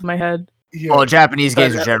the top of my head. Yeah. Well, Japanese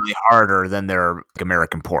games are generally harder than their like,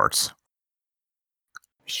 American ports.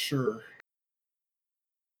 Sure.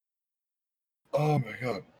 Oh my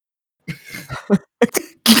god.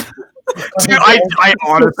 Dude, I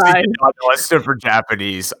honestly did not know it stood for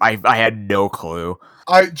Japanese. I had no clue.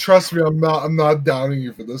 Trust me, I'm not downing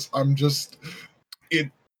you for this. I'm just Dude,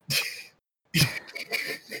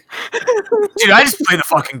 I just play the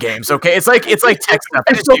fucking games, okay? It's like tech stuff.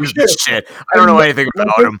 I just use this shit. I don't know anything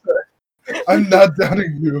about them. I'm not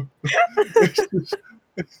doubting you.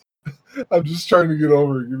 I'm just trying to get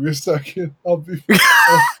over it. Give me a second. I'll be.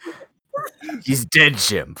 He's dead,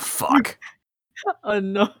 Jim. Fuck. Oh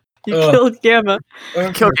no. You killed Gamma.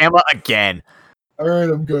 Okay. Killed Gamma again. Alright,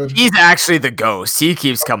 I'm good. He's actually the ghost. He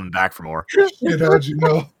keeps coming back for more. Shit, how'd you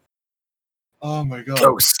know? Oh my god.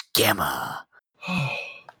 Ghost Gamma.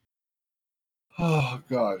 Oh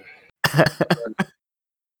god.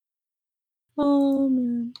 Oh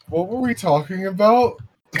man. What were we talking about?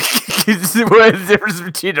 What is the difference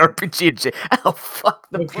between RPG and J? Oh fuck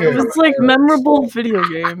the Okay. It's like memorable video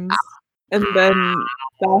games. And then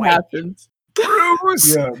that happens.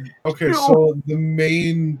 Bruce. Yeah. Okay, so the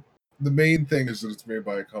main thing is that it's made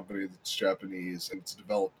by a company that's Japanese and it's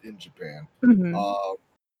developed in Japan. Mhm.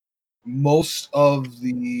 Most of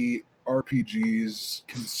the RPGs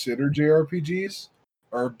considered JRPGs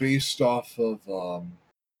are based off of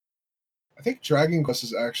I think Dragon Quest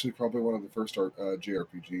is actually probably one of the first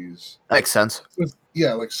JRPGs. Makes sense.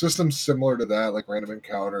 Yeah, like systems similar to that, like random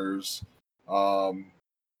encounters,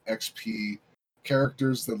 XP,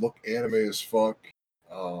 characters that look anime as fuck.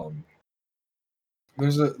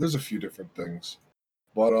 There's a few different things,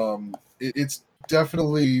 but it's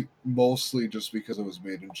definitely mostly just because it was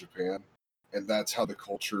made in Japan, and that's how the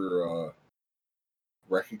culture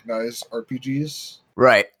recognized RPGs.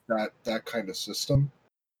 Right. That kind of system.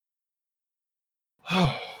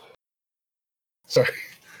 Sorry,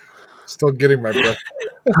 still getting my breath.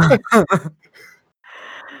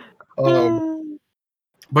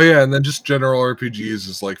 But yeah, and then just general RPGs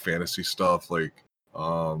is like fantasy stuff, like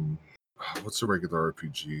what's a regular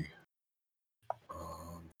RPG?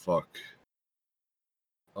 Fuck.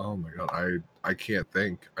 Oh my god, I can't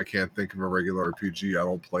think. I can't think of a regular RPG. I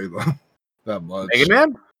don't play them that much. Mega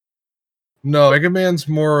Man? No, Mega Man's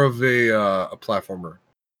more of a platformer.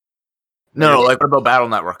 No, like what about Battle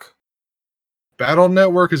Network? Battle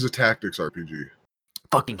Network is a tactics RPG.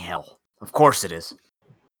 Fucking hell. Of course it is.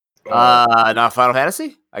 Not Final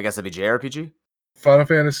Fantasy? I guess that'd be JRPG. Final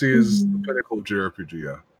Fantasy is the pinnacle of JRPG,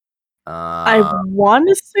 yeah. I want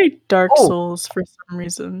to say Dark Souls for some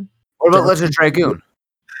reason. What about Legend of Dragoon?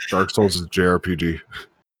 Dark Souls is JRPG.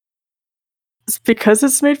 It's because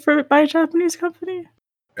it's made by a Japanese company?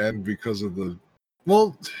 And because of the...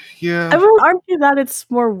 Well, yeah. I would argue that it's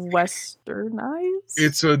more westernized.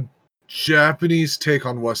 It's a Japanese take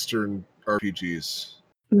on Western RPGs.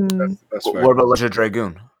 That's the best fact. What about Legend of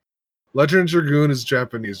Dragoon? Legend of Dragoon is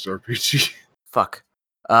Japanese RPG. Fuck.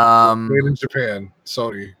 Made in Japan.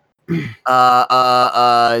 Sony.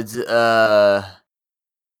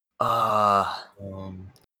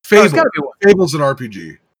 Fable's an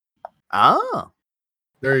RPG. Oh.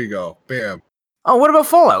 There you go. Bam. Oh, what about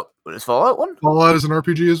Fallout? Is Fallout one? Fallout is an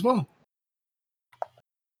RPG as well.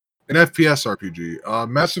 An FPS RPG.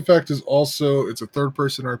 Mass Effect is also, it's a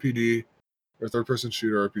third-person RPG, or third-person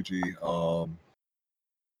shooter RPG.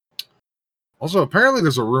 Also, apparently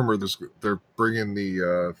there's a rumor they're bringing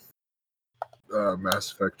the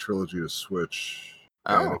Mass Effect trilogy to Switch.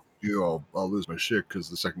 And I'll lose my shit because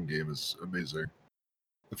the second game is amazing.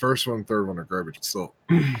 The first one and third one are garbage. Still,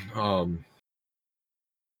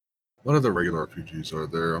 what other regular RPGs are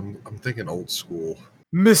there? I'm thinking old school.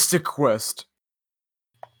 Mystic Quest.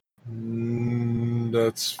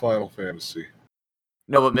 That's Final Fantasy.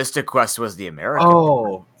 No, but Mystic Quest was the American.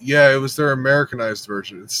 Oh, yeah, it was their Americanized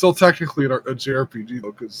version. It's still technically a JRPG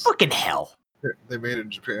though, because fucking hell, they made it in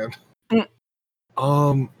Japan. You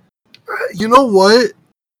know what?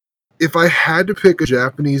 If I had to pick a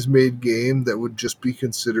Japanese-made game that would just be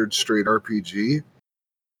considered straight RPG,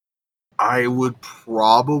 I would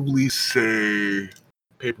probably say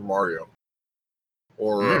Paper Mario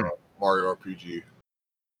or Mario RPG.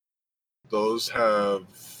 Those have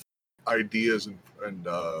ideas and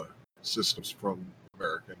systems from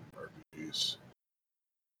American RPGs,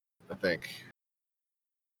 I think.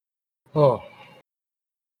 Oh.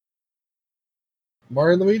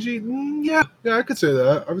 Mario and Luigi? Yeah, I could say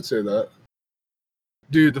that. I would say that.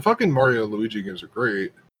 Dude, the fucking Mario and Luigi games are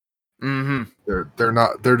great. Mm-hmm.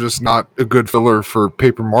 They're just not a good filler for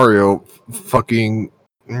Paper Mario. Fucking.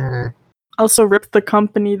 Also ripped the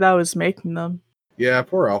company that was making them. Yeah,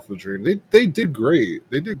 poor Alpha Dream. They did great.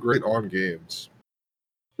 They did great on games.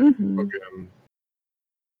 Mm-hmm. Okay, I'm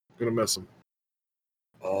gonna miss them.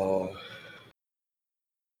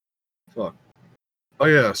 Fuck. Oh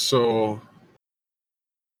yeah, so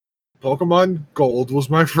Pokemon Gold was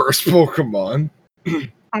my first Pokemon.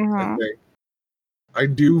 I think. I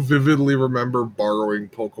do vividly remember borrowing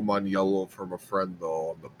Pokemon Yellow from a friend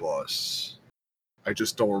though on the bus. I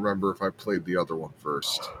just don't remember if I played the other one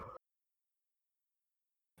first.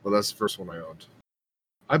 But that's the first one I owned.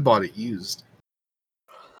 I bought it used.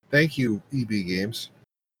 Thank you, EB Games.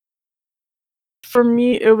 For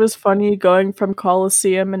me, it was funny going from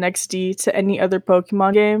Coliseum and XD to any other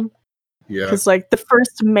Pokemon game. Yeah. Because, like, the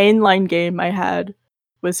first mainline game I had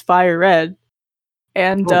was Fire Red.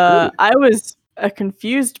 And I was a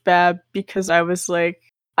confused Bab because I was like,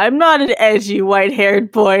 I'm not an edgy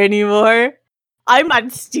white-haired boy anymore. I'm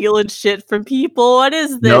not stealing shit from people. What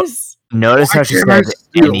is this? Notice how she said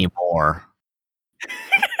anymore.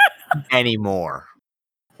 Anymore.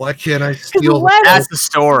 Why can't I steal? That's the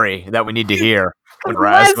story that we need to hear. When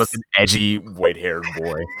Raz was an edgy white-haired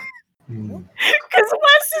boy. Because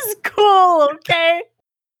Wes is cool, okay?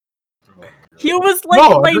 He was like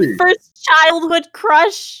my first childhood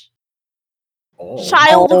crush.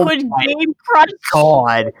 Childhood game crush.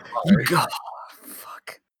 God.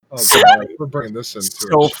 Fuck. Oh, God. We're bringing this into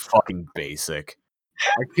so fucking basic.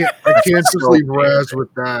 I can't just leave Raz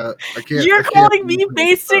with that. You're calling me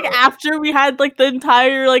basic after we had like the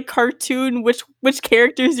entire like cartoon. Which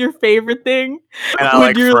character is your favorite thing? And I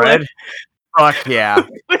like Fred. Fuck yeah.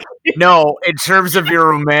 No, in terms of your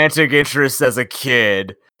romantic interests as a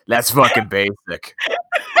kid, that's fucking basic.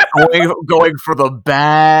 Going for the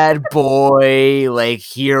bad boy like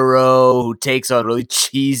hero who takes on really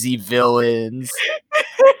cheesy villains.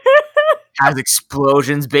 Has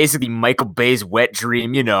explosions, basically Michael Bay's wet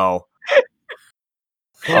dream, you know.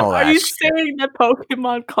 All Are that you shit. saying that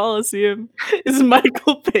Pokemon Coliseum is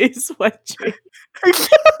Michael Bay's wet dream?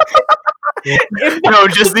 No,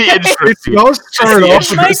 just the intro. It does start off If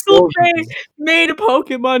with Michael Bay explosions. made a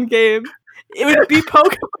Pokemon game, it would be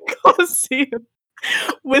Pokemon Coliseum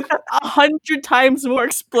with 100 times more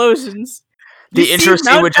explosions. You The see intro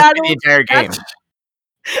scene Mount would just be Battle, the entire game.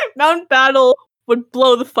 Mount Battle would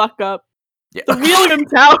blow the fuck up. Yeah. The Wheelium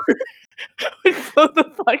Tower would blow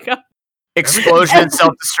the fuck up. Explosion,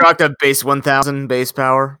 self-destruct at base 1000 base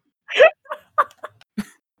power.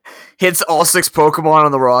 Hits all 6 Pokemon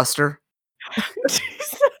on the roster.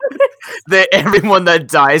 Everyone that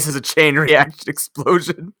dies has a chain reaction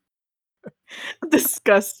explosion.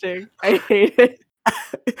 Disgusting. I hate it.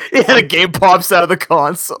 Yeah, the game pops out of the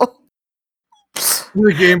console.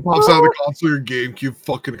 The game pops out of the console, your GameCube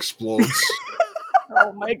fucking explodes.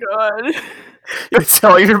 Oh my god. You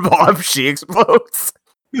tell your mom, she explodes.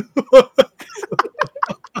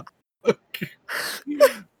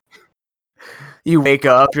 You wake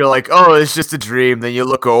up, you're like, oh, it's just a dream. Then you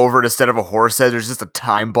look over, and instead of a horse head, there's just a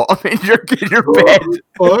time bomb in your bed.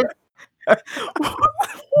 What?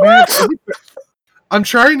 Man, I'm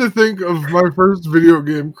trying to think of my first video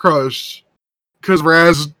game crush, because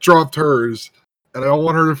Raz dropped hers, and I don't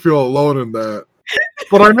want her to feel alone in that.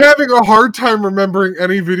 But I'm having a hard time remembering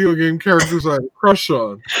any video game characters I had a crush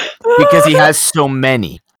on. Because he has so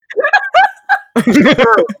many.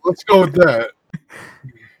 Sure, let's go with that.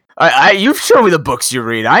 You've shown me the books you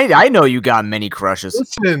read. I know you got many crushes.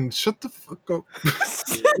 Listen, shut the fuck up.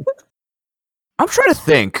 I'm trying to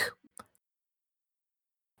think.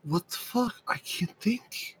 What the fuck? I can't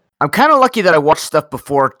think. I'm kind of lucky that I watched stuff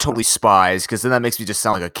before Totally Spies, because then that makes me just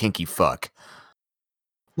sound like a kinky fuck.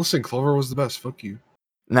 Listen, Clover was the best. Fuck you.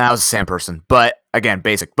 Nah, I was the same person. But, again,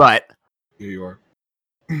 basic. But, Yeah, you are.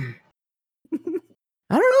 I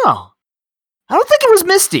don't know. I don't think it was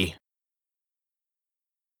Misty.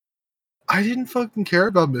 I didn't fucking care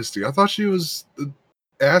about Misty. I thought she was the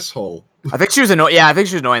asshole. I think she was annoying. Yeah, I think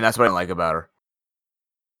she was annoying. That's what I didn't like about her.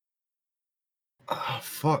 Oh,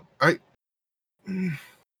 fuck.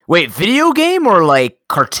 Wait, video game or like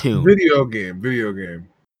cartoon? Video game.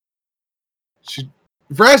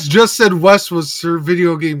 Raz just said Wes was her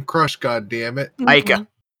video game crush, god damn it. Aika.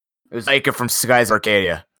 It was Aika from Skies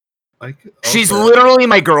Arcadia. She's Okay. literally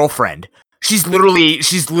my girlfriend. She's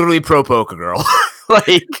literally pro Poke Girl.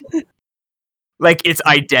 like it's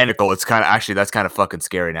identical. It's kind of actually that's kind of fucking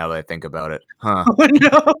scary now that I think about it. Huh. Oh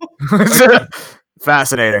no.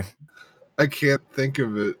 Fascinating. I can't think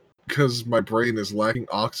of it because my brain is lacking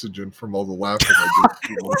oxygen from all the laughing I did a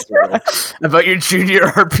few months ago. About your junior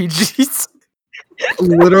RPGs.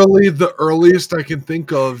 Literally, the earliest I can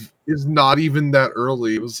think of is not even that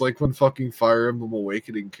early. It was like when fucking Fire Emblem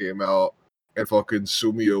Awakening came out, and fucking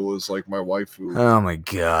Sumio was like my waifu. Oh my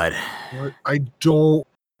god. What? I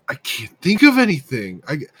can't think of anything.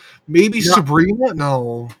 Maybe Sabrina?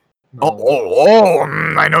 No.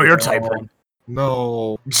 I know your type.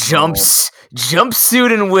 No.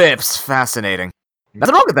 Jumpsuit and whips. Fascinating.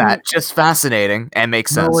 Nothing wrong with that. Just fascinating and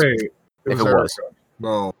makes sense. No, wait. If it Erica. was.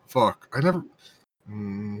 No. Fuck. I never.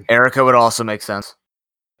 Erica would also make sense.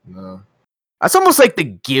 No. That's almost like the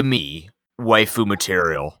gimme waifu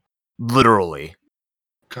material. Literally.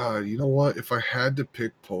 God, you know what? If I had to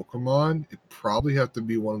pick Pokemon, it'd probably have to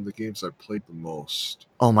be one of the games I played the most.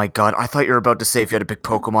 Oh my god, I thought you were about to say if you had to pick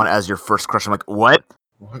Pokemon as your first crush. I'm like, what?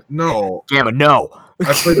 What? No. Gamma, no.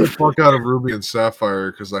 I played the fuck out of Ruby and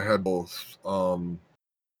Sapphire because I had both. God.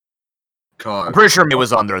 I'm pretty sure it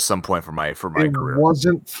was on there at some point for my career. It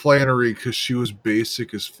wasn't Flannery because she was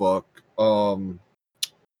basic as fuck. God.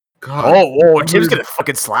 Oh, Tim's gonna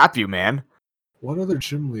fucking slap you, man. What other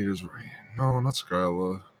gym leaders were? No, not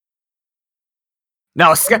Skyla.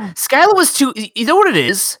 No, Skyla was too. You know what it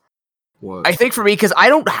is? What? I think for me, because I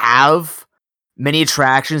don't have many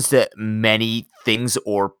attractions to many things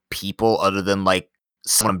or people other than like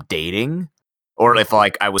someone I'm dating, or if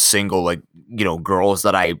like I was single, like girls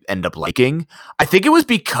that I end up liking. I think it was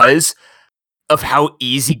because of how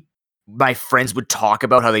easy my friends would talk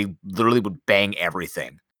about how they literally would bang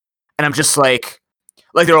everything, and I'm just like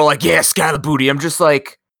they're all like, yeah, Skyla booty. I'm just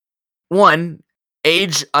like, one,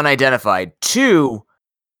 age unidentified. Two,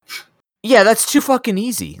 yeah, that's too fucking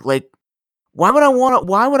easy. Like, why would I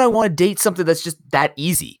want to date something that's just that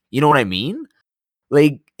easy? You know what I mean?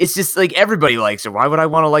 Like, it's just like everybody likes it. Why would I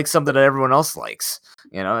want to like something that everyone else likes?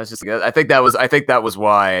 It's just like, I think that was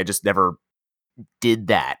why I just never did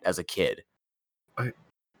that as a kid.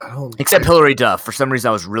 Except Hilary Duff. For some reason,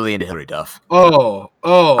 I was really into Hilary Duff. Oh!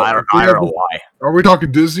 I don't know why. Are we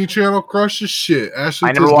talking Disney Channel crushes? Shit, Ashley.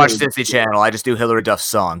 I never watched Disney Channel. I just do Hilary Duff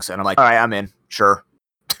songs, and I'm like, all right, I'm in. Sure.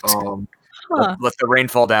 Huh. Let the rain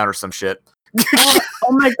fall down or some shit.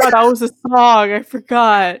 Oh my god, that was a song. I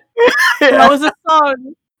forgot. That was a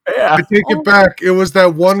song. Yeah. I take it back. It was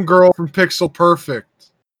that one girl from Pixel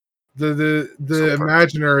Perfect, the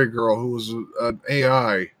imaginary girl who was an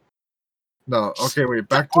AI. No, okay, wait.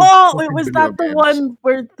 Back to Was video that the games. one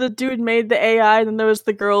where the dude made the AI, and then there was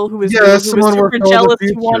the girl who was Yeah, real, that's who the was one where super Phil the jealous,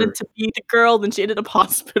 who wanted Future. to be the girl, then she ended up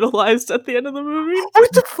hospitalized at the end of the movie.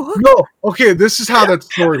 What the fuck? No, okay, this is how that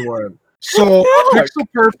story went. So, Pixel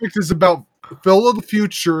Perfect is about Phil of the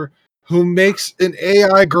Future who makes an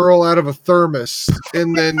AI girl out of a thermos,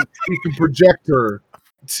 and then he can project her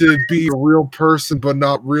to be a real person, but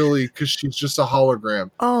not really, because she's just a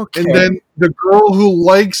hologram. Okay. And then the girl who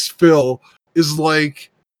likes Phil is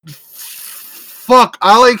like, fuck,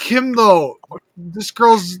 I like him though. This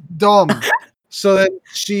girl's dumb. So then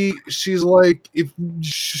she's like, if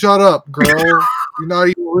shut up, girl. You're not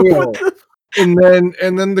even real. And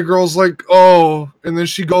then the girl's like, oh, and then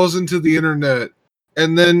she goes into the internet,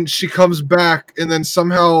 and then she comes back, and then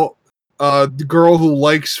somehow the girl who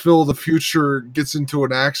likes Phil the Future gets into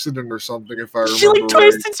an accident or something, if I remember She like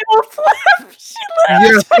tries right. to do a flip. She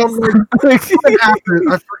Yeah, something like what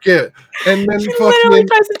happened, I forget. And then She literally fucking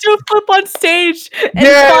tries to do a flip on stage and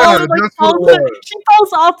yeah, falls, that's what it was. she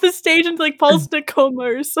falls off the stage and like falls in a coma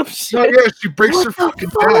or some shit. No, yeah, she breaks her fucking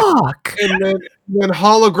neck. And then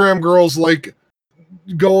hologram girl's like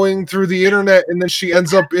going through the internet, and then she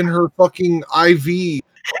ends up in her fucking IV,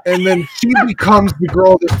 and then she becomes the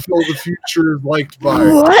girl that Phil the Future is liked by.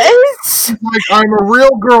 What? She's like, I'm a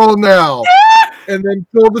real girl now. And then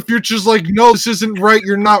Phil the Future's like, no, this isn't right.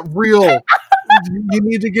 You're not real. You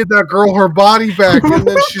need to get that girl her body back. And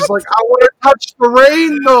then she's like, I want to touch the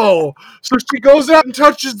rain though. So she goes out and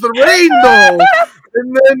touches the rain though.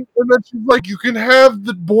 And then she's like, you can have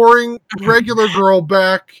the boring regular girl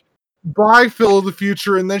back. Bye, Phil of the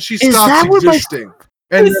Future. And then she stops existing.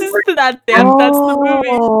 And This then, is that's the movie.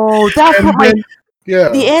 Oh, that's and what my then, yeah.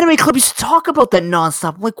 the anime club used to talk about that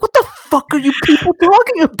nonstop. I'm like, what the fuck are you people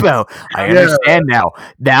talking about? I Yeah. understand now.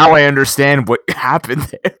 Now I understand what happened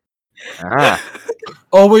there. Ah.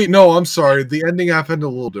 Oh wait, no, I'm sorry. The ending happened a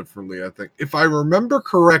little differently, I think. If I remember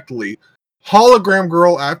correctly, Hologram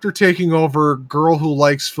Girl, after taking over Girl Who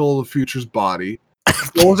Likes Phil the Future's body,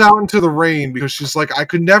 goes out into the rain because she's like, I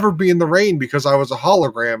could never be in the rain because I was a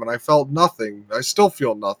hologram and I felt nothing. I still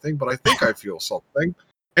feel nothing, but I think I feel something.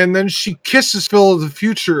 And then she kisses Phil of the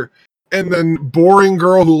Future, and then boring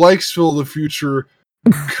Girl Who Likes Phil of the Future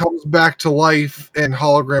comes back to life, and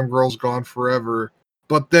Hologram Girl's gone forever.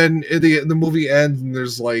 But then the movie ends, and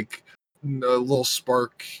there's like a little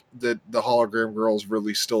spark that the hologram girl's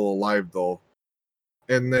really still alive though.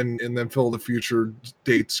 And then Phil the Future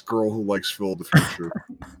dates girl who likes Phil the Future.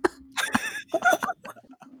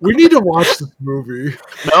 We need to watch this movie.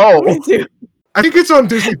 No. Me too. I think it's on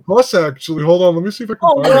Disney Plus actually. Hold on, let me see if I can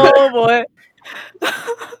Oh find it. no, boy.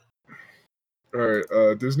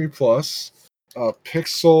 Alright, Disney Plus.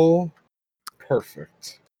 Pixel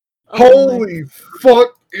Perfect. Oh, Holy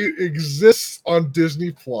fuck, it exists on Disney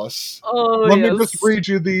Plus. Oh, Let yes. me just read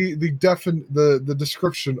you the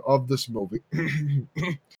description of this movie.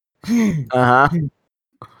 Uh-huh.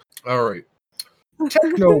 All right.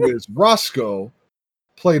 Techno Wiz Roscoe,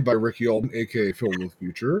 played by Ricky Alden, aka Phil of the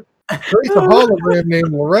Future, creates a hologram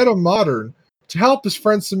named Loretta Modern to help his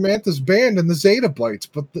friend Samantha's band and the Zeta Bites,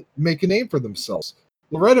 but make a name for themselves.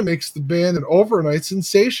 Loretta makes the band an overnight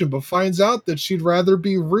sensation, but finds out that she'd rather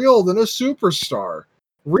be real than a superstar.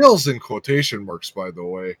 Real's in quotation marks, by the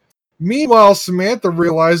way. Meanwhile, Samantha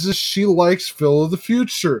realizes she likes Phil of the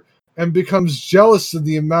Future and becomes jealous of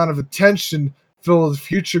the amount of attention Phil of the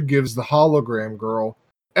Future gives the hologram girl.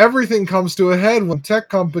 Everything comes to a head when tech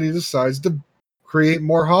company decides to create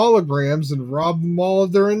more holograms and rob them all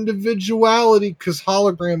of their individuality, because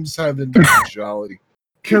holograms have individuality.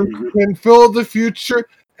 Can Phil of the Future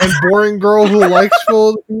and boring girl who likes Phil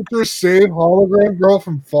of the Future save hologram girl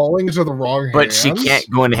from falling into the wrong hands? But she can't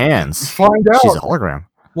go in hands. Find out. She's a hologram.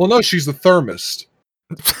 Well, no, she's the thermist.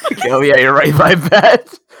 Oh yeah, you're right. My bad.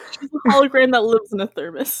 She's a hologram that lives in a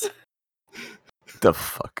thermos. The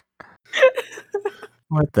fuck?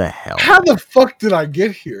 What the hell? How the fuck did I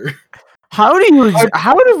get here? How did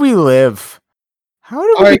we live? How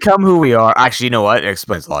did we become who we are? Actually, you know what? It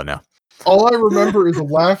explains a lot now. All I remember is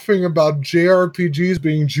laughing about JRPGs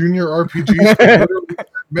being junior RPGs for literally 10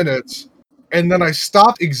 minutes, and then I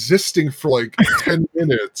stopped existing for like 10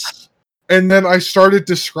 minutes, and then I started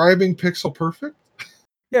describing Pixel Perfect.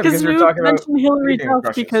 Yeah, because we we're talking about mentioned Hillary video game Duff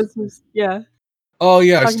crushes. because yeah. Oh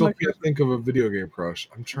yeah, I Talking still about can't think of a video game crush.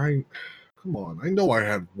 I'm trying. Come on, I know I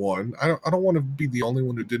had one. I don't want to be the only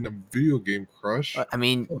one who didn't have a video game crush. I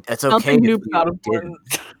mean, that's Nothing okay. new if you about a didn't.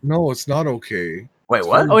 No, it's not okay. Wait, It's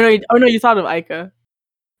what? very- Oh no, you thought of Aika.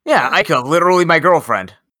 Yeah, Ika, literally my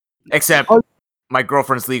girlfriend. Except Oh. my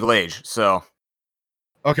girlfriend's legal age, so.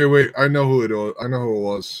 Okay, wait. I know who it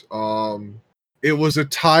was. It was a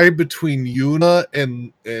tie between Yuna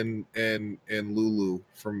and Lulu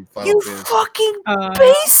from Final You Fantasy. fucking Uh,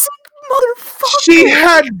 basic motherfucker! She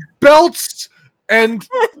had belts and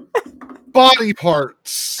body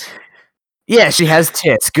parts. Yeah, she has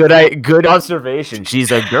tits. Good observation.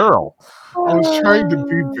 She's a girl. I was trying to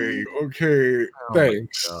be vague. Okay, Oh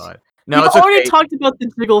thanks. my god. We No, it's already okay. talked about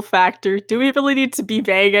the jiggle factor. Do we really need to be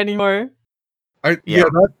vague anymore? Yeah,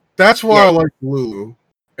 that's why Yeah. I liked Lulu.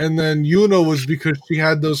 And then Yuna was because she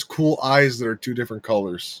had those cool eyes that are two different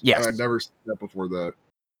colors. Yes. And I'd never seen that before that.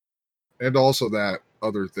 And also that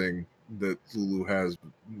other thing that Lulu has. I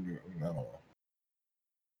don't know.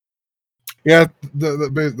 Yeah,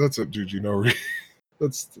 that's it, dude. You know,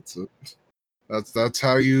 that's it. That's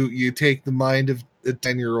how you take the mind of a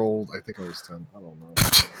 10-year-old. I think I was 10. I don't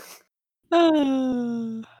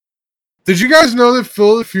know. Did you guys know that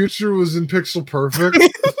Phil the Future was in Pixel Perfect?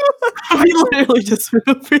 We literally just went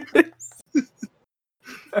over this.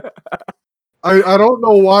 I don't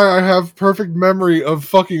know why I have perfect memory of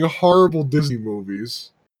fucking horrible Disney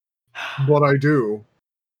movies, but I do.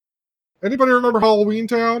 Anybody remember Halloween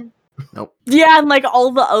Town? Nope. Yeah, and like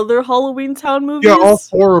all the other Halloween Town movies. Yeah, all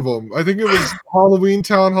 4 of them. I think it was Halloween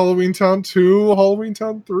Town 2, Halloween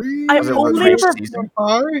Town 3. I Was it only French remember. season?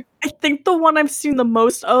 I think the one I've seen the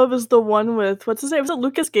most of is the one with what's his name? Was it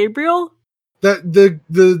Lucas Gabriel? That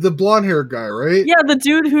the blonde haired guy, right? Yeah, the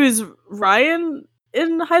dude who's Ryan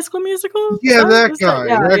in High School Musical. Yeah, that Is guy.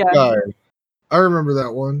 Yeah, that yeah. guy. I remember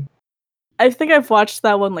that one. I think I've watched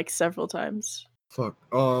that one like several times. Fuck.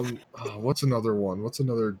 What's another one? What's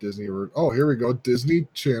another Disney? Oh, here we go. Disney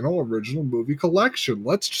Channel original movie collection.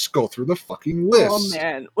 Let's just go through the fucking list. Oh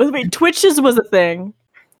man, wait, Twitches was a thing.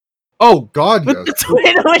 Oh God, With yes. the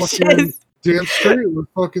twin witches. Damn straight with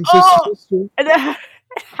fucking Oh! sister. And it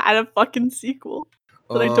had a fucking sequel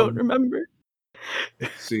that I don't remember.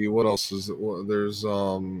 Let's see what else is it. There's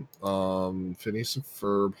Phineas and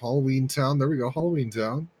Ferb, Halloween Town. There we go, Halloween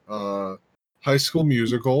Town. High School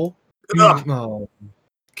Musical. No.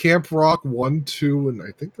 Camp Rock 1, 2, and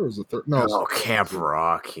I think there was a third. No, Camp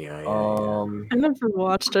Rock. Yeah. I never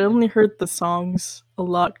watched. I only heard the songs a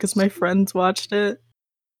lot because my friends watched it.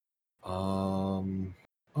 Oh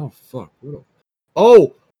fuck.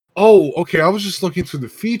 Oh, okay. I was just looking through the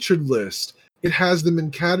featured list. It has them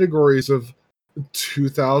in categories of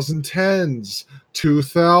 2010s,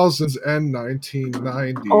 2000s, and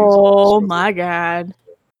 1990s. Oh my god.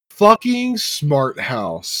 Fucking Smart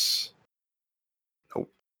House. Oh.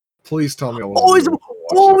 Please tell me I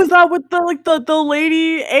Was that with the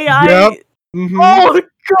lady AI? Yep. Mm-hmm. Oh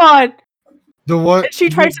god. The one And she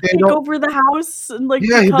tries to take over the house and become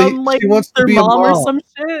she wants to their be a mom or mom. some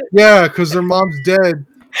shit. Yeah, because their mom's dead.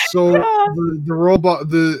 So Yeah. the robot,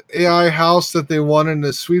 the AI house that they won in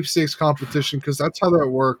the sweepstakes competition, because that's how that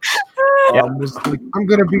works. Was like, I'm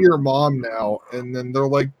gonna be your mom now, and then they're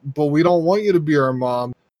like, but we don't want you to be our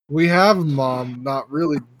mom. We have a mom, not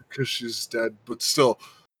really because she's dead, but still.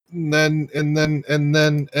 And then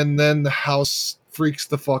the house freaks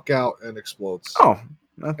the fuck out and explodes. Oh,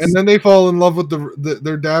 and then they fall in love with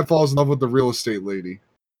their dad falls in love with the real estate lady.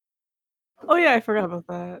 Oh yeah, I forgot about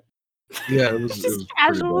that. Yeah, it was Just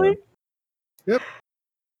casually. Yep.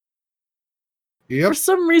 For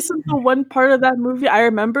some reason, the one part of that movie I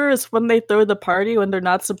remember is when they throw the party when they're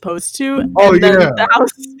not supposed to. Oh, and then yeah. the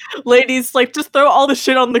house ladies like just throw all the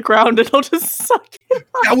shit on the ground and it'll just suck it up.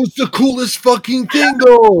 That was the coolest fucking thing,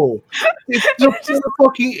 though. They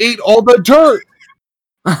fucking ate all the dirt.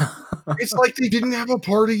 It's like they didn't have a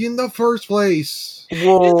party in the first place. Just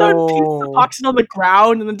throw pieces of oxygen on the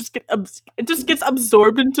ground and then it just gets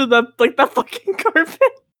absorbed into the fucking carpet.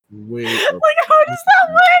 Wait. Like, how does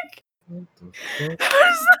that work? What the fuck? How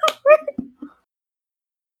does that work?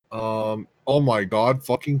 Oh my god,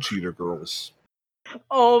 fucking Cheetah Girls.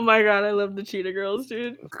 Oh my god, I love the Cheetah Girls,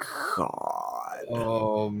 dude.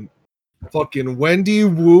 God. Fucking Wendy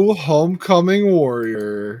Wu, Homecoming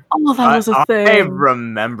Warrior. Oh, that was a thing. I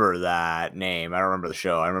remember that name. I don't remember the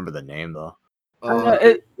show. I remember the name though.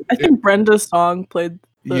 I think Brenda's song played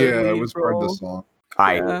the it lead was role. Brenda's song.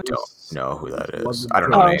 I Yeah. don't know who that is. Wasn't I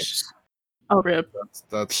don't know Oh, names. Oh, rip.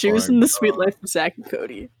 That's She was fine. in The Sweet Life of Zack and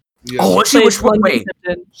Cody. Yeah, Oh, Played which one? London Wait.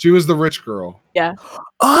 Tipton. she was the rich girl. Yeah.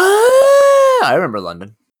 I remember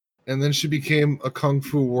London. And then she became a kung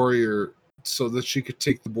fu warrior so that she could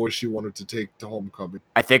take the boy she wanted to take to homecoming.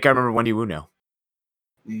 I think I remember Wendy Wu now.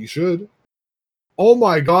 You should. Oh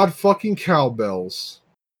my god, fucking cowbells.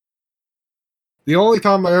 The only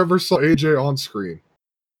time I ever saw AJ on screen.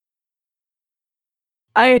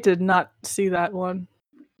 I did not see that one.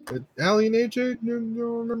 Allie and AJ? You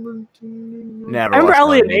remember? Never I remember watched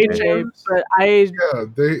Ellie and Allie and AJ, but I Yeah,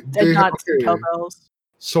 did not see Cowbells.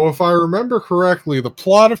 So if I remember correctly, the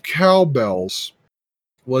plot of Cowbells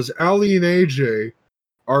was Allie and AJ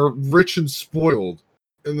are rich and spoiled.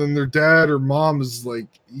 And then their dad or mom is like,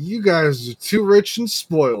 you guys are too rich and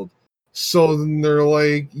spoiled. So then they're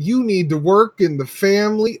like, you need to work in the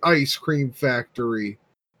family ice cream factory.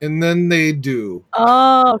 And then they do.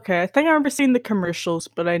 Oh, okay. I think I remember seeing the commercials,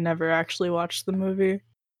 but I never actually watched the movie.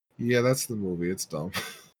 Yeah, that's the movie. It's dumb.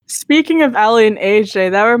 Speaking of Ellie and AJ,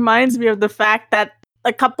 that reminds me of the fact that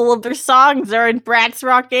a couple of their songs are in Bratz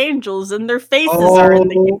Rock Angels and their faces are in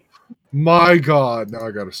the game. My god. Now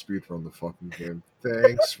I gotta speed from the fucking game.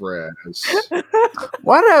 Thanks, Raz.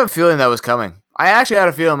 Why did I have a feeling that was coming? I actually had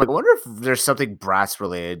a feeling, like, I wonder if there's something Bratz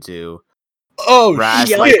related to Bratz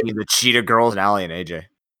shit. liking the Cheetah Girls and Allie and AJ.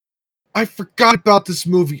 I forgot about this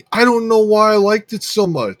movie. I don't know why I liked it so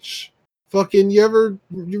much. Fucking, you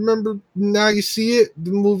remember Now You See It?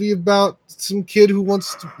 The movie about some kid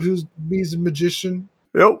who's a magician?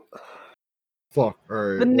 Yep. Fuck,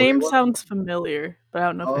 alright. The name sounds familiar, but I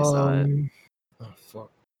don't know if I saw it. Oh,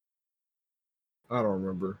 fuck. I don't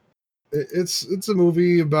remember. It's a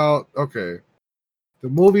movie about, okay. The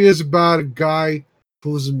movie is about a guy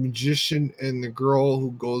who's a magician and the girl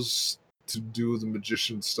who goes to do the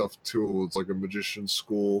magician stuff too. It's like a magician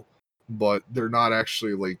school, but they're not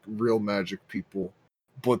actually like real magic people.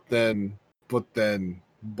 But then Magic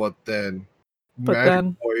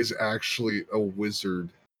Boy is actually a wizard.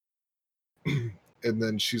 And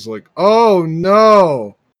then she's like, oh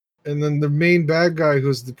no. And then the main bad guy,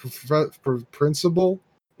 who's the principal,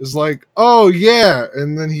 is like, oh yeah.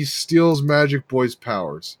 And then he steals Magic Boy's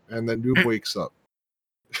powers. And then Noob wakes up.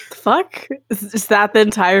 The fuck? Is that the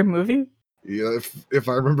entire movie? Yeah, if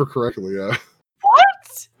I remember correctly, yeah.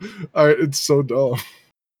 What? It's so dumb.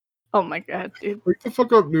 Oh my god, dude. Wake the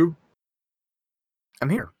fuck up, Noob. I'm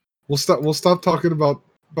here. We'll stop talking about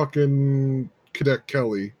fucking Cadet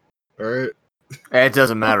Kelly. Alright? It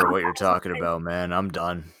doesn't matter what you're talking about, man. I'm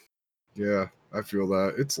done. Yeah, I feel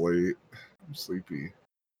that. It's late. I'm sleepy.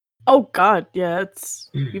 Oh god, yeah,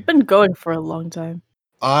 we've been going for a long time.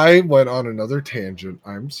 I went on another tangent.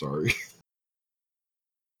 I'm sorry.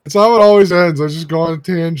 It's how it always ends. I just go on a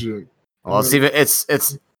tangent. Well,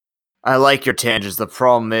 it's. I like your tangents. The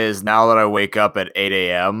problem is, now that I wake up at 8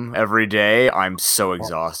 a.m. every day, I'm so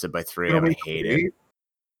exhausted by 3 a.m. I hate it.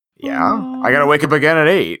 Yeah, I gotta wake up again at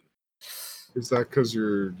 8. Is that because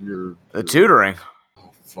you're the tutoring?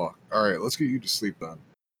 Oh fuck! All right, let's get you to sleep then.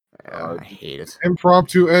 I hate it.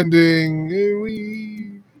 Impromptu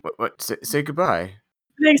ending. What? Say goodbye.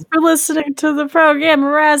 Thanks for listening to the program,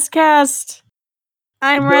 Razcast.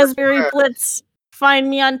 I'm Raspberry Blitz. Find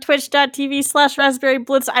me on twitch.tv/Raspberry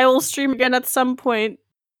Blitz. I will stream again at some point.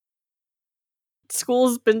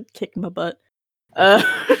 School's been kicking my butt.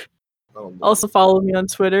 Also follow me on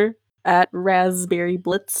Twitter at Raspberry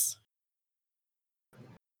Blitz.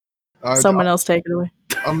 Someone else take it away.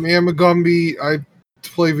 I'm Amagumby. I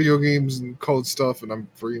play video games and code stuff, and I'm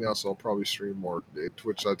free now, so I'll probably stream more at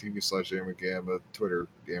twitch.tv/Amagama, Twitter,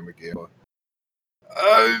 Amagama.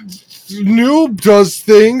 Noob does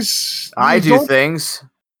things. I do things.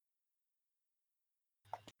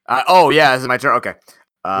 Oh yeah, is it my turn? Okay.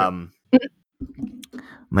 My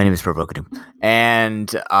name is Purple,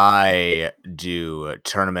 and I do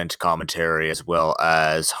tournament commentary as well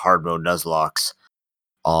as hard mode Nuzlocke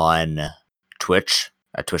on Twitch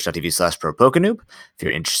at twitch.tv/ProPokeNoob. If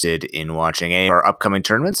you're interested in watching any of our upcoming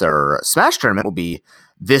tournaments, our Smash tournament will be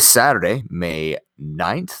this Saturday, May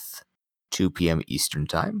 9th. 2 p.m. Eastern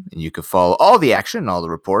Time. And you can follow all the action and all the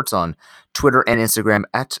reports on Twitter and Instagram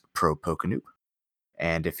at ProPokeNoob.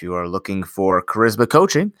 And if you are looking for charisma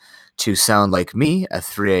coaching to sound like me at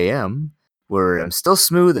 3 a.m., where I'm still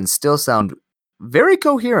smooth and still sound very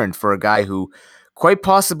coherent for a guy who, quite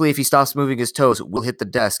possibly, if he stops moving his toes, will hit the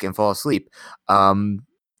desk and fall asleep,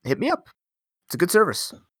 hit me up. It's a good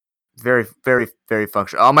service. Very, very, very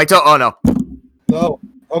functional. Oh, my toe. Oh, no. No.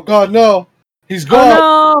 Oh, God, no. He's gone.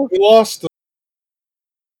 Oh, no. We lost him.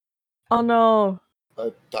 Oh no.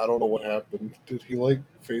 I don't know what happened. Did he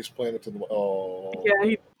face plant into the? Oh.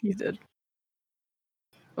 Yeah, he did.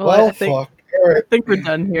 Well, I think, fuck. All right. I think we're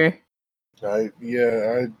done here. I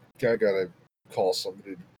gotta call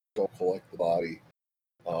somebody to go collect the body.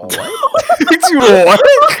 What? What?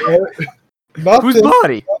 Nothing. Whose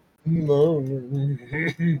body? No.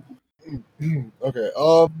 Okay.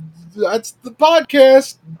 That's the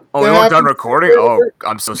podcast. Oh, we weren't done recording? Oh,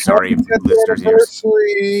 I'm so sorry, Happy 10th listeners.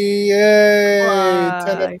 anniversary! Yay!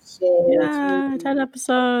 10 Why? episodes. Yeah, 10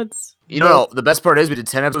 episodes. You know, the best part is we did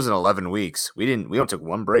 10 episodes in 11 weeks. We don't took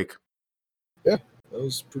one break. Yeah, that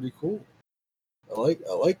was pretty cool. I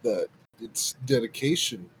like that. It's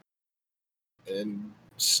dedication and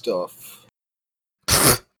stuff.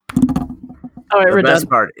 All right, The we're best done.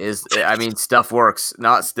 part is, I mean, stuff works.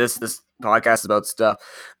 Not this podcast is about stuff.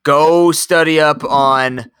 Go study up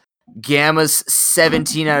on Gamma's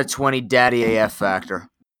 17 out of 20 Daddy AF factor.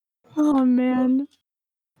 Oh man.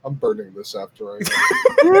 I'm burning this after I.